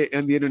anything like it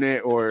on the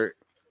internet or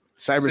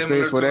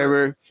cyberspace,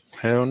 whatever.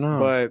 Hell no.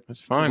 But it's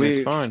fun.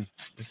 It's fun.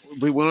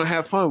 We want to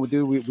have fun.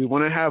 We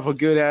want to have a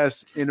good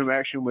ass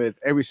interaction with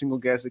every single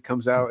guest that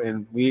comes out,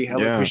 and we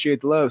hella appreciate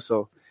the love.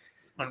 So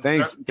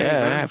thanks.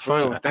 Yeah, I had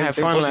fun. I had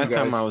fun last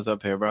time I was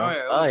up here, bro.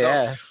 Oh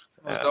yeah.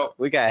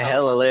 We got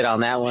hella lit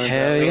on that one.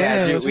 Hell we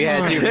yeah, we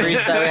had you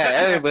freestyle. We had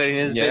everybody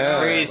in this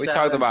bitch freestyle. We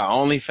talked about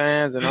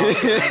OnlyFans and all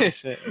kind of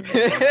shit.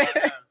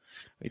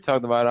 We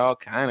talked about all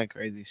kind of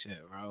crazy shit,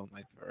 bro.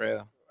 Like for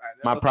real.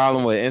 My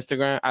problem with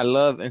Instagram, I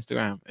love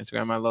Instagram.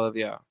 I love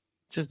y'all.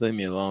 Just leave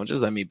me alone.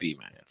 Just let me be,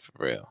 man. For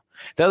real.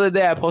 The other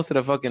day I posted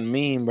a fucking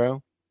meme,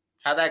 bro.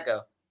 How'd that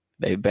go?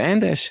 They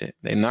banned that shit.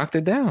 They knocked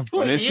it down.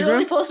 What, on Instagram? You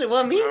only posted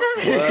one meme?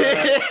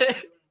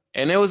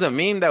 And it was a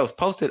meme that was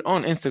posted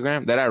on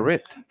Instagram that I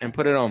ripped and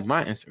put it on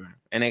my Instagram.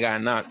 And it got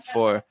knocked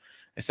for,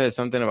 it said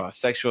something about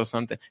sexual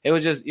something. It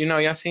was just,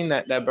 y'all seen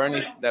that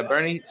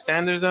Bernie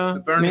Sanders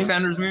the Bernie meme?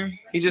 Sanders meme?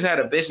 He just had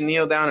a bitch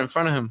kneel down in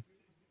front of him.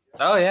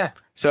 Oh, yeah.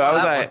 So I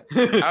was like,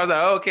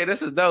 oh, okay,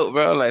 this is dope,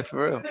 bro. Like,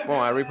 for real. Boom,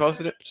 I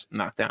reposted it,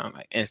 knocked down,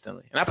 like,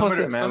 instantly. And I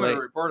posted it, man. Somebody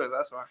like, reported,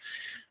 that's why.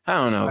 I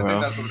don't know, bro. I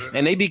think that's what it is.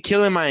 And they be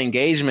killing my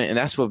engagement, and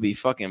that's what be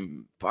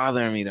fucking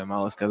bothering me the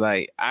most. Because,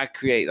 like, I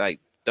create, like,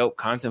 dope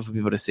content for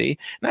people to see.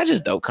 Not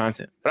just dope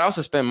content, but I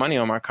also spend money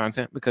on my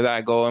content because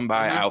I go and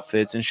buy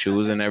outfits and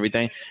shoes and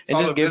everything, and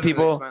just give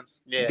people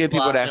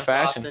that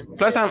fashion.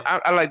 Plus,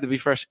 I like to be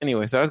fresh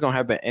anyway, so that's gonna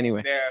happen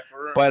anyway. Yeah,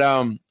 for real. But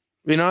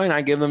and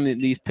I give them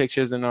these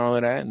pictures and all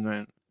of that, and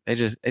man, it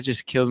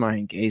just kills my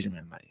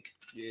engagement. Like,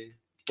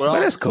 well,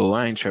 but it's cool.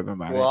 I ain't tripping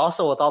about it. Well,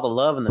 also with all the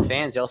love and the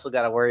fans, you also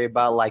got to worry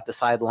about like the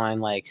sideline,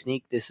 like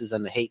sneak disses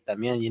and the hate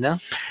también, you know?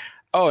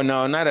 Oh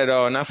no, not at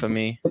all. Not for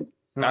me.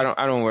 I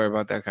don't worry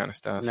about that kind of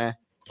stuff.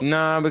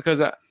 Nah,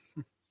 because I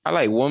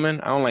like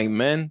women. I don't like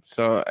men.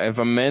 So if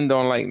a men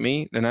don't like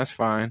me, then that's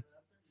fine.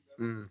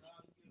 You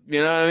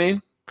know what I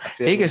mean?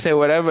 He can say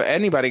whatever.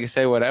 Anybody can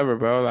say whatever,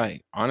 bro.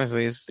 Like,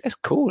 honestly, it's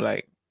cool.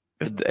 Like,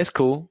 it's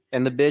cool.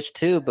 And the bitch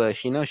too, but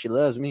she knows she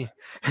loves me.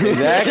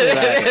 Exactly.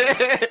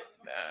 Like,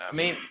 I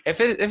mean, if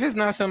it's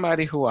not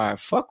somebody who I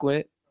fuck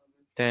with,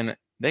 then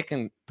they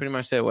can pretty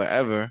much say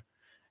whatever.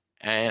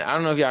 And I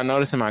don't know if y'all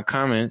notice in my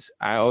comments,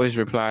 I always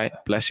reply,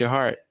 "Bless your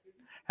heart."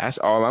 That's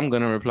all I'm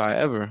gonna reply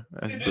ever.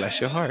 That's "Bless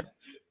your heart."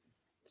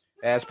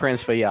 That's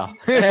Prince for y'all.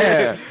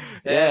 Yeah.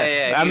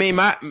 I mean,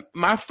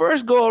 my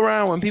first go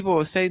around when people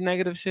would say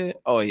negative shit.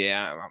 Oh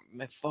yeah,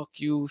 man, fuck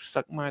you,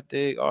 suck my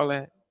dick, all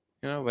that.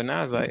 You know. But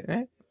now it's like,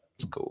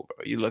 it's cool,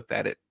 bro. You looked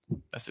at it.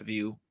 That's a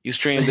view. You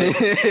streamed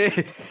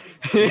it.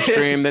 You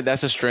streamed it.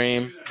 That's a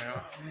stream.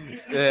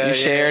 You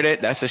shared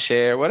it. That's a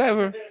share.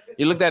 Whatever.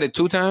 You looked at it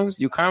 2 times.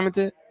 You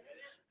commented.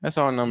 That's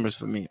all numbers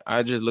for me.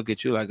 I just look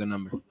at you like a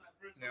number.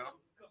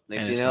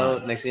 Next thing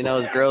you know,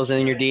 it's girls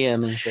in your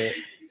DM and shit.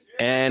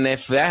 And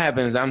if that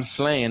happens, I'm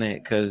slaying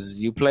it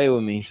because you play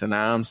with me. So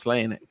now I'm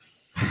slaying it.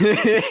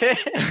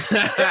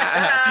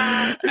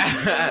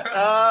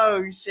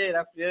 Oh shit!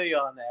 I feel you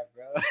on that,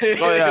 bro.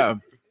 Oh yeah.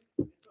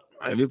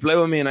 If you play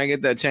with me and I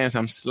get that chance,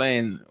 I'm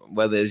slaying.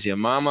 Whether it's your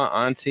mama,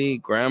 auntie,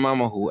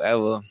 grandmama,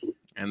 whoever,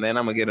 and then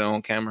I'm gonna get it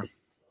on camera.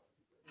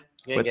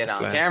 You get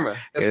on camera.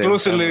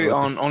 Exclusively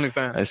on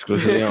OnlyFans.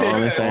 Exclusively on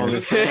OnlyFans.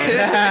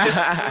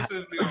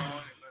 Exclusively on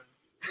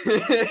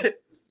OnlyFans.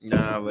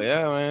 Nah, but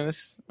yeah,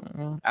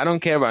 man. I don't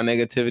care about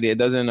negativity. It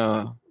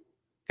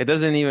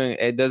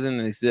doesn't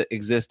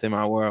exist in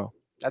my world.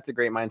 That's a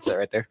great mindset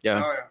right there.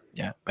 Yeah. Oh,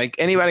 yeah. Like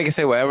anybody can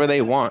say whatever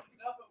they want,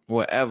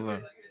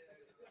 whatever,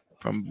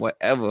 from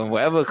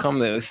whatever come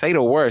to say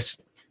the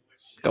worst.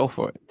 Go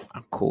for it.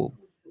 I'm cool.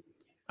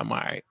 I'm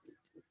alright.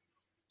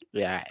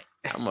 Yeah.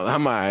 I'm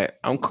alright.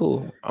 I'm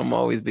cool. I'm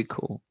always be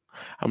cool.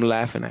 I'm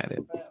laughing at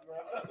it.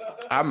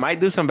 I might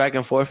do some back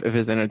and forth if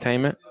it's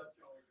entertainment.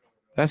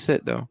 That's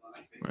it though.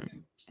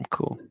 I'm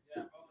cool.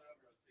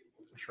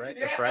 That's right.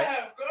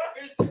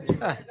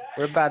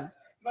 We're about.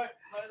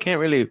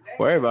 Can't really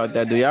worry about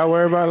that. Do y'all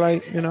worry about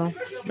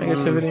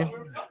negativity?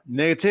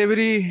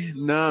 Negativity?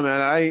 No,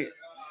 man.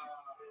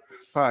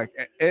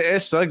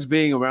 It sucks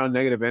being around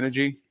negative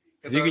energy.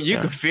 You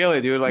can feel it,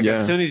 dude. Like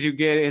as soon as you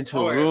get into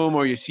a room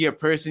or you see a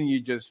person,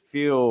 you just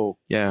feel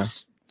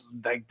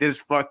like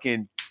this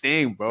fucking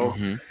thing, bro.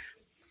 Mm-hmm.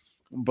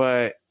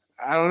 But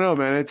I don't know,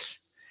 man.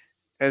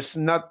 It's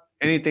not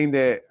anything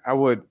that I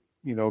would,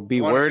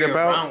 be worried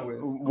about.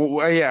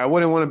 I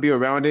wouldn't want to be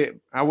around it.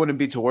 I wouldn't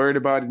be too worried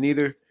about it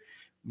neither.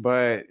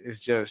 But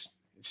it's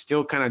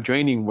still kind of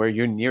draining where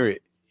you're near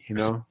it,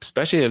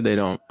 Especially if they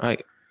don't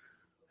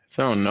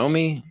know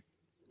me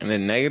and they're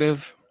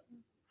negative,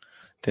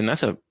 then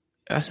that's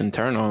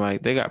internal.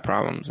 Like they got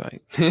problems.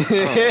 Like,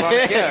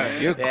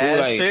 you're cool.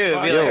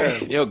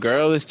 Like, your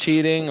girl is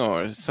cheating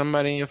or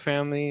somebody in your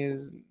family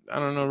is, I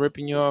don't know,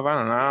 ripping you off. I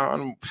don't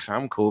know.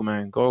 I'm cool,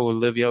 man. Go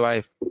live your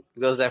life.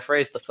 Goes that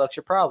phrase, the fuck's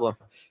your problem?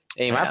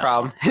 Ain't my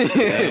problem.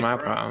 Ain't my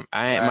problem.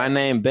 My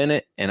name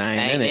Bennett, and I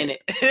ain't in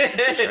it.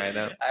 Straight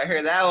up. I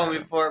heard that one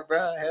before,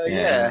 bro. Hell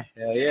yeah.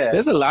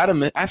 There's a lot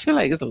of I feel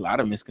like there's a lot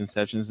of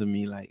misconceptions of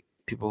me, like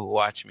people who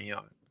watch me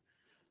on.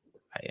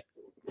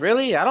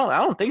 Really? I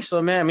don't think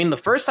so, man. I mean, the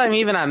first time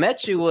even I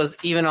met you was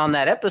even on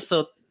that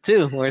episode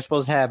too, where we're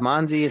supposed to have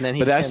Manzii, and then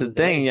But that's the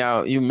thing,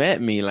 y'all. You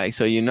met me, like,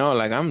 so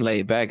like I'm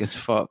laid back as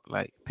fuck.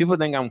 Like people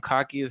think I'm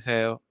cocky as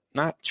hell.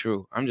 Not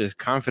true. I'm just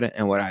confident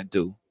in what I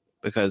do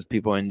because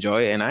people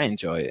enjoy it and I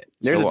enjoy it.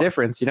 There's a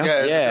difference,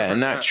 Yeah,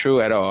 not true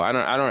at all. I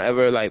don't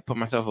ever like put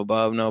myself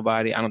above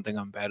nobody. I don't think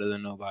I'm better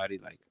than nobody.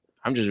 Like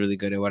I'm just really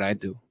good at what I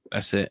do.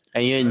 That's it.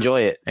 And you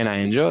enjoy it. And I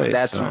enjoy it.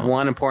 That's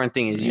one important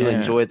thing is you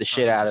enjoy the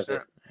shit out of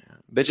it.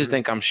 Bitches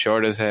think I'm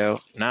short as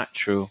hell. Not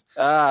true.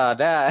 Oh,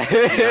 nah.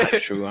 Not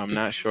true. I'm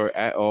not short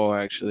at all,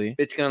 actually.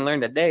 Bitch gonna learn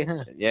today,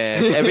 huh? Yeah.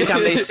 Every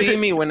time they see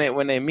me, when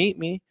they meet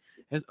me,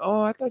 it's,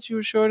 oh, I thought you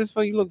were short as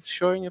fuck. You look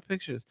short in your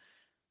pictures.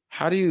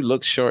 How do you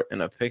look short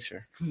in a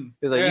picture?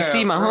 It's like, you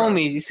see my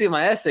homies, you see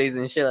my essays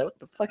and shit. Like, what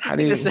the fuck? How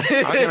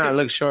can I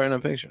look short in a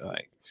picture?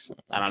 Like,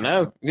 I don't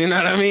know. You know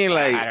what I mean?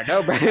 Like, I don't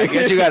know, bro. I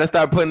guess you got to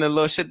start putting the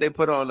little shit they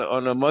put on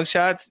the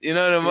mugshots. You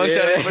know, the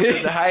mugshot they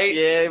put the height.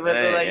 Yeah, but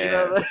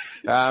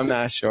I'm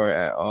not short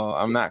at all.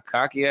 I'm not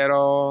cocky at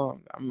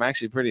all. I'm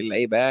actually pretty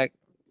laid back.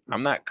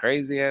 I'm not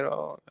crazy at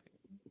all.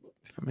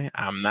 For me,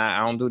 I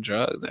don't do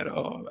drugs at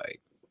all. Like,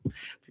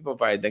 people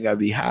probably think I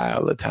be high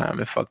all the time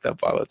and fucked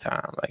up all the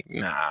time. Like,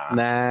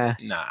 nah.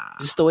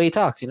 Just the way he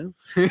talks, Yeah, I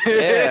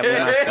mean,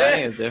 my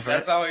slang is different.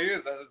 That's how he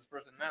is. That's his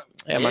personality.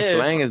 Yeah, my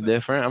slang is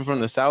different. I'm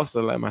from the South,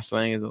 so like my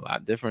slang is a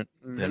lot different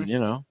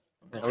than,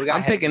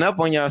 I'm picking up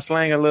on y'all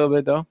slang a little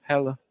bit though.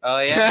 Hella. Oh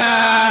yeah.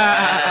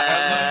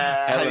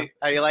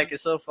 How you like it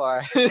so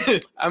far?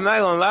 I'm not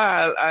gonna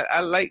lie.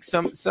 I like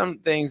some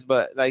things,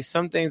 but like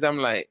some things I'm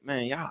like,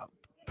 man, y'all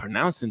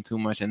pronouncing too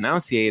much,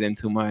 enunciating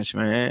too much,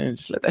 man.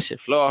 Just let that shit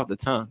flow off the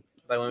tongue.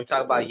 Like when we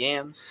talk about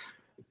yams.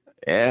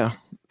 Yeah.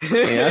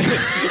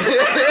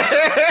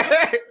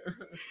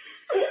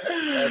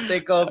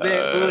 Thick old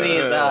big booty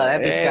is all.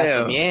 That bitch got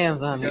some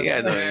yams on her. She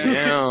got the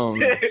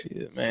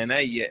yams. Man,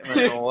 that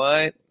man,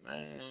 what?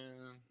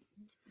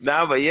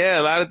 Nah, but yeah,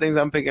 a lot of things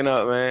I'm picking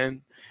up,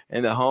 man.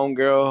 And the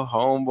homegirl,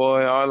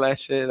 homeboy, all that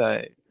shit.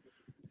 Like,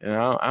 you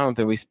know, I don't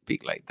think we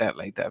speak like that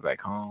back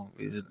home.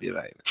 We just be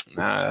like,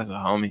 nah, that's a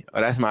homie.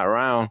 Oh, that's my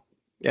round.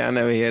 Yeah, I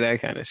never hear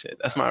that kind of shit.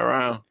 That's my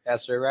round.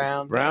 That's your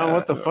round. Round?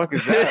 What the fuck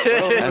is that,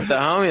 bro? That's the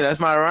homie. That's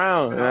my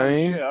round. You know what I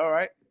mean? Shit, all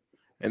right.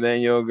 And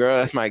then your girl,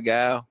 that's my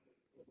gal.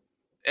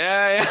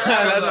 Yeah,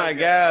 that's my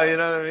gal. You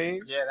know what I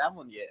mean? Yeah, that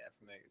one. Yeah,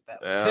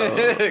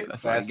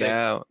 that's my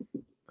gal.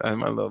 That's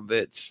my little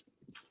bitch.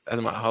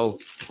 That's my hoe.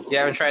 You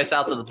haven't tried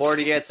south of the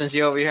border yet since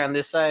you're over here on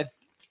this side?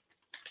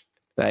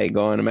 Like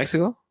going to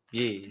Mexico?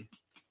 Yeah.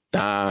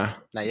 Nah.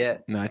 Not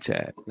yet. Not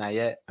yet. Not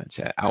yet. Not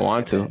yet. I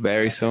want to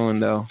very soon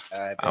though.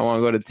 I want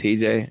to go to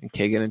TJ and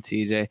kick it in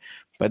TJ.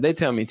 But they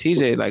tell me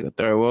TJ like a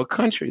third world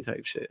country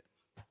type shit.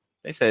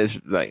 They say it's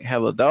like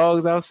hella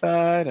dogs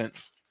outside and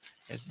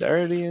it's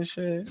dirty and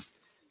shit.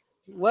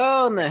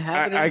 Well,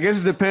 I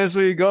guess it depends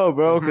where you go,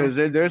 bro, because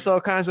there's all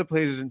kinds of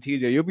places in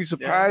TJ. You'll be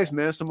surprised,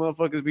 man. Some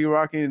motherfuckers be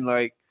rocking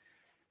like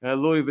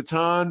Louis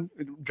Vuitton,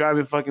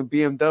 driving fucking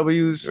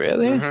BMWs.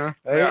 Really?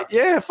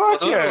 Yeah, fuck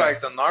those yeah. are like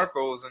the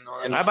narcos and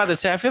all that. I'm about to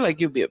say, I feel like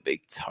you'd be a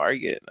big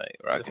target.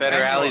 Like the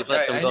federales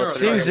let them go.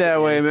 Seems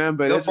that way, man,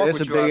 but it's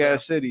a big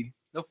ass city.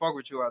 They'll fuck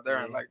with you out there,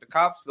 and like the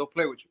cops, they'll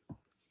play with you.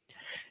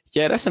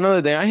 Yeah, that's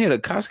another thing. I hear the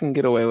cops can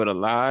get away with a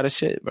lot of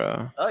shit,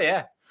 bro. Oh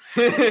yeah.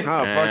 Oh fuck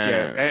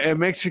yeah! In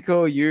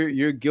Mexico,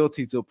 you're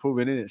guilty till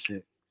proven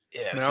innocent.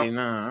 Yeah, see,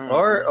 nah.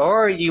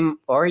 Or you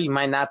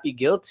might not be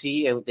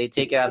guilty, and they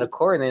take it out of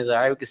court, and they're like,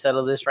 all right, we can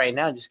settle this right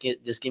now. Just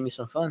give me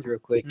some funds real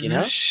quick, you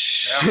know.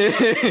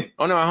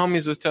 Oh no, my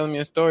homies was telling me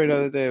a story the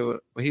other day where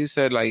he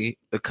said like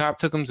the cop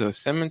took him to a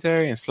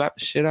cemetery and slapped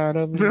the shit out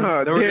of him.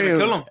 No, they were gonna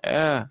kill him.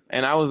 Yeah,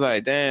 and I was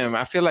like, damn.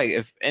 I feel like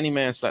if any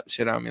man slapped the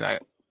shit out of me,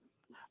 like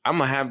I'm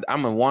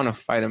gonna want to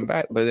fight him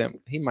back, but then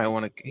he might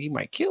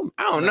kill me.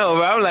 I don't know,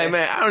 but I'm like,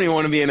 man, I don't even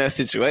want to be in that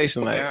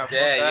situation. Like,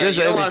 you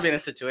don't want to be in a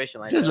situation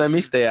like that. Just let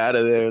me stay out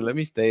of there. Let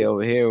me stay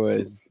over here where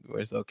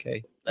it's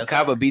okay. The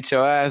cop will beat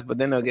your ass, but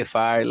then they'll get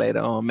fired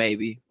later on,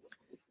 maybe.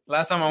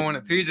 Last time I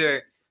went to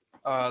TJ,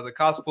 the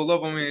cops pulled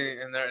up on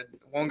me, and the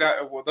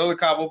other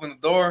cop opened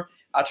the door.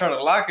 I tried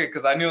to lock it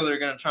because I knew they were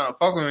gonna try to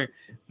fuck with me,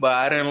 but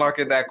I didn't lock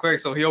it that quick.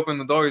 So he opened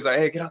the door. He's like,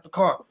 "Hey, get out the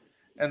car."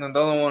 And then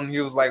the other one, he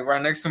was like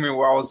right next to me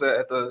where I was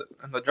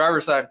on the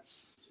driver's side.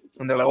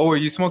 And they're like, "Oh, are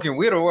you smoking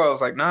weed or what?" I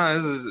was like, "Nah,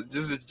 this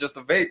is just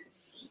a vape."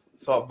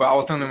 So, but I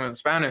was telling them in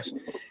Spanish,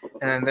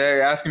 and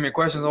they're asking me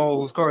questions. "Oh,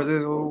 whose car is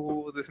this?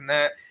 Oh, this and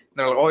that." And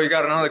they're like, "Oh, you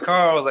got another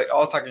car?" I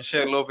was talking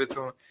shit a little bit to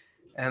them,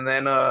 and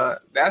then they're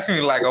asking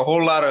me like a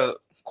whole lot of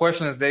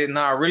questions they're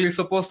not really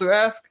supposed to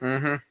ask,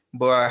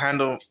 but I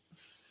handled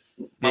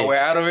my way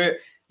out of it.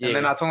 And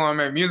then I told him I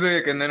made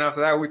music, and then after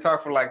that we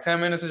talked for like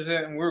 10 minutes and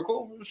shit, and we were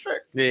cool, we were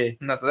straight. Yeah.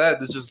 And after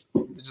that, it just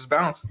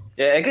bounced.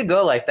 Yeah, it could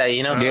go like that,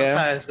 you know.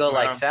 Sometimes go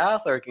like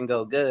south, or it can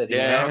go good. You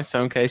know? In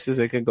some cases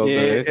it could go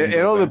good.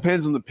 It all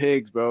depends on the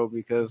pigs, bro.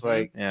 Because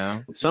like,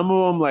 some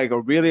of them like are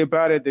really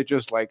about it. They're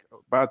just like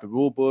about the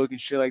rule book and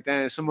shit like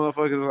that. And some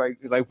motherfuckers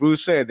like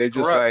Bruce said, they're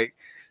just like.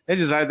 They're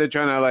just out there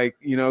trying to like,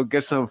 you know,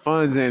 get some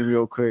funds in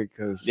real quick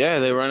because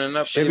they're running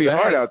up. Should be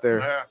hard out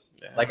there.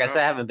 Like I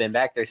said, I haven't been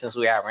back there since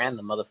we outran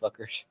the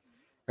motherfuckers.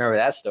 Remember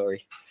that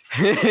story?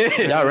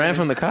 Y'all ran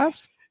from the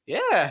cops?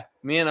 Yeah,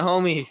 me and a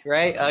homie,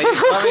 right? You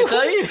want me to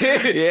tell you?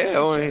 Yeah,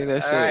 I want to hear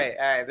that shit.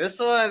 All right.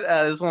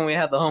 This one we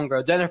had the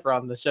homegirl Jennifer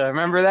on the show.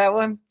 Remember that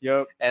one?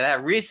 Yep. And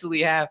that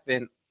recently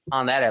happened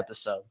on that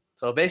episode.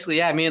 So basically,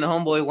 me and the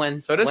homeboy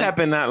went. So this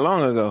happened not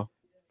long ago.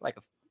 Like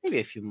maybe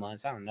a few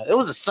months. I don't know. It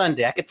was a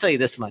Sunday. I could tell you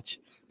this much.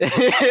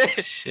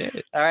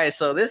 Shit. All right,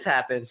 so this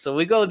happened. So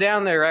we go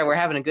down there, right? We're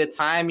having a good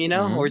time, you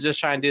know. We're just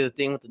trying to do the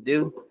thing with the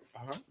dude.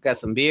 Got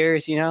some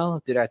beers, you know,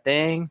 did our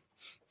thing,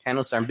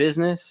 handled some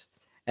business.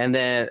 And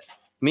then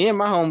me and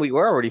my homie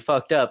were already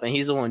fucked up, and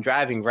he's the one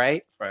driving,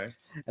 right? Right.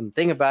 And the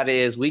thing about it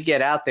is we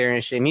get out there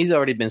and shit, and he's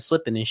already been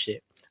slipping and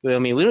shit. I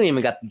mean, we don't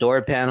even got the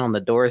door panel on the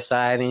door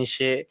side and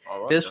shit.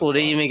 This fool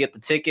didn't even get the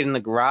ticket in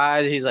the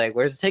garage. He's like,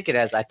 "Where's the ticket?"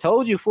 As I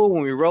told you, fool,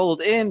 when we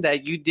rolled in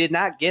that you did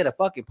not get a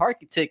fucking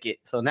parking ticket.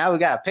 So now we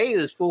got to pay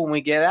this fool when we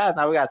get out.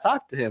 Now we got to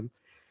talk to him.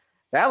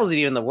 That wasn't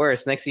even the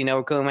worst. Next thing you know,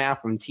 we're coming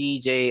out from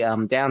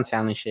TJ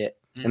downtown and shit.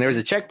 And there was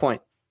a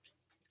checkpoint.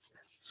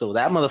 So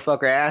that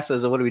motherfucker asked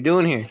us, "What are we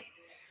doing here?"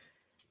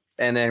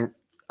 And then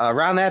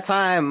around that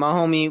time, my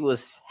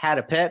homie had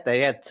a pet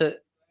that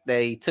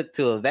they took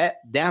to a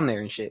vet down there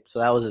and shit. So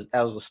that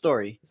was a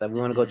story. He's like, "We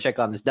want to go check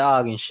on this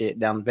dog and shit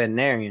down the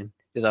veterinarian."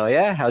 He's like, "Oh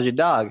yeah, how's your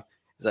dog?"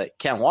 He's like,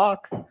 "Can't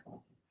walk."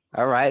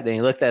 All right. Then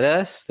he looked at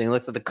us. Then he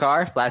looked at the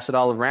car, flashed it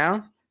all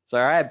around. So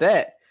all right,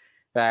 bet.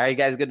 All right, you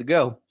guys good to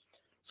go.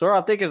 So we're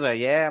all thinking, like,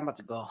 yeah, I'm about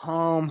to go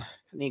home.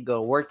 I need to go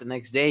to work the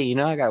next day. You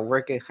know, I gotta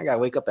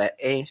wake up at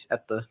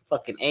the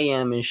fucking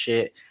AM and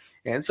shit.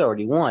 And it's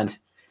already 1.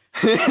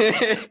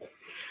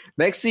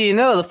 Next thing you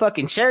know, the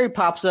fucking cherry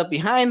pops up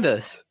behind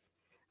us.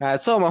 I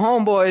told my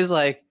homeboy, he's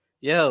like,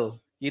 "Yo,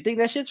 you think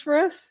that shit's for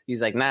us?" He's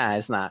like, "Nah,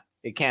 it's not.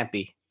 It can't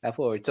be." That's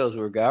what we told us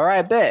we were going. All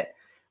right, bet.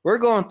 We're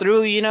going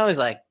through, you know. He's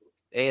like,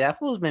 hey, that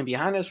fool's been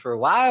behind us for a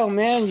while,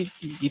 man.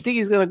 You think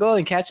he's gonna go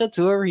and catch up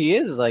to whoever he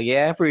is? It's like,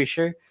 yeah, pretty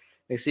sure.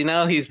 Next thing you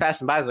know, he's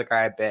passing by. He's like, all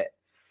right, bet.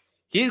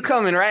 He's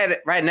coming right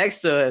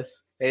next to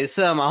us. And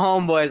so my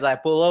homeboy's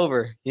like, pull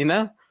over,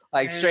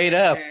 like straight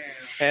up.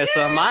 And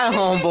so my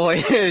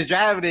homeboy is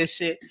driving this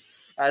shit.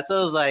 So it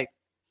was like,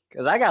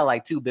 because I got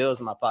like 2 bills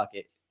in my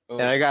pocket.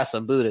 And I got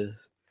some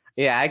Buddhas.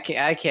 Yeah, I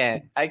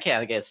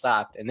can't get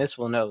stopped. And this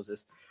fool knows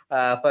this.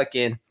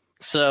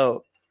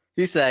 So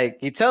he's like,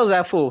 he tells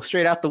that fool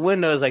straight out the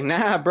window, he's like,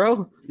 nah,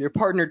 bro, your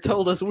partner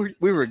told us we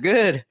were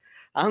good.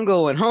 I'm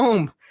going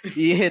home.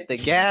 You hit the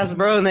gas,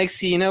 bro. Next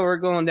thing you know, we're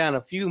going down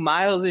a few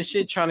miles and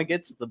shit, trying to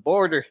get to the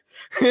border.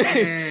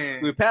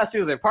 We passed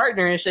through their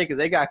partner and shit because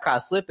they got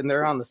caught slipping.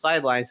 They're on the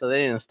sideline, so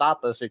they didn't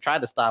stop us or try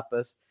to stop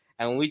us.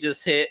 And we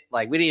just hit,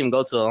 like, we didn't even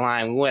go to the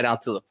line. We went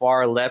out to the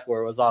far left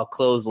where it was all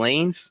closed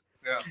lanes.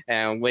 Yeah.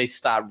 And we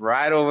stopped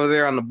right over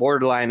there on the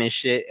borderline and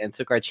shit and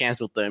took our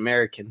chance with the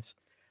Americans.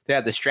 They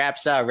had the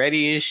straps out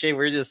ready and shit.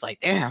 We're just like,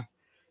 damn.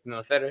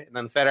 The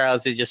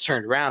federals, they just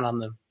turned around on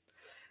them.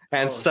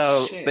 And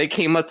shit. They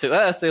came up to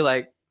us. They're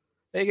like,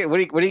 hey, what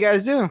do you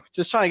guys do?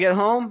 Just trying to get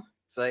home?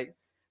 It's like,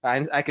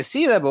 I can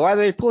see that, but why are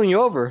they pulling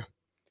you over?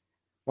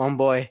 One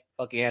boy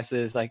fucking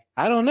answers like,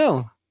 I don't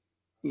know.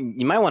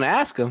 You might want to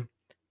ask them,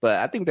 but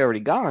I think they're already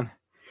gone.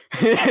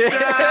 Hey,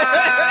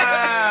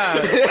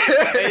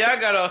 y'all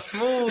got all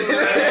smooth,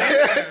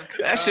 man.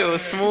 That shit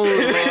was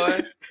smooth,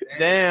 boy.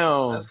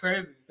 Damn. That's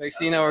crazy. Like,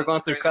 so, we're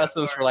going through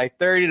customs for like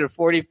 30 to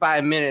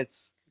 45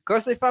 minutes. Of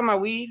course, they found my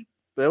weed.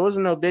 But it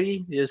wasn't no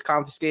biggie. They just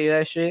confiscated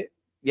that shit.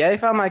 Yeah, they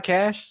found my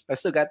cash. I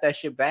still got that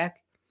shit back.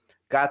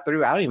 Got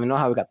through. I don't even know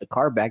how we got the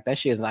car back. That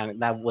shit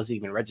that wasn't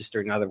even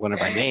registered in another one of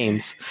our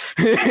names.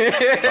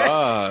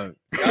 That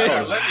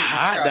was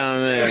hot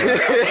down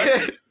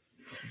there.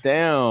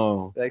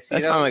 Damn. That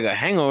sounds like a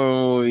hangover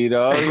movie,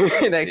 dog.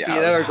 Next thing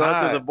you know, we're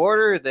going through the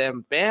border.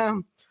 Then,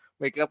 bam,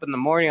 wake up in the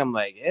morning. I'm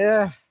like,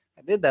 yeah,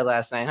 I did that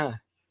last night, huh?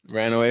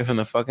 Ran away from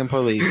the fucking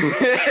police.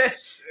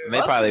 They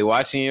probably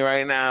watching you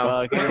right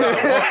now. Bring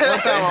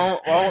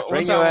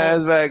your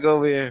ass back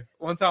over here.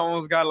 One time I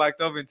almost got locked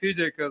up in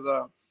TJ because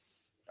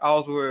I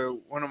was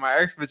with one of my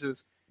ex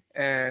bitches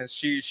and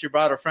she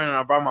brought her friend and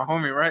I brought my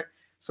homie, right?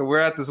 So we're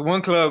at this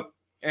one club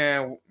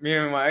and me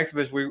and my ex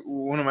bitch,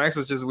 one of my ex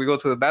bitches, we go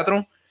to the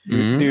bathroom.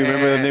 Mm-hmm. Do you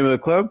remember the name of the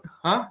club?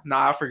 Huh?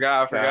 Nah, I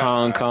forgot.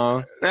 Hong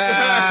Kong.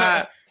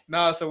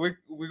 Nah, so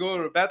we go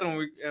to the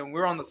bathroom and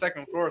we're on the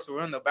second floor, so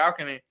we're in the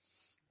balcony.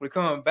 We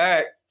coming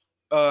back.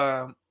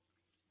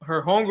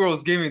 Her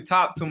homegirl's giving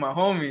top to my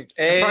homie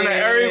in front of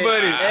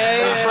everybody.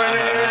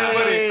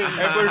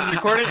 Everybody's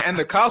recording, and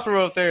the cops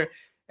were up there,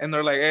 and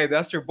they're like, "Hey,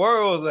 that's your boy."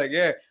 I was like,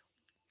 "Yeah."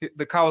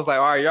 The cop was like,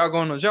 "All right, y'all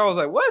going to jail?" I was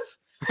like, "What?"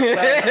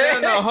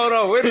 Like, no, hold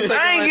on, wait a second.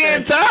 I ain't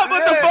getting top.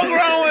 What the fuck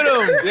wrong with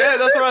him? Yeah,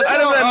 that's what I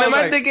told him. Man,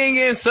 my dick ain't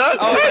getting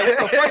sucked. I was like,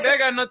 the fuck, that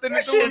got nothing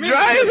to do with me.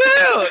 Dry as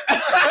hell.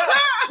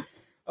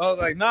 I was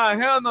like, nah,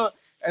 hell no.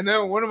 And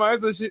then one of my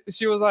exes,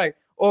 she was like,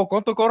 oh,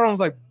 ¿cuánto cobran? I was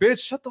like,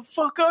 bitch, shut the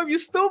fuck up, you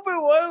stupid.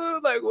 Why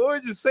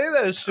would you say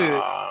that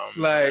shit?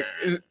 Like,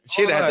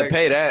 she'd have to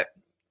pay that.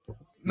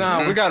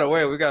 Nah, we got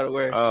away.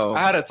 Oh. I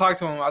had to talk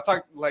to him.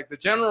 Like, the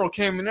general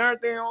came and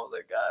everything. I was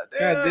like, God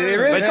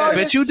damn.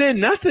 But you did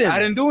nothing. I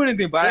didn't do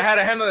anything, but I had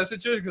to handle that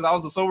situation because I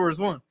was the soberest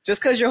one.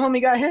 Just because your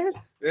homie got hit?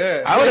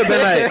 Yeah. I would have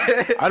been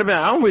like, I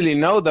don't really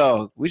know,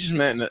 dog. We just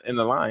met in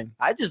the line.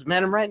 I just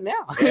met him right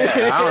now. Yeah,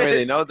 I don't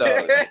really know,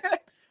 dog.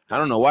 I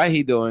don't know why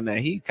he doing that.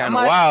 He kind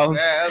of wild.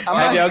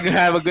 Yeah, y'all can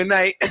have a good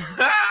night.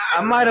 I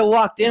might have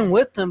walked in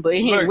with him, but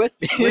he ain't with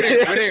me.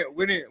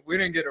 we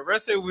didn't get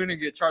arrested. We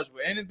didn't get charged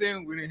with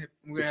anything. We didn't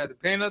have to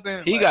pay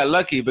nothing. He got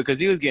lucky because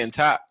he was getting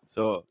top.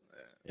 So,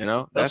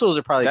 those fools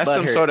are probably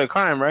some sort of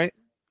crime, right?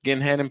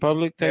 Getting head in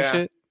public type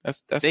shit.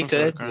 That's they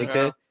could.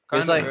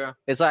 It's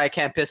like I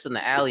can't piss in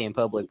the alley in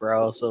public,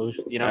 bro. So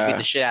beat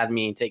the shit out of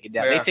me and take it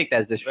down. They take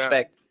that as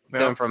disrespect.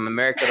 Coming from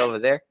America to over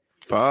there.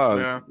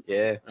 Fuck.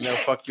 Yeah. And they'll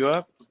fuck you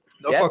up.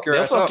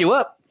 They'll fuck you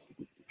up.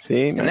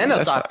 See, man, and then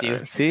they'll talk to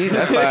you. See,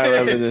 that's why I'd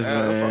rather just,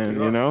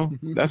 man,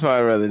 that's why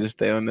I'd rather just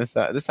stay on this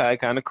side. This side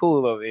kind of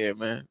cool over here,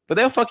 man. But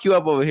they'll fuck you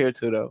up over here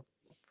too, though.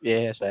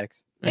 Yeah, it's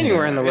facts.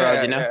 Anywhere in the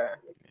world,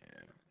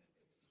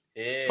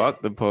 Yeah.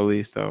 Fuck the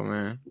police, though,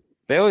 man.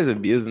 They always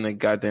abusing their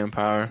goddamn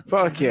power.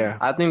 Fuck yeah.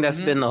 I think that's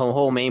been the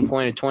whole main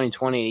point of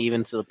 2020,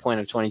 even to the point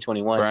of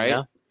 2021.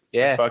 Right?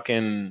 Yeah.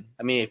 Fucking.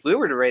 I mean, if we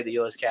were to raid the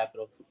U.S.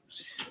 Capitol,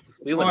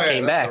 we wouldn't have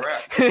came back.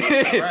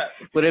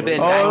 Would have been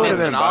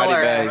diamonds and all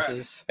our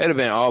asses. It'd have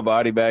been all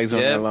body bags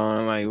on that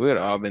lawn. Like, we'd have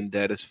all been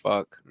dead as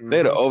fuck.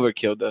 They'd have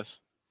overkilled us.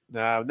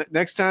 Nah,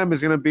 next time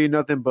is gonna be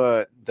nothing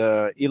but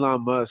the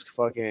Elon Musk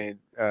fucking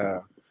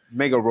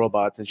mega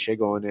robots and shit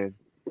going in.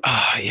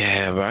 Oh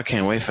yeah, but I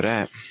can't wait for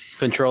that.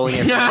 Controlling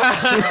it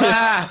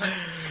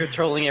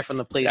from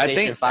the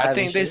PlayStation 5. I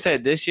think they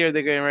said this year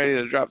they're getting ready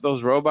to drop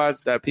those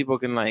robots that people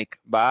can like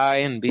buy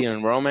and be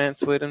in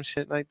romance with and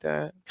shit like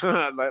that.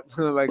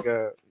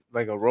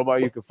 like a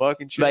robot you could fuck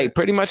and shit. Like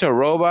pretty much a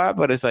robot,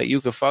 but it's like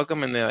you could fuck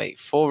them and they're like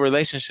full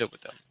relationship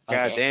with them.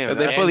 God damn,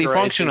 they're fully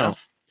functional.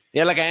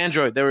 Yeah, like an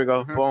Android. There we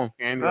go. Boom.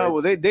 Oh,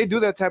 well, they do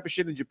that type of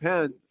shit in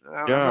Japan.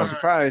 I'm not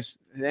surprised.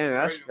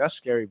 Damn, that's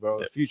scary, bro.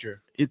 The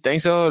future. You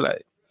think so?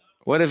 Like,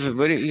 what if you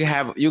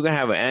can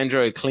have an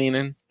Android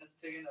cleaning?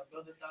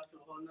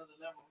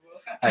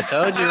 I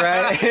told you,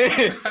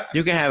 right?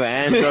 You can have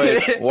an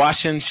Android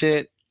washing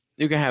shit.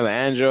 You can have an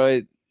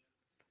Android,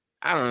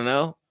 I don't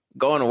know,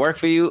 going to work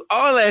for you.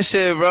 All that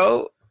shit,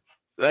 bro.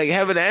 Like,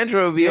 having an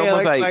Android would be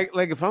almost like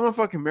if I'm gonna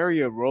fucking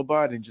marry a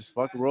robot and just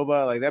fuck a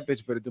robot, like that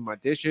bitch better do my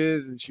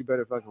dishes and she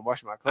better fucking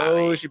wash my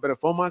clothes. She better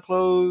fold my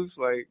clothes.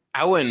 Like,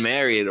 I wouldn't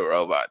marry a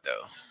robot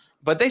though.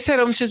 But they said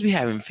them shits be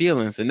having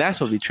feelings, and that's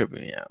what be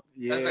tripping me out.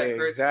 Yeah,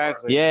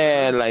 exactly.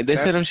 Yeah, like they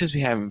said them shits be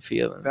having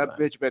feelings. That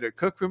bitch better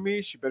cook for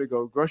me. She better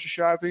go grocery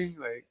shopping.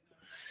 Like,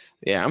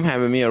 yeah, I'm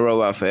having me a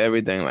robot for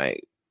everything.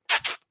 Like,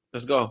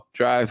 let's go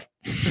drive.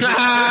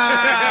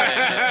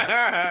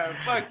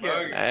 Fuck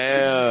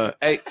yeah.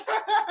 Hey,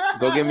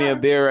 go get me a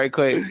beer right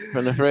quick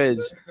from the fridge.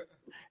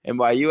 And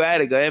while you at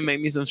it, go ahead and make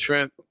me some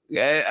shrimp.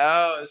 Yeah.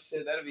 Oh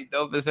shit, that'd be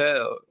dope as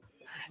hell.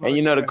 And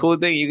you know the cool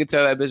thing, you can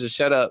tell that bitch to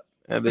shut up.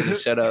 That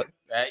bitch shut up.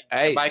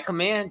 Hey, by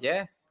command,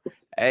 yeah.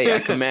 Hey, I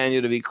command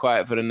you to be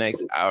quiet for the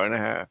next hour and a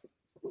half.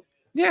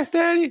 Yes,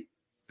 Daddy.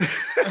 All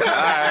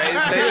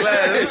right, stay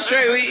less.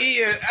 Straight, we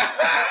eating.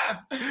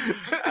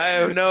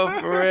 I know,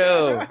 for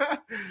real.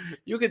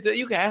 You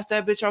can ask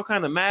that bitch all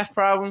kind of math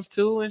problems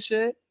too and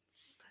shit.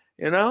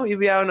 You know, you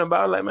be out and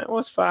about like, man,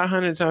 what's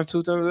 500 times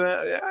 2 times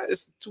that? Yeah,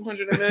 it's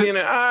 200 million.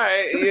 All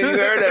right, you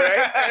heard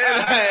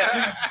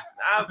that,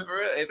 right? For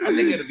real. I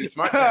think it'll be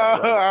smart.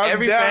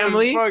 Every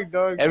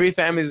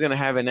family is gonna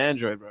have an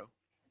Android, bro.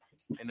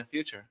 In the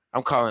future,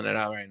 I'm calling it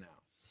out right now.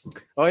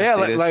 Oh yeah,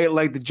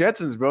 like the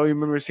Jetsons, bro. You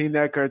remember seeing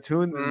that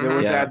cartoon? Mm-hmm. There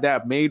was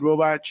that maid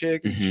robot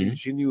chick.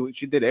 Mm-hmm.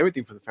 She did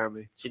everything for the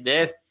family. She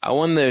did. I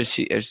wonder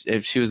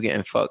if she was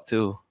getting fucked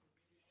too.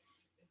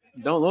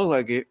 Don't look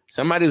like it.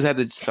 Somebody got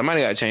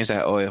to change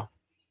that oil.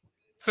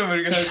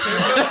 Somebody got to change.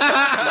 You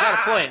got a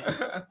point.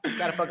 You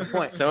got a fucking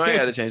point. Somebody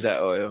got to change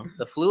that oil.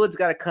 The fluid's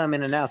got to come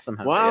in and out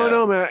somehow. Well, I don't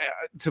know, man.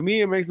 To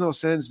me, it makes no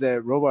sense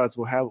that robots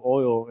will have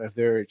oil if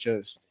they're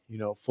just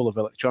full of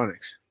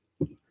electronics.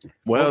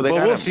 Well,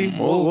 we'll see.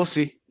 We'll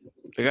see.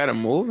 They got to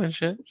move and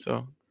shit.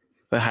 So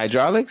the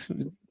hydraulics,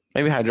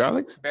 maybe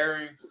hydraulics,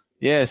 bearings.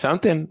 Yeah,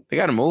 something. They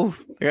got to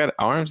move. They got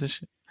arms and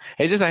shit.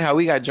 It's just like how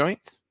we got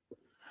joints.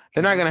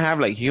 They're not gonna have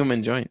like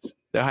human joints.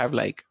 They'll have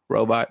like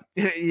robot.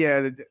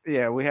 Yeah.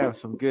 We have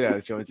some good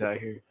ass joints out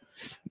here.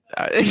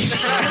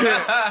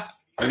 I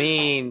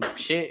mean,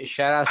 shit.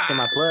 Shout outs to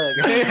my plug.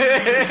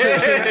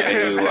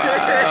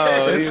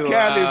 Wow, it's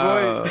Cali,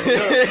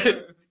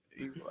 boy.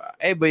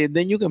 Hey, but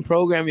then you can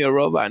program your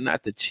robot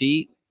not to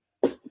cheat,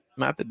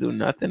 not to do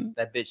nothing.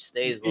 That bitch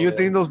stays. You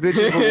think those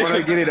bitches would want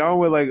to get it on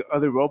with like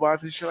other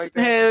robots and shit like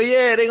that? Hell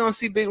yeah, they gonna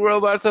see big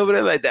robots over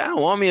there like that. I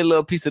want me a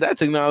little piece of that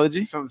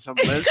technology.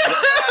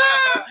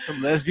 Some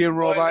lesbian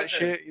robot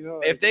shit,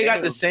 If they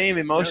got the same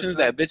emotions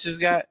that bitches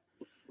got,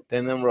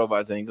 then them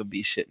robots ain't gonna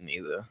be shit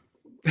neither.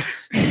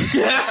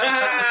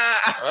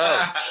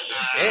 Oh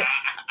shit!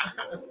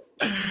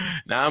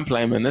 Nah, I'm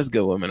playing, man. There's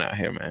good women out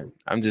here, man.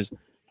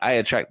 I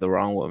attract the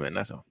wrong women.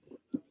 That's all.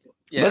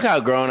 Yeah. Look how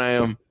grown I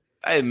am.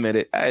 I admit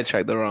it. I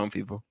attract the wrong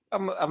people.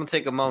 I'm gonna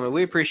take a moment.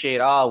 We appreciate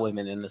all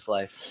women in this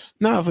life.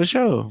 No, for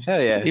sure.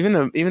 Hell yeah. Even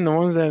the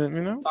ones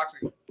that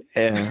toxic.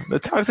 Yeah, the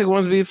toxic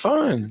ones be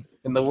fun.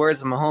 In the words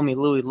of my homie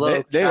Louis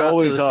Lowe, they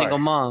always are. Single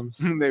moms.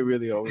 They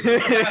really always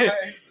are.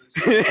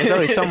 There's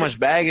always so much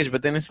baggage,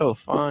 but then it's so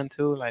fun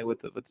too, like with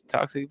the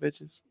toxic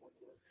bitches.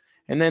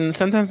 And then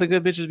sometimes the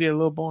good bitches be a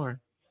little boring.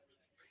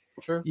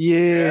 True.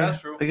 Yeah,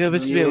 that's true. The good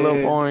bitches be a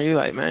little boring. You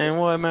like, man,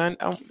 what, man?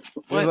 I'm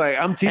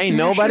teaching. Ain't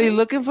nobody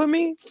looking for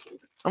me.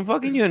 I'm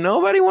fucking you.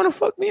 Nobody want to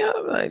fuck me up.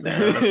 Like,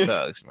 damn, that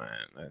sucks, man.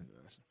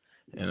 That's.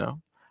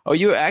 Oh,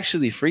 you're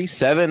actually free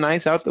 7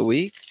 nights out the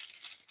week?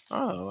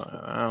 Oh,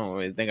 I don't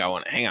really think I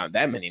want to hang out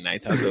that many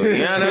nights out the week.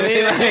 You know what I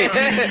mean?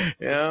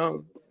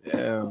 Like,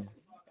 yeah.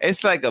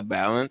 It's like a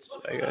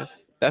balance, I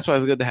guess. That's why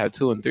it's good to have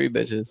 2 and 3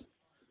 bitches.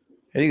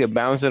 And you can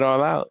balance it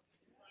all out.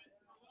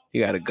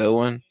 You got a good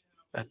one,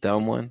 a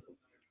dumb one,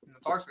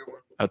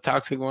 a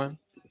toxic one.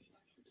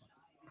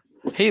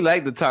 He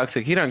liked the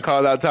toxic. He done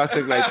called out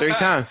toxic like 3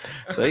 times.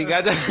 So he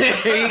got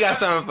he got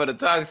something for the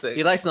toxic.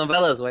 He likes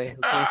novellas, way.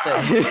 What can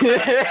you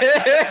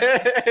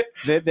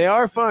say? They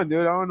are fun,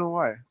 dude. I don't know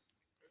why.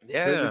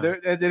 Yeah,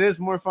 it is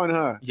more fun,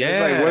 huh?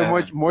 Yeah, it's like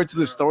way more to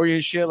the story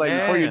and shit. Like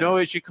before you know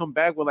it, she come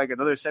back with like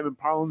another 7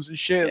 problems and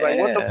shit. Yeah. Like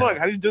what the fuck?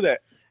 How did you do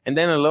that? And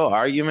then a little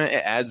argument,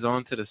 it adds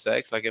on to the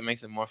sex. Like it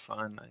makes it more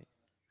fun. Like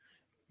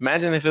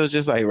imagine if it was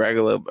just like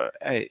regular, but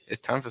hey,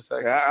 it's time for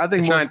sex. Yeah, I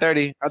think it's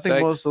 9:30. I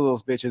think most of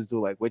those bitches do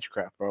like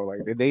witchcraft, bro.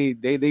 Like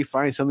they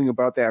find something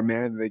about that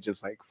man, and they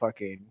just like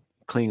fucking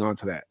cling on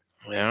to that.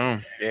 Yeah,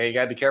 you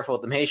gotta be careful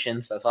with them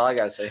Haitians. That's all I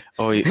gotta say.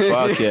 Oh,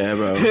 fuck yeah,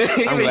 bro.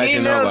 I'm glad you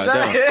know about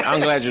that. I'm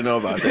glad you know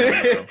about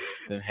that, bro.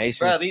 Them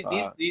Haitians.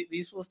 Bro,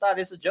 these fools thought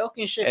it's a joke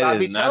and shit. I'll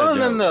be telling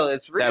them though,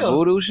 it's real. That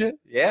voodoo shit?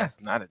 Yeah, it's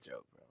not a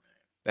joke, bro.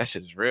 That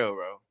shit is real,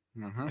 bro.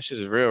 Mm-hmm. That shit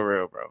is real,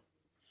 bro.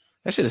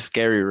 That shit is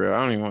scary, real. I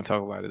don't even want to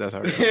talk about it. That's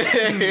how.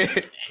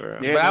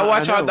 Yeah, but I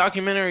watch all know.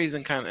 documentaries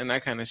and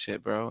that kind of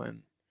shit, bro.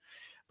 And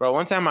bro,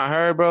 one time I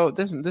heard, bro,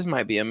 this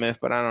might be a myth,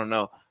 but I don't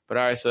know. But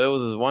all right, so it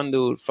was this one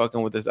dude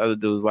fucking with this other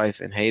dude's wife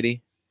in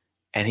Haiti,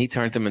 and he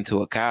turned him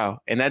into a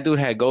cow. And that dude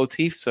had gold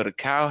teeth, so the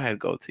cow had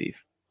gold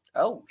teeth.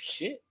 Oh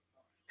shit!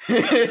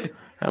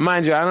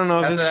 Mind you, I don't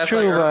know if it's true,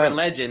 like urban but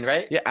legend,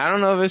 right? yeah, I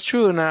don't know if it's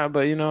true or not.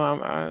 But you know,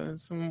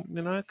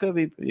 it could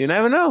be. You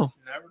never know.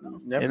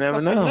 You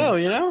never know.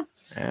 You know.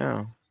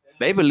 Yeah,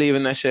 they believe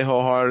in that shit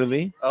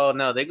wholeheartedly. Oh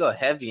no, they go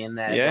heavy in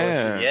that.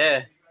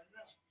 Yeah,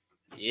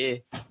 yeah.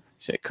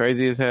 Shit,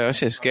 crazy as hell. That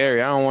shit's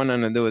scary. I don't want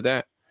nothing to do with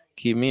that.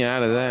 Keep me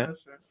out of that.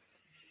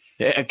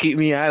 Yeah, keep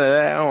me out of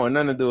that. I don't want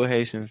nothing to do with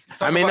Haitians.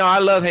 I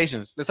love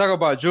Haitians. Let's talk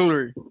about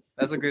jewelry.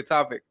 That's a good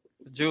topic.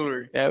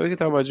 Jewelry. Yeah, we can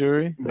talk about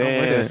jewelry.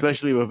 Man,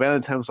 especially with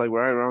Valentine's like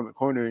right around the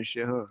corner and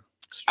shit, huh?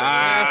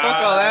 Fuck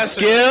all that.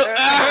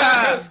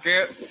 Skip.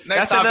 Skip.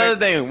 That's topic. another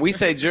thing. We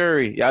say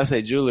jury. Y'all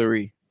say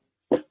jewelry.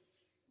 All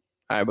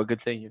right, but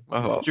continue.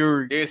 My fault.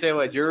 Jury. You say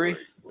what? Jury.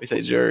 We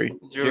say jury.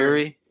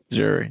 Jury.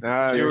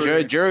 Nah,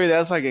 Jury. jury.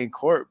 That's like in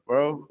court,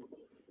 bro.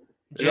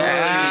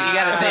 Yeah, you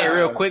gotta say it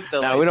real quick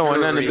though. Nah, we don't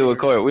want nothing to do with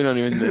court. We don't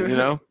even,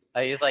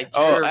 Like it's like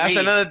jury. Oh, that's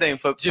another thing.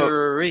 For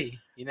jury.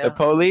 You know, the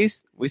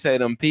police, we say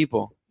them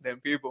people. Them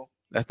people.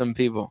 That's them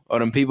people. Or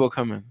them people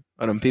coming.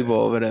 Or them people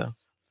over there.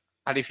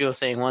 How do you feel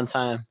saying one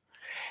time?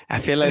 I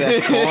feel like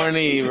that's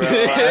corny, bro.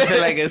 I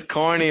feel like it's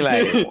corny.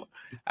 Like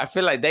I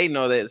feel like they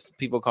know that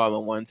people call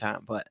them one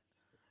time, but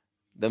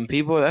them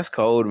people, that's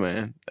cold,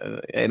 man.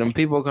 Hey, them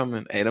people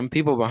coming. Hey, them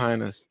people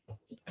behind us.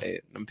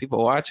 Hey, them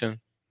people watching.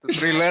 The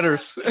 3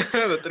 letters. The 3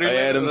 letters.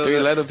 Yeah, them 3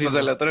 letter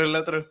people. Las 3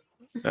 letras.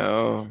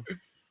 Oh.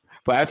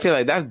 But I feel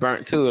like that's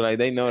burnt too. Like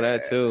they know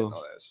that too.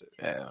 Know that shit.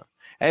 Yeah.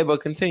 Hey,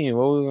 but continue.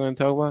 What were we going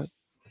to talk about?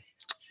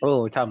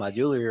 Oh, we're talking about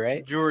jewelry,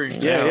 right? Jewelry.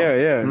 Yeah.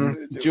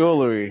 Mm-hmm.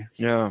 Jewelry.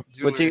 Yeah.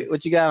 What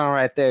you got on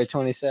right there,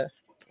 27?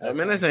 I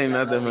mean, this ain't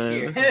nothing, man.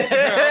 I'm right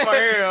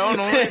here. I don't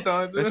know what you're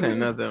talking to. This ain't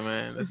nothing,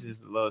 man. This is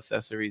just little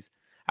accessories.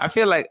 I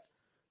feel like,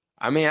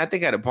 I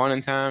think at a point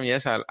in time,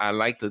 yes, I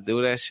like to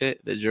do that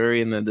shit, the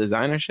jewelry and the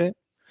designer shit,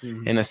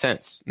 in a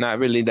sense. Not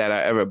really that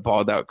I ever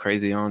balled out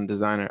crazy on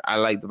designer. I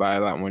like to buy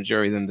a lot more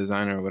jewelry than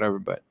designer or whatever,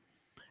 but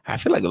I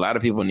feel like a lot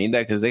of people need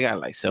that because they got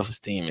like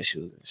self-esteem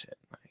issues and shit.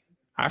 Like,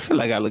 I feel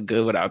like I look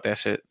good without that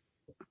shit.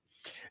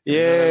 Yeah.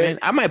 You know what I mean?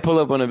 I might pull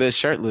up on a bit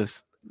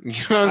shirtless. You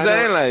know what I'm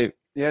saying? Like,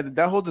 yeah,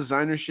 that whole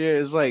designer shit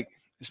is like,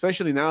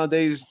 especially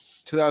nowadays,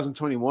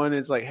 2021,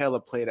 it's like hella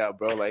played out,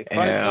 bro. Like,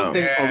 find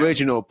something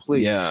original,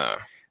 please. Yeah.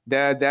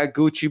 That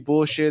Gucci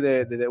bullshit.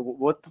 That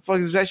what the fuck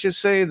does that shit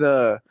say?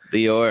 The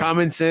Dior.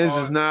 Common sense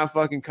is not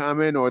fucking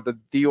common, or the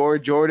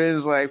Dior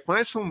Jordans. Like,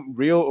 find some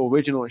real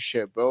original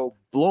shit, bro.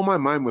 Blow my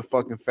mind with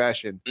fucking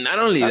fashion. Not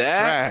only That's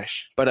that,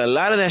 trash. but a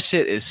lot of that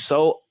shit is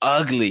so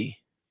ugly.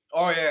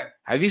 Oh, yeah.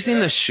 Have you seen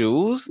the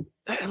shoes?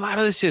 A lot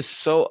of this shit's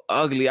so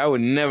ugly. I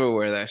would never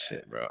wear that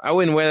shit, bro. I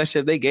wouldn't wear that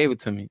shit if they gave it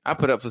to me. I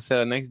put it up for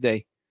sale next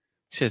day.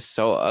 Shit's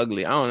so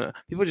ugly. I don't know.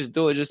 People just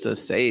do it just to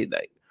say,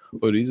 like,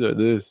 oh, these are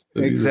this.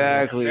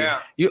 Exactly. Yeah.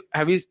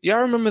 Y'all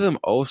remember them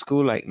old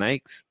school like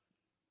Nikes?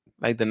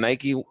 Like the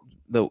Nike,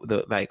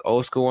 the like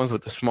old school ones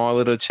with the small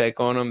little check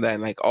on them that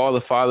like all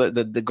the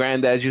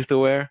granddads used to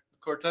wear?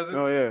 Cortezes?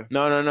 Oh, yeah.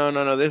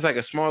 No. There's like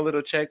a small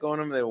little check on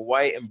them. They're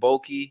white and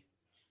bulky.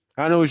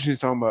 I know what she's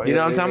talking about. You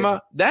know what I'm talking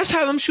about? That's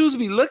how them shoes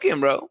be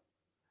looking, bro.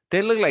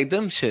 They look like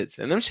them shits.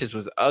 And them shits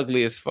was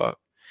ugly as fuck.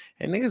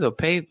 And niggas will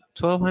pay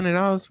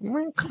 $1,200 for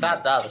me.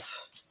 Top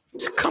dollars.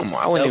 Come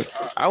on.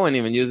 I wouldn't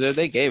even use it.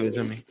 They gave it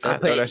to me. I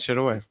throw that shit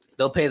away.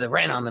 They'll pay the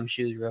rent on them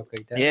shoes real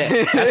quick. Yeah.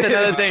 That's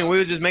another thing. We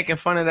were just making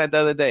fun of that the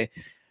other day.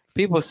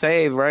 People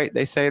save, right?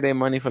 They save their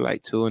money for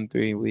like 2 and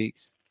 3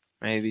 weeks.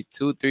 Maybe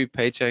 2-3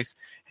 paychecks.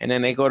 And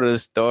then they go to the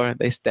store.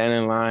 They stand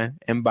in line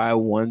and buy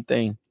one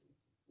thing.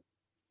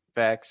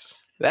 Facts.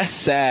 That's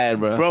sad,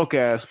 bro. Broke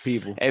ass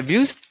people. If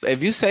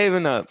you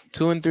saving up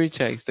 2 and 3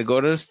 checks to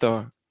go to the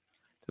store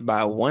to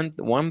buy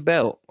one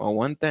belt or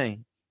one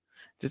thing,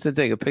 just to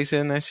take a picture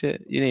in that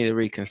shit, you need to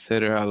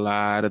reconsider a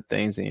lot of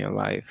things in your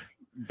life.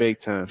 Big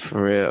time.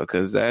 For real,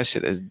 because that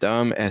shit is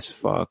dumb as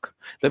fuck.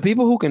 The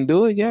people who can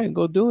do it, yeah,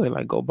 go do it.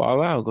 Like, go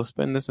ball out, go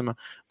spend this amount.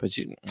 But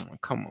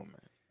come on, man.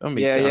 Don't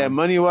be dumb. Yeah.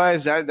 Money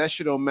wise, that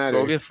shit don't matter.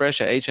 Go get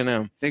fresh at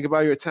H&M. Think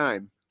about your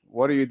time.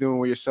 What are you doing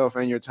with yourself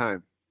and your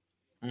time?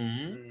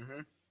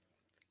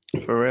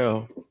 For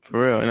real.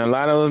 And a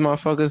lot of those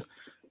motherfuckers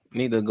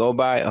need to go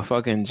buy a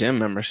fucking gym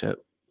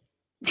membership.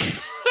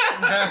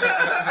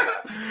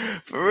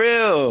 For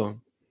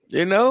real.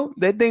 You know,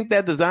 they think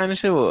that designer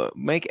shit will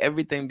make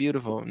everything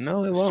beautiful.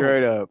 No, it won't.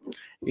 Straight up.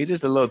 You're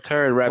just a little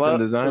turd rapping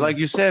designer. Like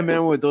you said,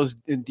 man, with those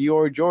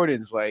Dior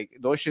Jordans, like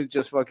those shit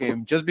just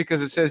fucking, just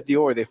because it says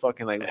Dior, they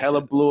fucking like hella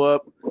blew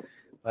up.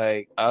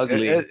 Like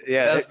ugly.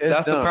 That's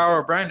the power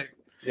of branding.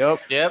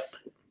 Yep.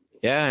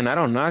 Yeah, and I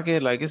don't knock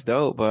it. Like, it's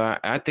dope. But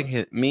I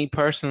think me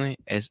personally,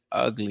 it's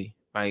ugly.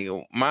 Like,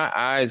 my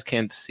eyes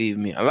can't deceive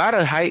me. A lot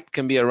of hype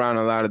can be around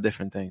a lot of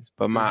different things.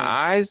 But my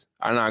eyes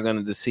are not going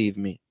to deceive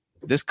me.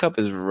 this cup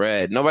is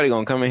red. Nobody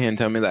gonna come in here and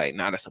tell me like,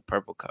 nah, that's a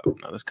purple cup.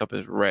 No, this cup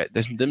is red.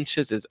 Them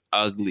shits is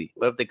ugly.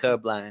 What if the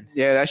cup blind?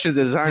 Yeah, that shit's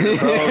designer,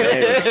 bro.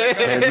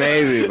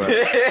 Maybe, bro.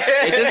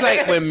 It's just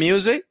like with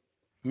music.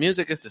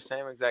 Music is the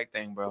same exact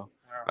thing, bro.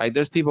 Like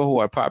there's people who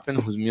are popping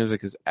whose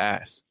music is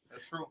ass.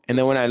 That's true. And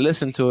then when I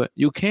listen to it,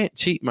 you can't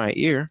cheat my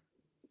ear.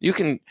 You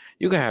can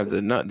have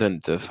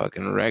the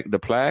fucking the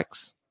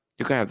plaques.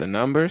 You can have the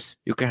numbers.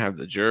 You can have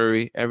the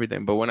jury,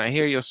 everything. But when I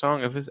hear your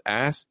song, if it's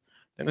ass,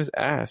 then it's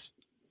ass,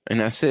 and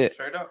that's it.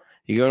 Straight up.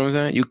 You get what I'm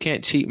saying? You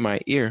can't cheat my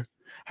ear.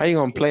 How you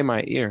gonna play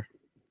my ear?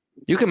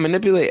 You can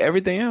manipulate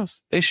everything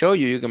else. They show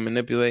you can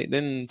manipulate.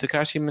 Then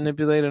Tekashi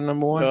manipulated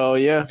number one. Oh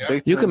yeah.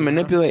 You can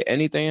manipulate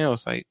anything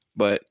else. Like,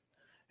 but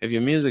if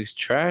your music's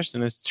trash,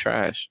 then it's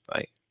trash.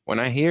 Like when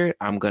I hear it,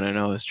 I'm gonna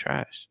know it's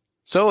trash.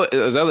 So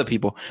there's other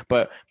people,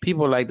 but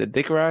people like the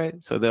dick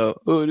ride. So they'll,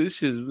 this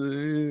shit's,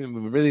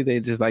 really they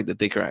just like the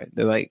dick ride.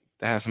 They like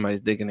to have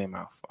somebody's dick in their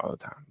mouth all the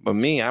time. But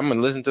me, I'm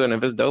gonna listen to it. And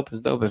if it's dope,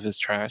 it's dope. If it's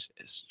trash,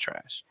 it's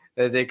trash.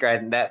 The dick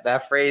ride.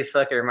 That phrase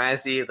fucking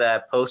reminds me of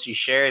that post you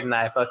shared, and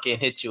I fucking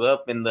hit you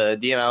up in the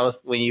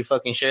DMs when you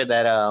fucking shared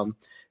that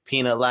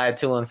Peanut Live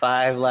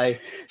 215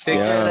 like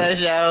picture of that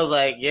shit. I was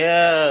like,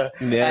 I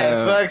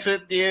fucks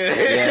with you.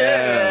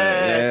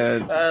 Yeah.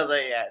 I was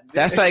like, yeah.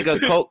 That's like a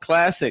cult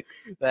classic.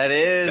 That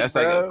is. That's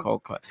bro. like a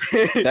cult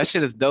classic. That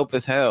shit is dope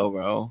as hell,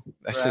 bro.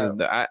 That shit is.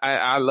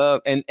 I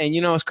love and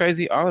you know what's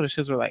crazy? All of the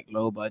shits were like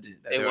low budget.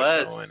 It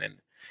was.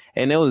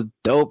 And it was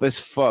dope as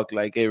fuck.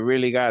 Like it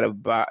really got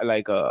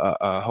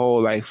a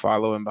whole like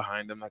following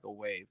behind him, like a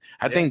wave.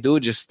 I think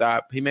dude just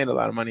stopped. He made a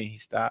lot of money. He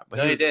stopped,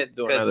 but he did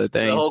doing other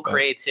things. The whole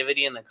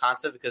creativity and the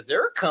concept, because they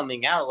were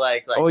coming out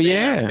like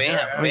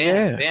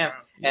bam.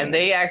 And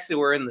they actually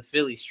were in the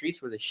Philly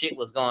streets where the shit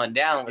was going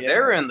down. They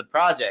were in the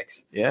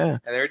projects. Yeah,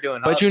 and they were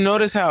doing. But you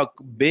notice how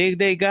big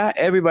they got?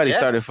 Everybody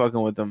started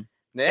fucking with them.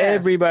 Yeah.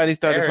 Everybody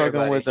started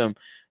fucking with them.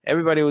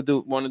 Everybody would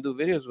want to do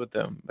videos with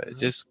them, but it's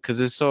just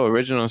because it's so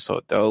original, so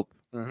dope,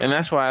 and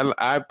that's why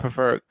I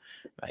prefer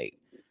like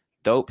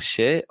dope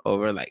shit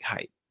over like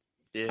hype.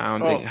 Yeah. I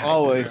don't think hype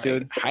always,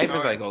 dude. Hype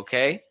is like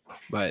okay,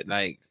 but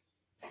like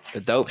the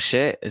dope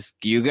shit is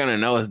you're gonna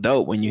know it's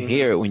dope when you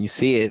hear it, when you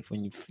see it,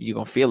 when you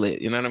gonna feel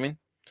it. You know what I mean?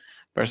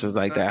 Versus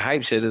like that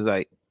hype shit is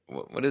like,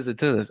 what is it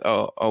to this?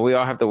 Oh, we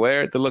all have to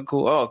wear it to look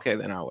cool. Oh, okay,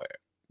 then I'll wear it.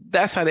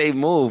 That's how they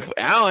move.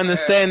 I don't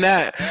understand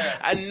that.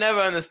 I never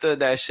understood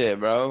that shit,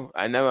 bro.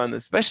 I never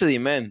understood, especially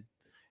men.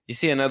 You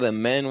see another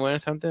man wearing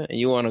something and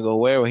you want to go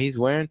wear what he's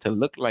wearing to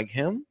look like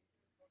him?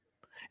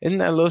 Isn't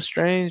that a little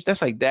strange?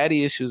 That's like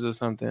daddy issues or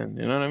something.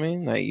 You know what I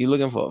mean? Like you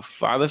looking for a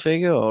father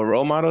figure or a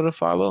role model to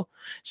follow?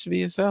 Should be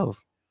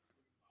yourself.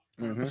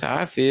 That's how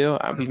I feel.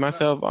 I be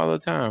myself all the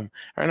time.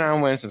 Right now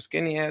I'm wearing some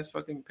skinny ass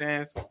fucking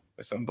pants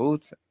with some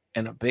boots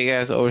and a big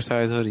ass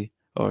oversized hoodie.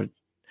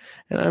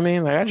 You know what I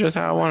mean? Like, I dress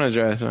how I want to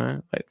dress,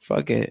 man. Like,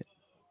 fuck it.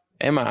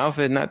 And my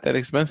outfit not that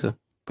expensive,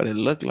 but it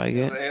looked like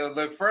it. It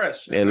looked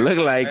fresh. It looked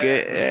like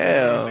it.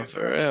 Yeah,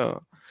 for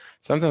real.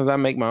 Sometimes I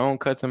make my own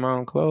cuts in my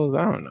own clothes.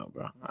 I don't know,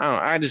 bro.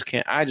 I just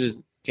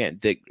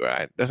can't dick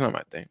ride. That's not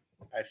my thing.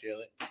 I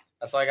feel it.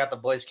 That's why I got the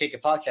Boys Kick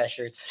It podcast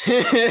shirts.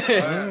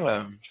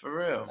 Yeah, for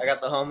real. I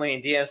got the homie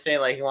in DM saying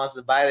like he wants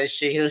to buy this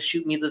shit. He'll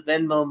shoot me the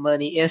Venmo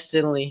money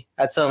instantly.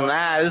 I told him,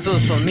 nah, this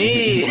was for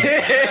me.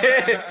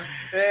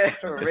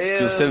 For real.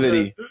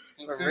 Exclusivity.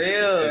 For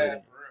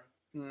real.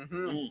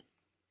 Mm-hmm.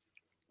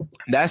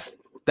 That's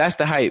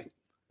the hype.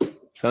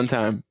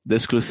 Sometimes the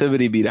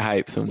exclusivity be the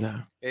hype.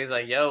 Sometimes he's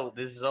like, yo,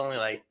 this is only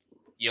like.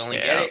 You only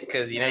get it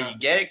because, you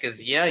get it because,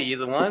 you're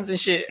the ones and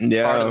shit.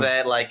 Yeah. Part of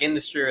that, like,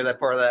 industry or that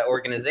part of that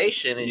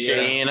organization and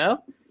shit, you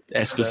know?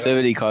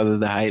 Exclusivity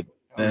causes the hype.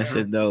 That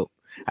shit's dope.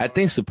 I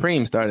think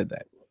Supreme started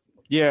that.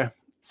 Yeah.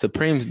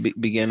 Supreme's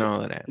began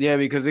all of that. Yeah,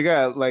 because they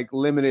got, like,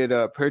 limited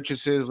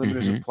purchases,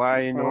 limited supply,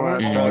 and all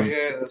that stuff. Oh,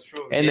 yeah, that's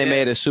true. And they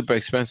made it super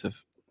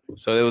expensive.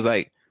 So it was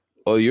like,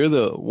 oh, you're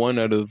the one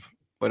out of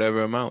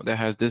whatever amount that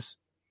has this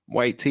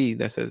white tee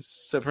that says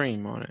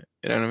Supreme on it.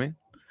 You know what I mean?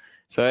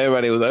 So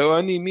everybody was like, oh, I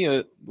need me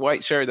a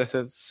white shirt that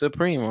says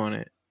Supreme on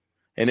it.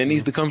 And it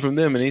needs to come from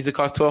them. It needs to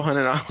cost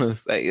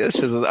 $1,200. Like, this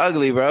shit was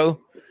ugly, bro.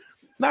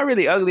 Not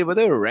really ugly, but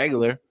they were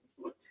regular.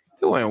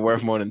 It wasn't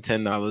worth more than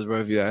 $10,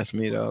 bro, if you ask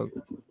me, dog.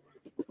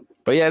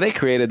 But yeah, they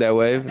created that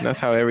wave. And that's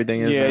how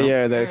everything is now.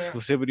 Yeah, the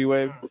exclusivity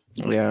wave.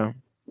 Yeah.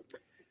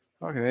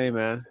 Okay, hey,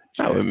 man.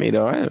 Not with me,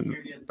 though. I had,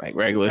 like,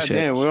 regular shit.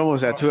 Damn, we're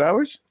almost at 2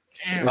 hours?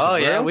 Oh,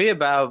 yeah, we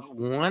about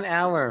 1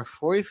 hour and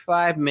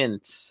 45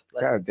 minutes.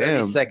 God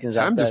damn. Seconds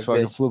time just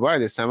fucking flew by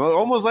this time.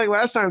 Almost like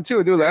last time,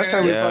 too, dude. Last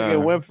time we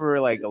fucking went for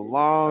like a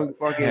long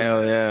fucking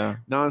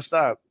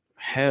nonstop.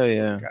 Hell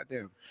yeah. God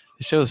damn.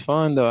 The shit was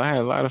fun, though. I had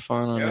a lot of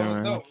fun on there,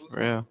 man. For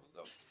real.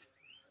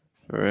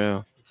 For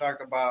real. We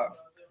talked about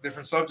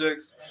different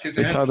subjects. We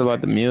talked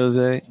about the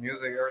music.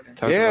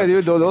 Everything. Yeah,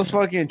 dude. Those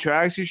fucking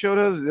tracks you showed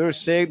us, they were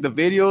sick. The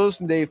videos,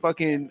 they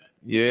fucking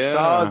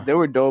saw, they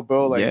were dope,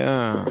 bro. Like,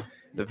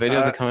 the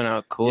videos are coming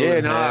out cool.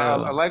 Yeah,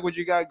 I like what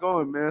you got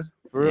going, man.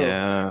 For real.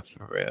 Yeah,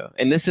 for real.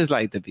 And this is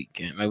like the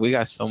beginning. Like, we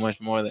got so much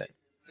more that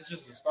it's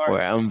just a start. we're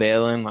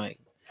unveiling. Like,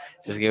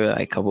 Just give it like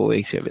a couple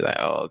weeks. You'll be like,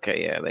 oh,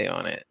 okay, yeah, they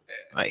on it,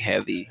 like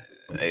heavy.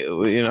 Like,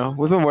 you know,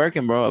 we've been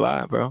working, bro, a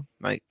lot, bro.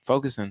 Like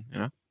focusing, you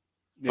know,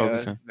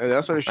 focusing.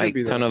 That's what it should like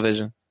be. Tunnel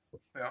vision.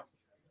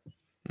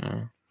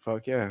 Yeah.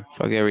 Fuck yeah.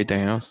 Fuck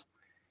everything else.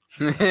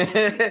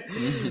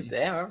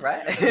 Damn, all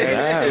right.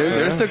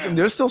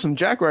 There's still some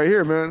Jack right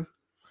here, man.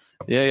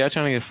 Yeah, y'all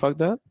trying to get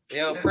fucked up?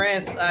 Yo,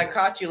 Prince, I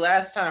caught you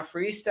last time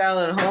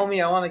freestyling,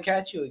 homie. I want to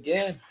catch you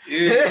again.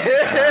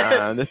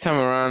 This time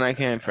around, I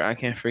can't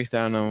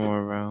freestyle no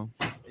more, bro.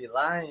 You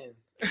lying?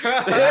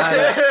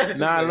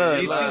 Nah,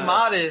 look, you too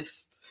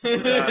modest.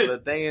 The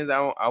thing is,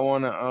 I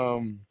wanna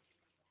I'm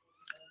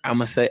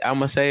gonna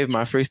save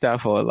my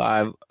freestyle for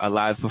a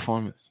live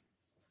performance.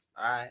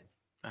 All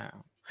right.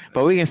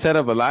 But we can set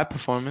up a live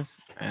performance,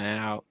 and then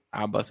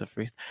I'll bust a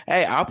freestyle.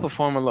 Hey, I'll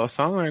perform a little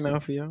song right now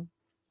for y'all.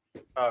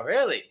 Oh,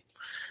 really?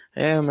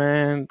 Yeah,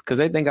 man. Because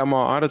they think I'm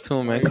on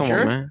autotune, man. Come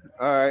on, man.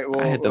 All right.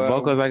 Well, I hit the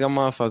vocals like a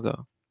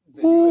motherfucker.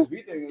 The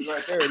USB thing is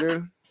right there,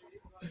 dude.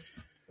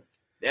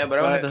 Yeah, but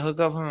I don't have to hook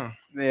up, huh?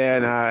 Yeah,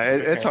 nah.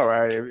 It's all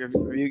right. If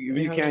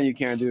you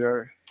can't do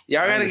that.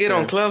 Y'all gotta get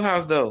on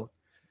Clubhouse, though.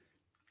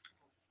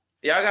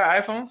 Y'all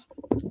got iPhones?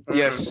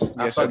 Yes.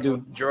 Yes, I do.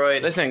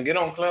 Droid. Listen, get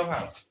on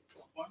Clubhouse.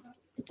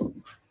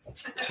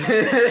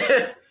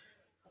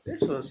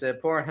 This one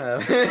said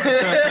Pornhub.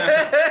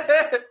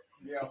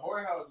 Yeah,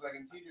 whorehouse like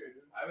in TJ,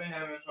 dude. I've been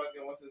having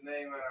fucking what's his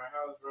name at our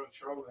house, bro,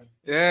 trolling.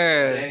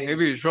 Yeah, he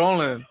be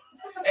trolling.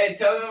 Hey,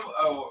 tell him.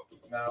 Oh,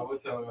 no, we'll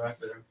tell him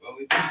after.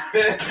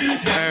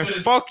 Man,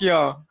 fuck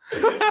y'all.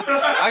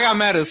 I got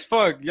mad as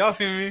fuck. Y'all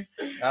see me?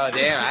 Oh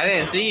damn, I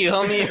didn't see you,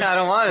 homie. I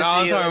don't want to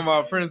see you. I'm talking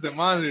about Prince and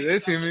Manzii. They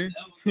see me.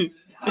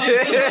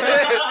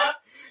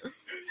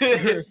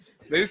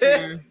 They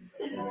see me.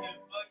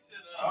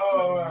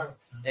 Oh,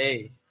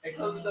 hey,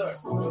 close the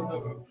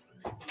door.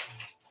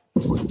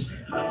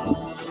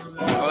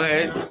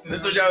 Okay,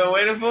 this what y'all been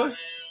waiting for?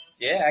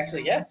 Yeah,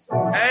 actually, yes.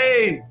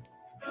 Hey,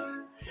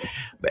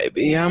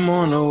 baby, I'm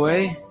on the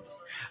way.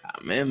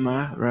 I'm in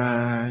my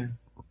ride.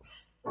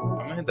 I'm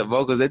gonna hit the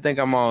vocals. They think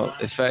I'm all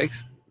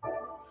effects.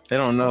 They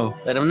don't know.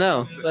 Let them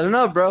know. Let them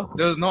know, bro.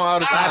 There's no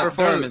autotune.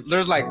 Performance.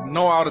 There's like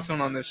no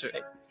autotune on this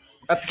shit.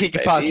 At the Kick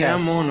It Baby, Podcast.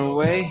 I'm on the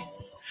way.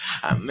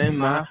 I'm in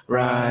my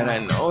ride. I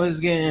know it's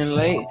getting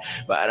late,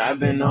 but I've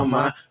been on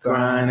my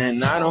grind,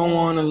 and I don't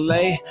wanna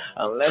lay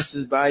unless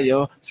it's by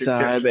your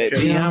side,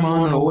 baby. I'm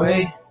on the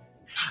way.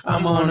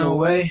 I'm on the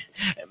way,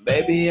 and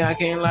baby, I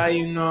can't lie.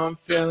 You know I'm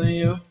feeling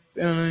you.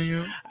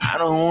 I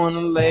don't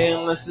wanna lay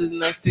unless it's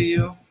next to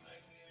you.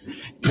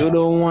 You're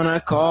the one I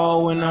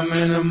call when I'm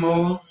in the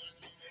mood.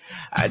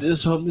 I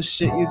just hope the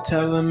shit you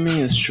telling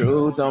me is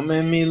true. Don't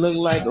make me look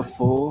like a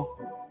fool.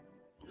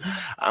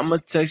 I'ma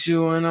text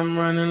you when I'm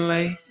running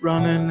late.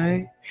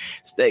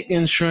 Steak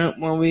and shrimp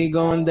when we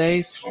go on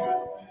dates.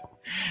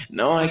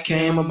 No, I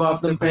came up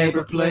off them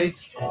paper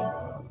plates.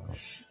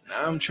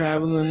 Now I'm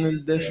traveling to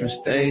different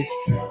states.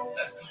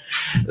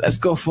 Let's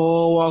go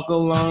for a walk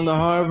along the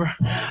harbor.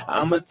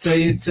 I'ma tell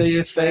you to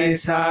your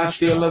face how I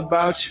feel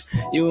about you.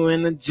 You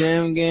in the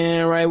gym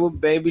getting right with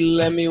baby,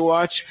 let me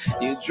watch.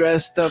 You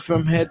dressed up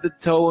from head to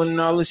toe and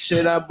all the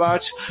shit I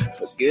bought you.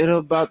 Forget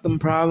about them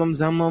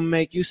problems, I'ma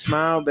make you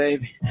smile,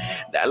 baby.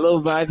 That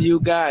little vibe you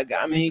got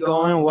me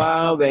going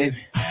wild, baby.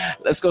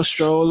 Let's go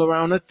stroll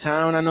around the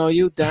town, I know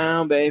you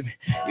down, baby.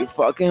 You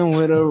fucking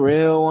with a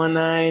real one,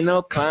 I ain't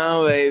no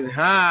clown, baby.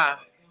 Ha!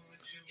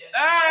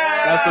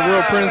 That's the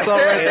real Prince Solo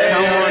right there.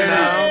 Come on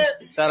now.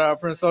 Shout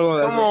out Prince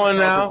Solo. Come on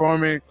now.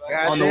 Performing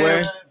on the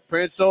way.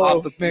 Prince Solo.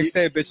 Off the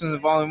mixtape, Bitches in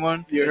Volume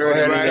 1. You heard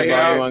it right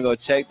here. You want to go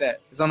check that?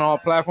 It's on all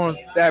platforms.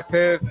 That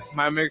Piff,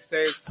 my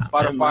mixtape,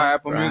 Spotify,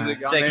 Apple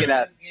Music. Check it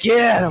out.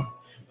 Get him.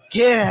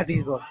 Get at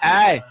these books.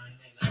 Hey.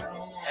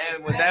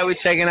 And with that, we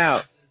checking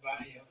out.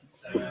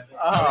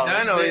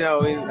 Oh,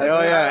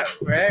 yeah.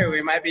 Hey,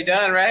 we might be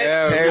done, right?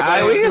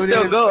 Yeah, we can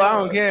still go. I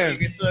don't care. You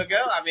can still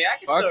go. I mean, I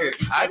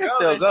can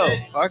still go.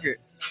 Fuck it.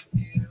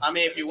 I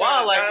mean, if you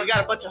want, like, we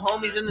got a bunch of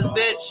homies in this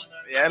bitch.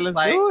 Yeah, let's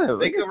like, do it.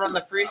 They could run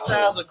the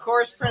freestyles. Of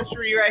course, Prince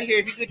Rudy right here.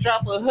 If you could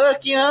drop a hook,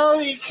 you know,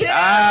 you can.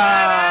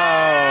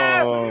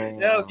 Oh.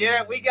 Yo,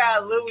 get it. We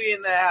got Louie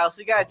in the house.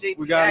 We got JT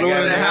We got Louie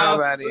in the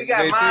house. We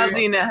got JT.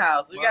 Manzii in the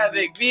house. We got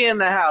Big B in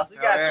the house. We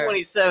got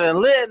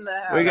 27 Lit in the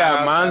house. We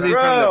got Manzii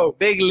from the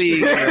big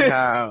league in the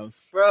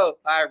house. Bro, all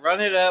right,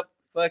 run it up.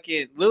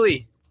 Fucking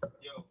Louie.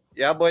 Yo.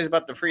 Y'all boys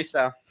about to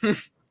freestyle. What?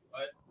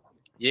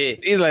 Yeah.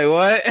 He's like,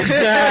 what?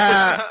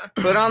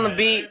 Put on the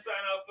beat.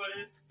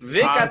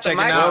 Vic got the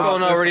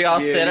microphone already all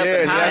set up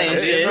and high and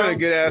shit. It's been a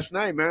good ass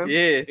night, man.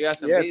 Yeah. You got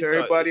some to beats,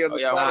 everybody on the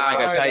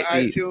Spotify,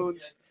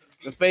 iTunes,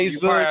 the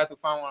Facebook,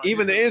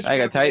 even the Instagram. I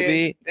got a tight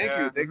beat. Thank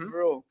you. Thank you for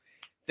real.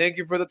 Thank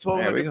you for the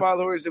 1,200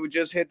 followers that we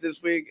just hit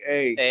this week.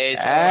 Hey,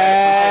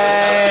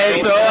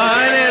 1,200,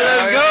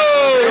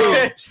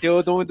 let's go.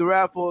 Still doing the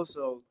raffle,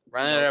 so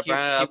run it up.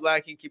 Keep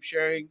liking, keep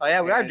sharing. Oh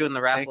yeah, we are doing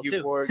the raffle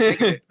too. Thank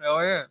you.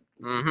 Hell yeah.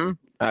 Mm-hmm.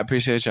 I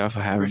appreciate y'all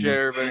for having Appreciate me.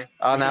 everybody.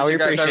 Oh, now we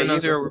appreciate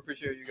you. We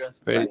appreciate you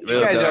guys. You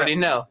guys already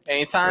know.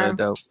 Anytime.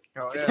 Real dope.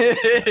 Oh,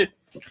 yeah.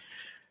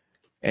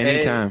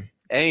 Anytime.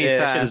 Anytime.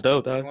 that shit is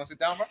dope, dog. You want to sit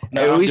down, bro?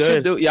 No,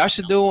 Y'all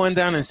should do one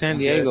down in San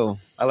Diego.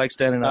 I like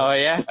standing up. Oh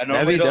yeah, I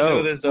normally That'd be don't do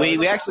dope. this, dog.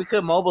 we actually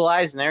could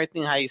mobilize and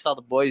everything. How you saw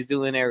the boys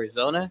do in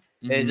Arizona.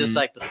 It's just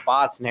like the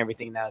spots and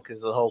everything now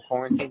because of the whole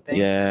quarantine thing.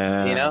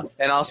 Yeah. You know,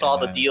 and also all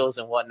the deals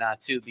and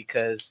whatnot too,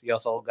 because you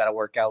also got to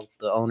work out with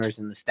the owners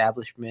and the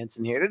establishments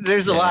in here.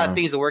 There's a lot of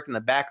things that work in the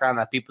background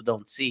that people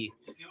don't see.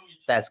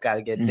 That's got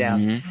to get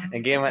down.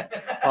 Again, my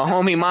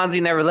homie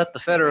Manzii never left the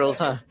Federals,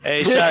 huh?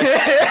 Hey, shout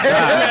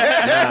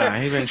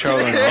He been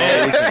trolling.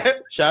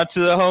 out to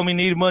the homie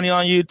Need Money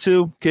on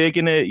YouTube,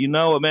 kicking it. You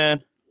know it,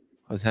 man.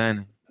 What's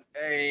happening?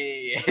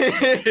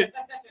 Hey.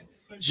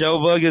 Joe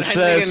Bugger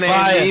says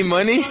fire. Need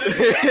money.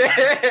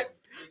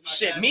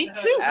 Shit, me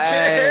too.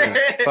 Hey,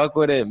 fuck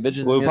with it,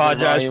 bitches. We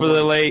apologize for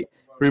the late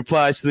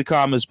replies to the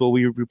comments, but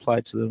we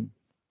replied to them.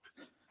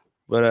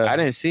 But I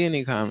didn't see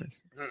any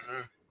comments.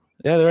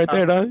 yeah, they're right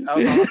there, dog. I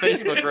was on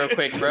Facebook real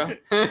quick, bro.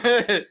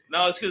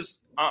 No, it's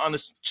because on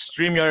the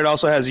StreamYard it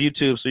also has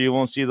YouTube, so you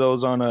won't see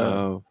those on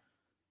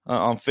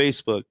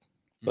Facebook.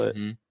 But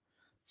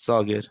it's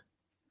all good.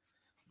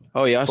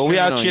 Oh, y'all But we streaming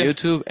out on here.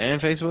 YouTube and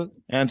Facebook?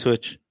 And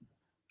Twitch.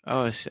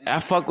 Oh, shit.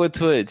 I fuck with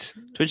Twitch.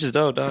 Twitch is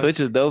dope, dog.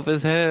 Twitch is dope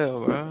as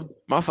hell, bro.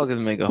 Motherfuckers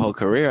make a whole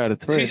career out of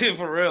Twitch.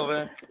 For real,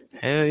 man.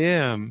 Hell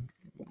yeah. I'm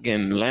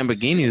getting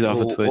Lamborghinis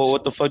off of Twitch. Well,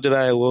 what the fuck did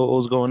what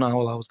was going on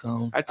while I was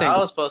gone? I think I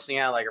was posting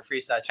out like a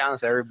freestyle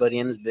challenge to everybody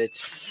in this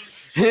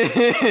bitch.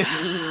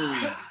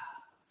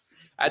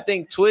 I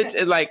think Twitch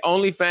is like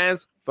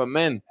OnlyFans for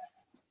men.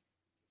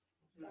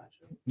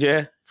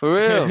 Yeah. For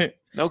real.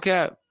 No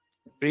cap.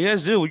 But you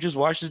guys do. We just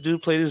watch this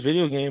dude play this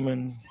video game,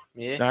 and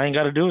I ain't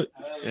got to do it.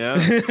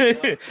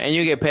 Yeah. And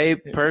you get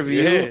paid per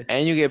view,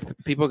 and you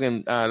get people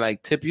can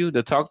like tip you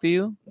to talk to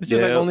you. It's just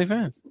like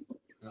OnlyFans.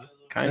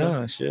 Kind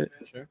of. Yeah, shit.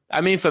 Sure.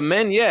 I mean, for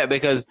men, yeah,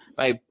 because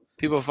like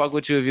people fuck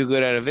with you if you're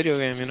good at a video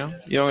game. You know,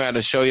 you don't got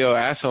to show your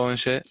asshole and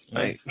shit.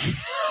 Like,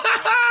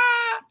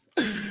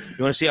 you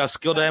want to see how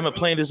skilled I am at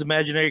playing this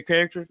imaginary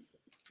character?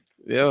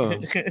 yo.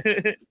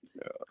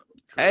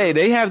 Hey,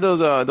 they have those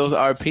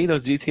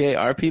GTA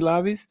RP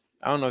lobbies.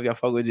 I don't know if y'all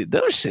fuck with it.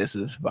 Those shits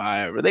is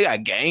fire, bro. They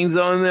got gangs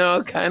on there,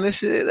 all kind of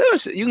shit.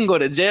 Those shit. You can go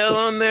to jail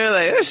on there.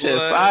 Like, that shit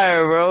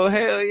fire, bro.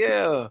 Hell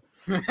yeah.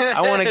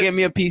 I want to get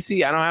me a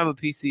PC. I don't have a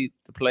PC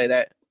to play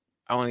that.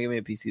 I want to get me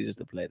a PC just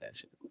to play that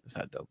shit. That's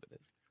how dope it is.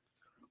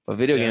 But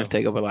video games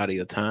take up a lot of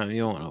your time.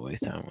 You don't want to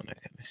waste time on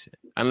that kind of shit.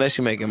 Unless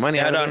you're making money.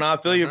 I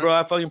feel you, bro.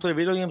 I fucking play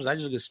video games. I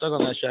just get stuck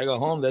on that shit. I go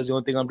home. That's the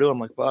only thing I'm doing. I'm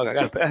like, fuck, I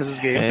got to pass this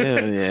game.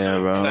 Hell yeah,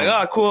 bro. Like,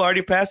 oh, cool. I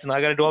already passed it. Now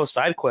I got to do all the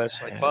side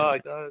quests. Like,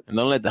 fuck, dog. And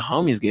don't let the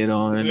homies get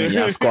on and then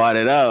y'all squad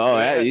it up.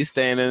 Oh, you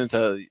staying in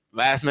until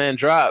last man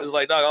drops. It's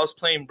like, dog, I was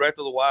playing Breath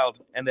of the Wild,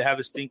 and they have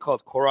this thing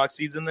called Korok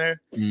seeds in there,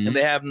 and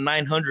they have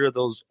 900 of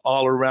those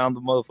all around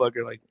the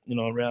motherfucker, like, you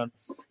know, around.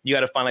 You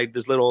got to find, like,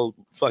 this little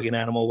fucking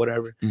animal,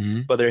 whatever,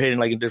 but they're hitting,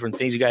 like, in different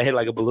things. You got to hit,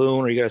 like, a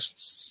balloon, or you got to,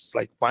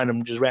 like, find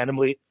them just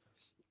randomly.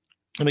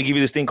 And they give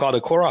you this thing called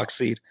a Korok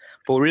seed.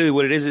 But really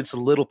what it is, it's a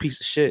little piece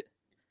of shit.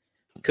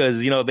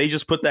 Because, you know, they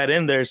just put that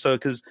in there. So,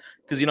 because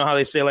you know how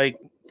they say, like,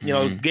 you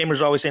know,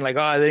 gamers are always saying, like,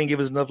 they didn't give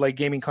us enough, like,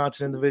 gaming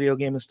content in the video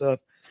game and stuff.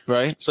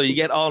 Right. So you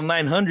get all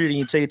 900 and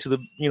you take it to the,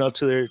 you know,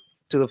 to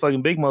the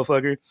fucking big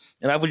motherfucker.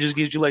 And that would just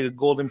give you, like, a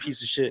golden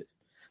piece of shit.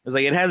 It's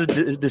like, it has a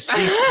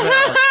distinct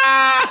smell.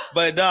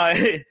 But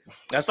I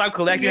stopped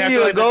collecting after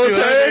like gold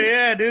turn.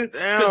 Yeah, dude.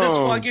 Because it's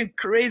fucking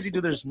crazy,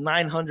 dude. There's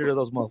 900 of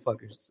those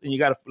motherfuckers, and you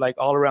got to like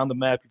all around the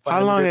map.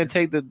 How long did it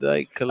take to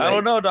like collect? I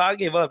don't know, dog. I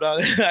gave up,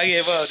 dog. I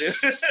gave up, dude.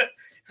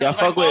 Y'all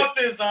fuck with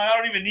this, dog. I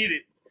don't even need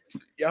it.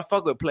 Y'all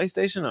fuck with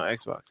PlayStation or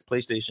Xbox?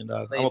 PlayStation,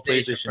 dog. I'm a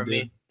PlayStation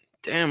dude.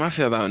 Damn, I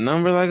feel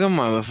outnumbered like a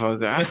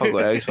motherfucker. I fuck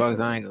with Xbox.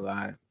 I ain't gonna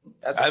lie.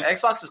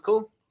 Xbox is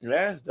cool.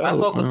 Yeah, I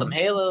fuck with them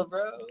Halo, bro.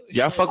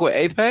 Y'all fuck with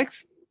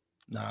Apex?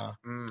 Nah.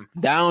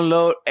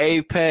 Download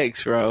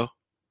Apex, bro.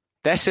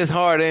 That shit's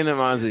hard, ain't it,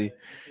 Manzii?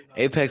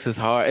 Apex is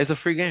hard. It's a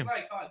free game.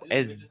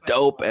 It's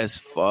dope as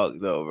fuck,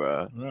 though,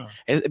 bro. Yeah.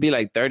 It'd be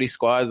like 30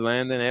 squads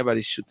landing.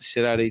 Everybody shoot the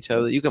shit out of each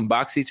other. You can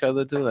box each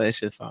other, too. Like, that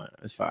shit's fine.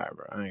 It's fire,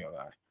 bro. I ain't gonna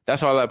lie.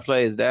 That's all I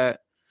play is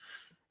that.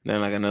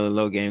 Then, like, another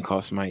little game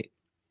called Smite.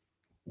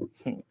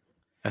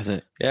 That's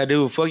it. Yeah,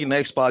 dude. Fucking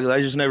Xbox.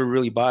 I just never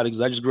really bought it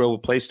because I just grew up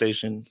with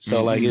PlayStation.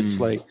 So, like, it's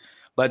like,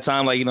 by the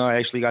time, like, you know, I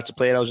actually got to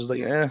play it, I was just like,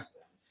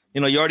 You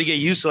know, you already get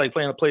used to like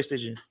playing a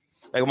PlayStation.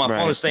 Like on my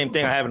phone, the same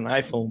thing. I have an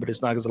iPhone, but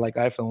it's not because I like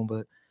iPhone.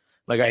 But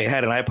like I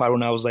had an iPod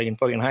when I was like in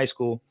fucking high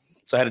school,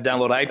 so I had to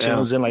download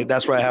iTunes and like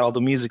that's where I had all the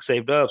music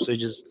saved up. So I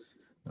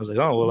was like,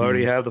 oh well, I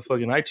already have the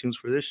fucking iTunes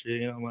for this shit.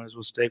 You know, I might as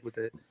well stick with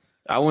it.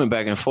 I went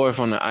back and forth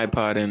on the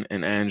iPod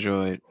and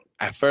Android.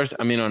 At first,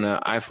 I mean on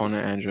the iPhone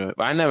and Android,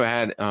 but I never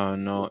had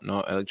no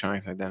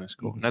electronics like that in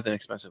school. Nothing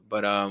expensive.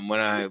 But when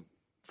I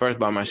first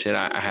bought my shit,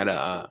 I had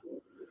an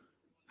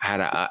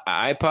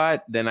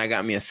iPod. Then I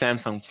got me a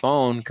Samsung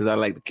phone because I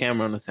like the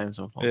camera on the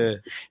Samsung phone. Yeah.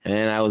 And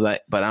then I was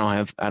like, but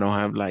I don't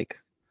have like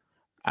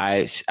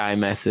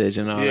iMessage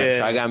and all that.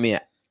 So I got me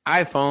an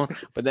iPhone.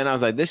 But then I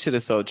was like, this shit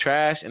is so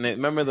trash. And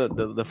remember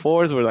the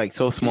fours were like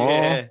so small.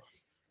 Yeah.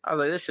 I was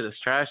like, this shit is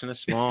trash and it's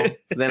small. So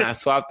then I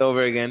swapped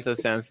over again to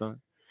Samsung.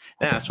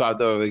 Then I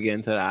swapped over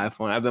again to the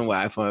iPhone. I've been with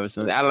iPhone ever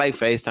since. I like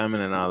FaceTiming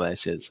and all that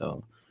shit.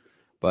 So,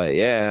 but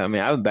yeah, I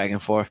mean, I was back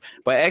and forth.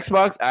 But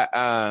Xbox,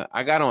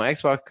 I got on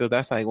Xbox because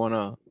that's like one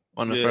of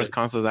the first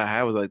consoles I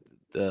had was like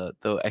the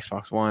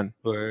Xbox One.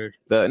 Word.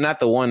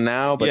 Not the one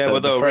now,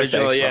 but the first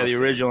original, Xbox. the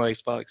original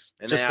Xbox.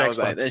 And just then I was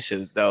Xbox. like, this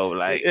shit is dope.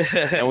 Like,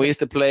 and we used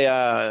to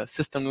play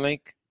System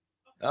Link.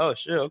 Oh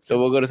shit! Okay. So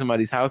we'll go to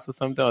somebody's house or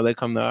something, or they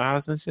come to our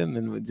house and shit, and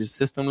then we just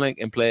System Link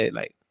and play it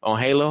like on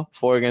Halo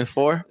 4 against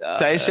 4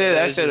 type shit.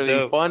 That shit would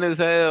be fun as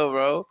hell,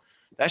 bro.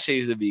 That shit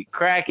used to be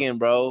cracking,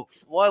 bro.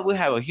 What, we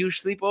have a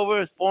huge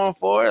sleepover,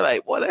 4-on-4.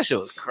 Like, what, that shit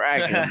was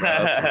cracking,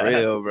 bro. For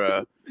real,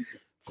 bro.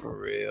 For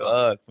real.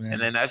 Fuck, man.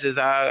 And then that's just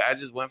how I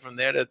just went from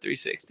there to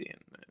 360 and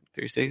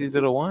 360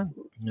 to the One.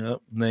 Yep.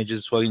 And they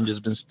just fucking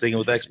just been sticking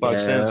with Xbox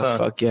since, huh?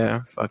 Fuck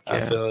yeah. I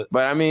feel it.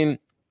 But I mean,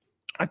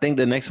 I think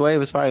the next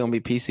wave is probably gonna be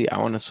PC. I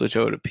want to switch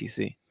over to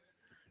PC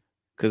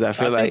because I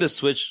feel like the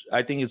Switch.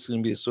 I think it's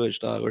gonna be a Switch,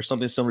 dog, or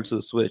something similar to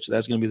the Switch.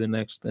 That's gonna be the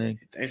next thing.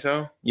 You think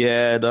so?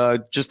 Yeah,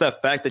 dog. Just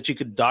that fact that you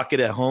could dock it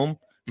at home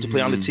to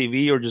play on the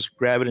TV or just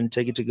grab it and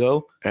take it to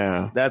go.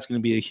 Yeah, that's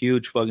gonna be a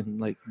huge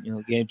fucking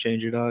game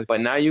changer, dog.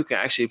 But now you can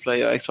actually play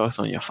your Xbox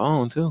on your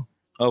phone too.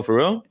 Oh, for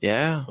real?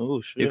 Yeah.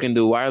 Oh shit. You can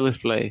do wireless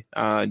play.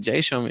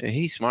 Jay showed me.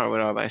 He's smart with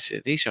all that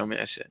shit. He showed me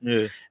that shit.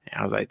 Yeah. And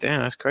I was like,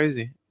 damn, that's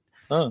crazy.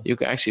 Huh. You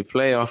can actually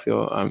play off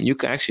your you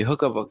can actually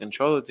hook up a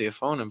controller to your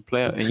phone and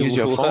play and use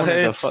your phone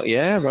as a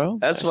yeah, bro.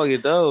 That's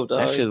fucking dope, dog.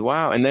 That's just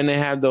wow. And then they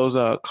have those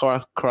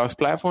cross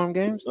platform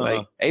games.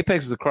 Like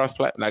Apex is a cross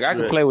platform. Like I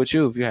can play with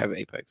you if you have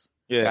Apex.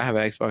 Yeah, I have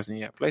an Xbox and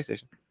you have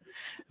PlayStation.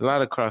 A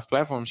lot of cross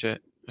platform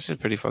shit. That shit's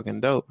pretty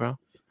fucking dope, bro.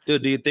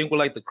 Dude, do you think with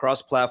like the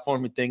cross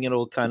platform thing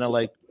it'll kind of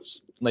like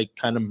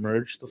kind of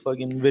merge the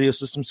fucking video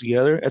systems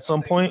together at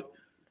some point?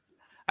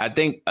 I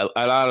think a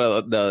lot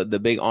of the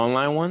big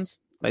online ones,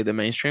 like the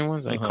mainstream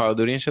ones, like Call of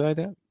Duty and shit like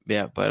that.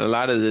 Yeah, but a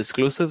lot of the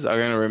exclusives are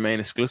going to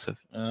remain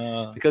exclusive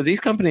because these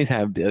companies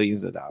have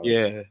billions of dollars.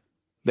 Yeah.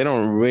 They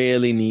don't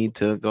really need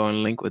to go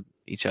and link with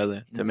each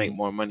other to make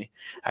more money.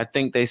 I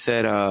think they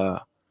said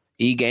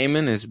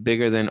e-gaming is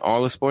bigger than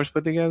all the sports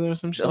put together or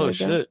some shit. Oh, like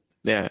shit. That.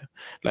 Yeah.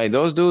 Like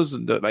those dudes,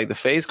 like the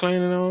FaZe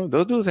Clan and all,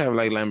 those dudes have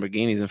like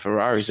Lamborghinis and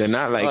Ferraris. They're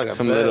not like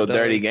some little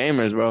dirty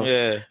gamers, bro.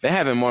 Yeah. They're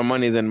having more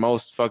money than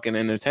most fucking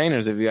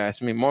entertainers, if you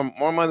ask me.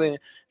 More money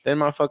than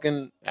my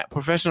fucking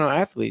professional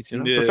athletes, you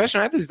know? Yeah.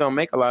 Professional athletes don't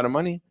make a lot of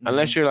money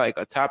unless you're like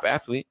a top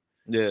athlete.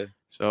 Yeah.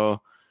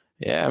 So,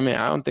 yeah, I mean,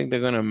 I don't think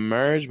they're going to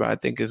merge, but I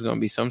think it's going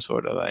to be some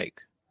sort of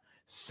like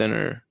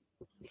center.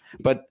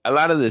 But a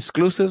lot of the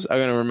exclusives are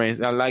going to remain.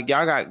 Like,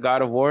 y'all got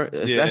God of War.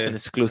 That's an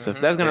exclusive.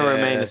 That's going to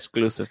remain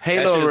exclusive.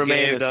 Halo will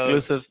remain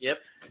exclusive to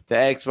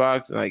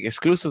Xbox. Like,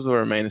 exclusives will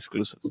remain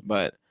exclusives.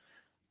 But,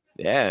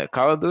 yeah,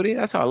 Call of Duty,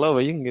 that's all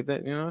over. You can get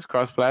that. You know, it's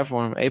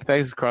cross-platform.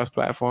 Apex is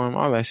cross-platform.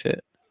 All that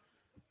shit.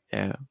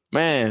 Yeah.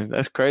 Man,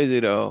 that's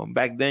crazy, though.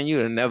 Back then, you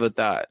would have never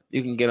thought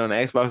you can get on the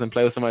Xbox and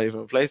play with somebody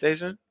from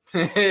PlayStation.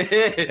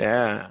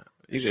 Yeah.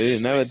 You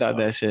never thought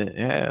that shit.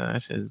 Yeah,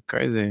 that shit's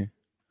crazy.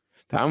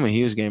 I'm a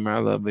huge gamer. I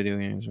love video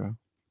games, bro.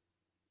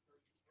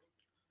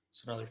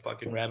 It's another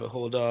fucking rabbit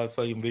hole, dog.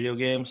 Fucking video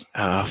games.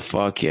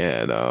 Fuck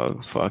yeah,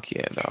 dog. Fuck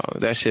yeah, dog.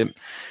 That shit,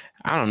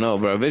 I don't know,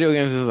 bro. Video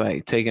games is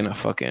like taking a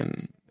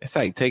fucking, it's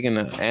like taking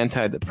an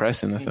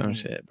antidepressant or some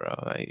shit, bro.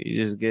 Like,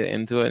 you just get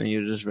into it and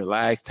you just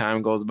relax.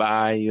 Time goes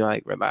by. You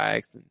like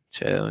relax and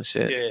chill and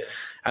shit. Yeah.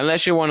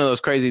 Unless you're one of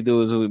those crazy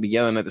dudes who would be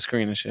yelling at the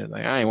screen and shit.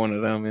 Like, I ain't one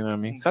of them, you know what I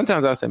mean?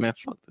 Sometimes I'll say, man,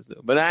 fuck this dude.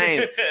 But I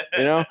ain't,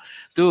 you know?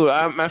 Dude,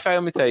 matter of fact,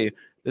 let me tell you.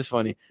 It's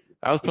funny.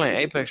 I was playing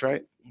Apex,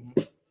 right?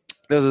 There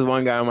was this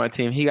one guy on my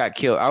team. He got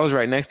killed. I was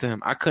right next to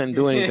him. I couldn't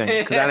do anything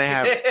because I didn't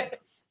have.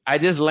 I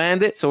just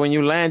landed. So when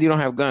you land, you don't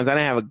have guns. I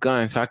didn't have a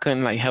gun, so I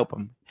couldn't like help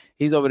him.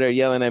 He's over there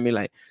yelling at me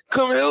like,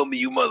 "Come help me,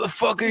 you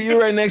motherfucker! You're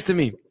right next to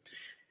me."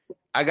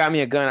 I got me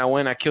a gun. I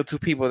went. I killed 2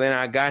 people. Then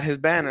I got his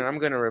banner. And I'm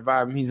gonna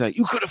revive him. He's like,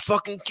 "You could have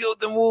fucking killed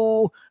them."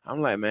 Woo.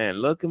 I'm like, man,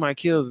 look at my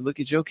kills. Look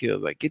at your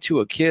kills. Like, get you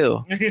a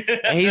kill.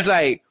 And he's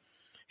like.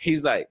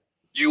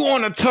 You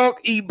want to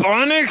talk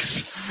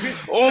Ebonics?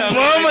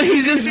 Obama,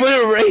 he just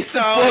went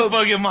racist.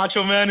 Fucking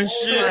macho man and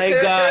shit. Oh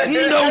my God.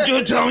 Don't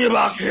you tell me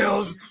about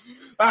kills.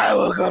 I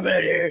will come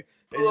in here.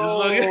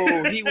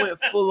 Bro, he went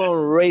full on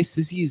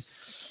racist. He's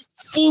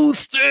food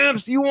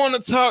stamps. You want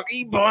to talk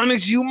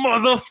Ebonics, you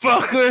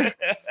motherfucker?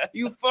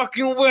 You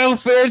fucking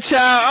welfare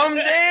child. I'm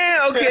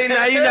dead. Okay,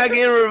 now you're not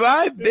getting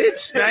revived,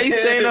 bitch. Now you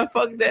staying up,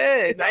 fuck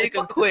dead. Now you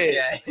can quit.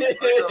 What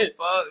the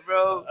fuck,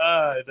 bro?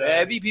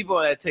 There be people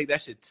that take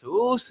that shit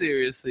too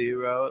seriously,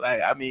 bro.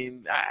 Like, I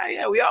mean,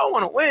 yeah, we all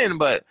want to win,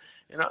 but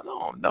you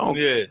know, don't.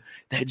 Yeah.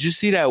 Did you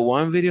see that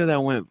one video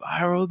that went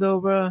viral though,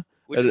 bro?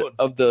 Which one?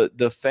 Of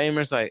the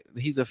famous, like,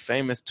 he's a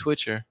famous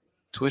Twitch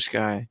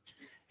guy.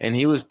 And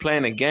he was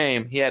playing a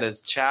game. He had his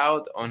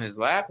child on his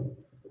lap.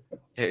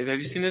 Have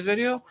you seen this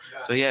video?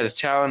 So he had his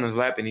child on his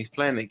lap, and he's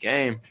playing the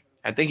game.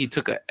 I think he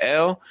took a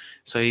L.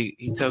 So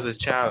he tells his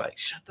child, like,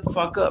 shut the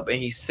fuck up.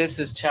 And he sits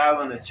his child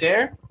on a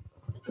chair.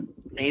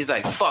 And he's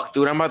like, fuck,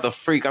 dude, I'm about to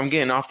freak. I'm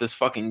getting off this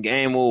fucking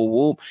game. Whoop,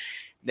 whoop.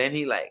 Then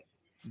he like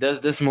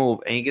does this move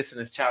and he gets in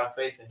his child's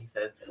face and he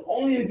says,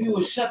 only if you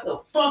would shut the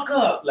fuck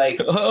up.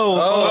 Like,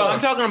 oh, I'm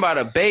talking about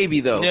a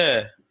baby though.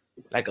 Yeah.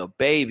 Like a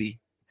baby.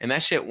 And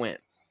that shit went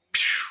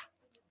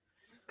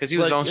because he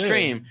was on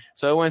stream.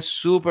 So it went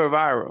super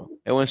viral.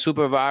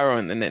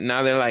 And then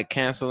now they're like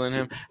canceling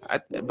him.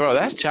 Bro,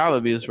 that's child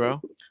abuse,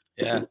 bro.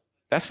 Yeah.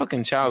 That's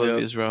fucking child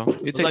abuse, bro.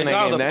 You're taking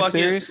that game that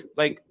serious?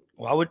 Like,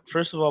 why would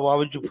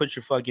you put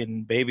your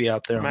fucking baby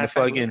out there on the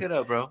fucking, look it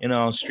up,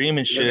 bro.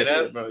 Streaming shit? Look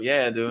it up, bro.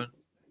 Yeah, dude.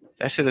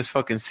 That shit is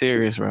fucking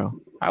serious, bro.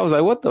 I was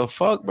like, what the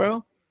fuck,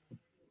 bro?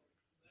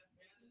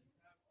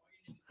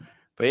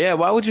 But yeah,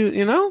 why would you,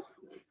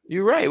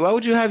 you're right. Why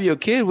would you have your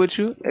kid with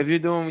you if you're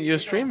doing your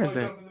streaming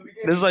thing?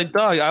 It's like,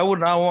 dog, I would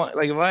not want,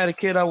 like, if I had a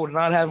kid, I would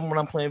not have him when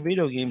I'm playing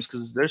video games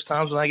because there's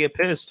times when I get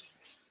pissed,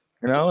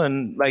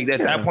 and like at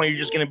that point, you're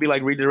just going to be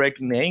like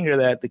redirecting the anger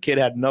that the kid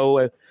had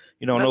no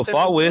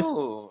fault with.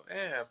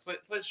 Yeah,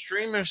 put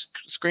streamers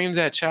screams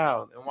at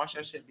child and watch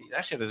that shit.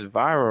 That shit is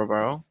viral,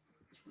 bro.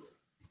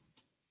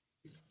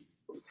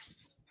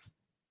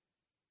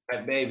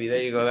 That baby,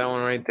 there you go. That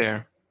one right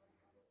there.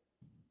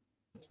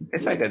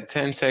 It's like a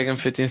 10-second,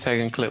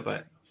 15-second clip,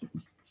 but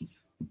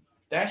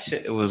that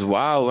shit, it was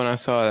wild when I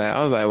saw that.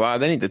 I was like, wow,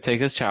 they need to take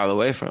his child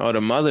away from him. Or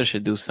the mother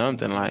should do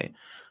something like,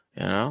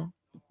 you're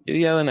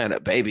yelling at a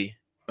baby.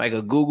 Like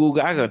a Google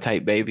Gaga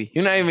type baby.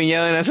 You're not even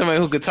yelling at somebody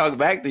who could talk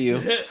back to you.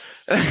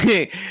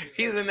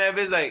 He's in that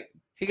bitch like,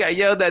 he got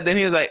yelled at, then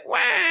he was like, wah,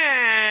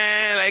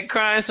 like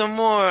crying some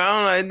more.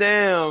 I'm like,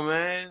 damn,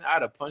 man.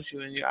 I'd have punched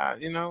you in your eye,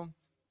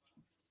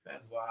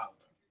 That's wild,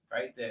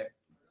 right there.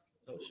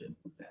 Oh, shit.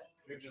 That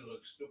picture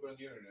looks stupid on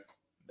the internet.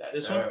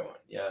 This one?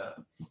 Yeah.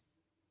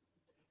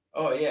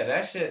 Oh, yeah,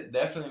 that shit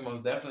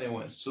most definitely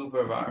went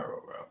super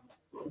viral, bro.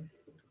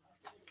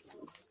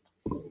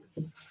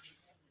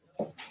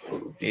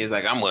 He's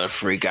like, I'm gonna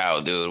freak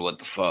out, dude. What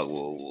the fuck?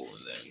 Whoa.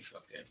 And then he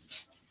fucking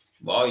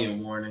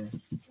volume warning.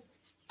 Dude,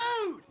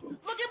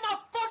 look at my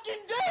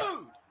fucking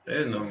dude.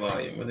 There's no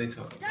volume. What are they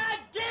talking about? God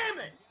damn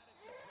it.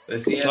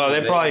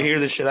 They probably hear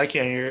this shit. I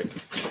can't hear it.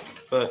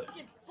 But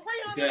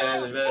this guy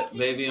has a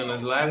baby on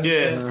his lap.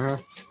 Yeah.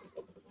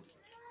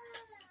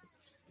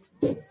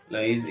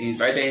 Like he's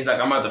right there. He's like,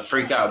 I'm about to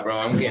freak out, bro.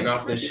 I'm getting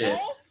off this shit.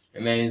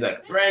 And then he's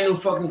like, brand new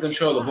fucking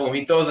controller. Boom.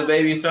 He throws the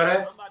baby. You saw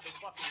that?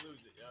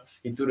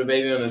 He threw the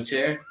baby on the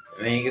chair,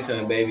 and then he gets in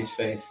the baby's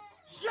face.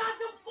 Shut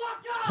the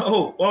fuck up!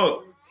 Oh,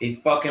 whoa. He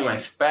fucking like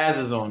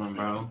spazzes on him,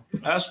 bro.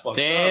 That's fucked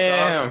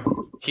Damn. up.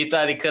 Damn. He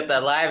thought he cut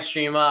that live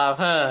stream off,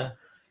 huh?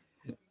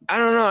 I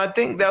don't know. I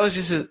think that was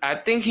just I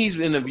think he's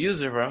an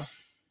abuser, bro.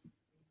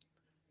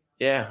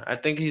 Yeah, I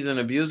think he's an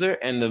abuser,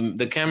 and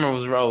the camera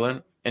was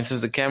rolling. And since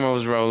the camera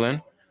was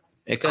rolling,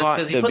 it caught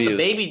the abuse. Because he put the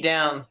baby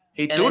down.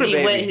 He threw the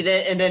baby.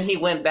 And then he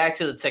went back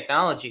to the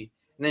technology.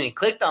 And then he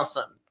clicked on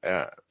something.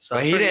 Yeah. So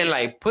but he didn't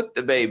like put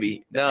the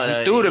baby. No,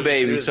 he threw the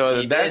baby.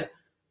 So that's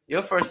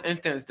your first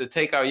instinct is to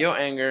take out your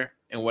anger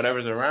and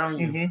whatever's around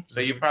you. Mm-hmm. So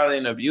you're probably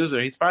an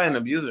abuser. He's probably an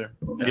abuser.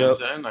 You know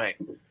what I'm saying? Like,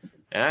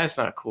 that's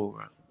not cool,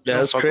 bro. Yeah,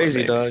 that's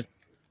crazy, dog.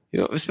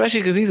 Especially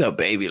because he's a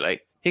baby.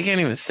 Like, he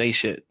can't even say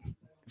shit.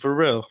 For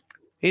real.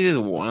 He just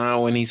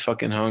wow when he's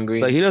fucking hungry.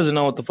 It's like he doesn't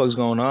know what the fuck's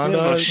going on. He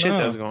doesn't know shit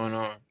that's going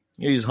on.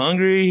 He's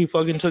hungry. He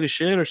fucking took a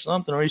shit or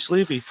something, or he's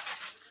sleepy.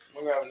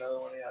 We'll grab another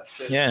one.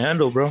 Yeah,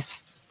 handle, bro.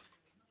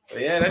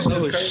 But yeah, that's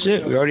crazy.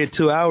 Shit. We're already at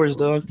 2 hours,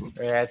 dog.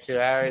 We're at 2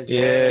 hours.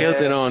 Yeah. Killed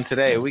it on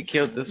today. We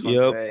killed this one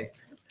today.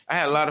 I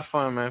had a lot of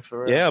fun, man,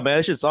 for real. Yeah, man.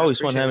 It's just always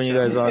fun having you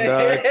guys on,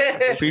 dog.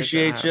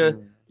 Appreciate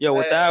you. Yo,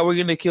 with that, we're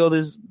going to kill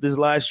this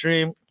live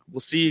stream. We'll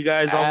see you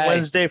guys on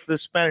Wednesday for the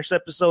Spanish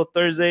episode.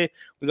 Thursday,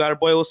 we got our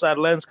boy Outside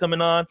Lens coming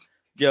on.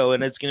 Yo,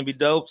 and it's going to be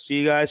dope.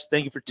 See you guys.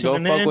 Thank you for tuning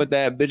in. Go fuck with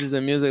that Bitches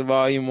and Music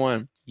Volume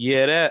 1.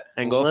 Yeah, that.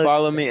 And go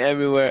follow me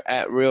everywhere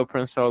at Real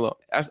Prince Solo.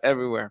 That's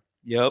everywhere.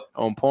 Yep.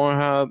 On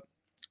Pornhub,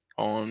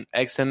 on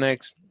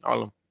XNX,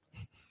 all of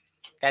them.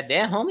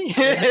 Goddamn, homie.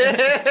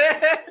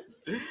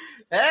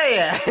 Hey,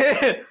 yeah.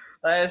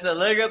 Like I said,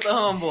 look up the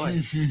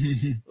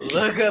homeboy.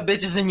 Look up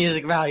Bitches and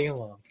Music Volume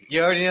 1.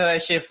 You already know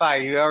that shit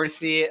fire. You already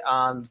see it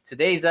on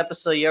today's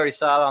episode. You already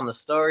saw it on the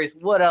stories.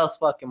 What else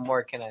fucking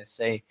more can I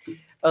say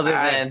other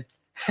than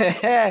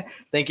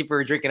thank you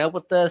for drinking up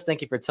with us.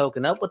 Thank you for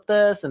toking up with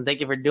us. And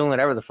thank you for doing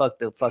whatever the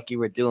fuck you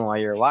were doing while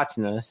you were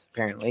watching us,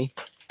 apparently.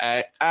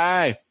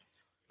 Aye.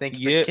 Thank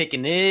you for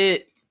kicking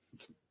it.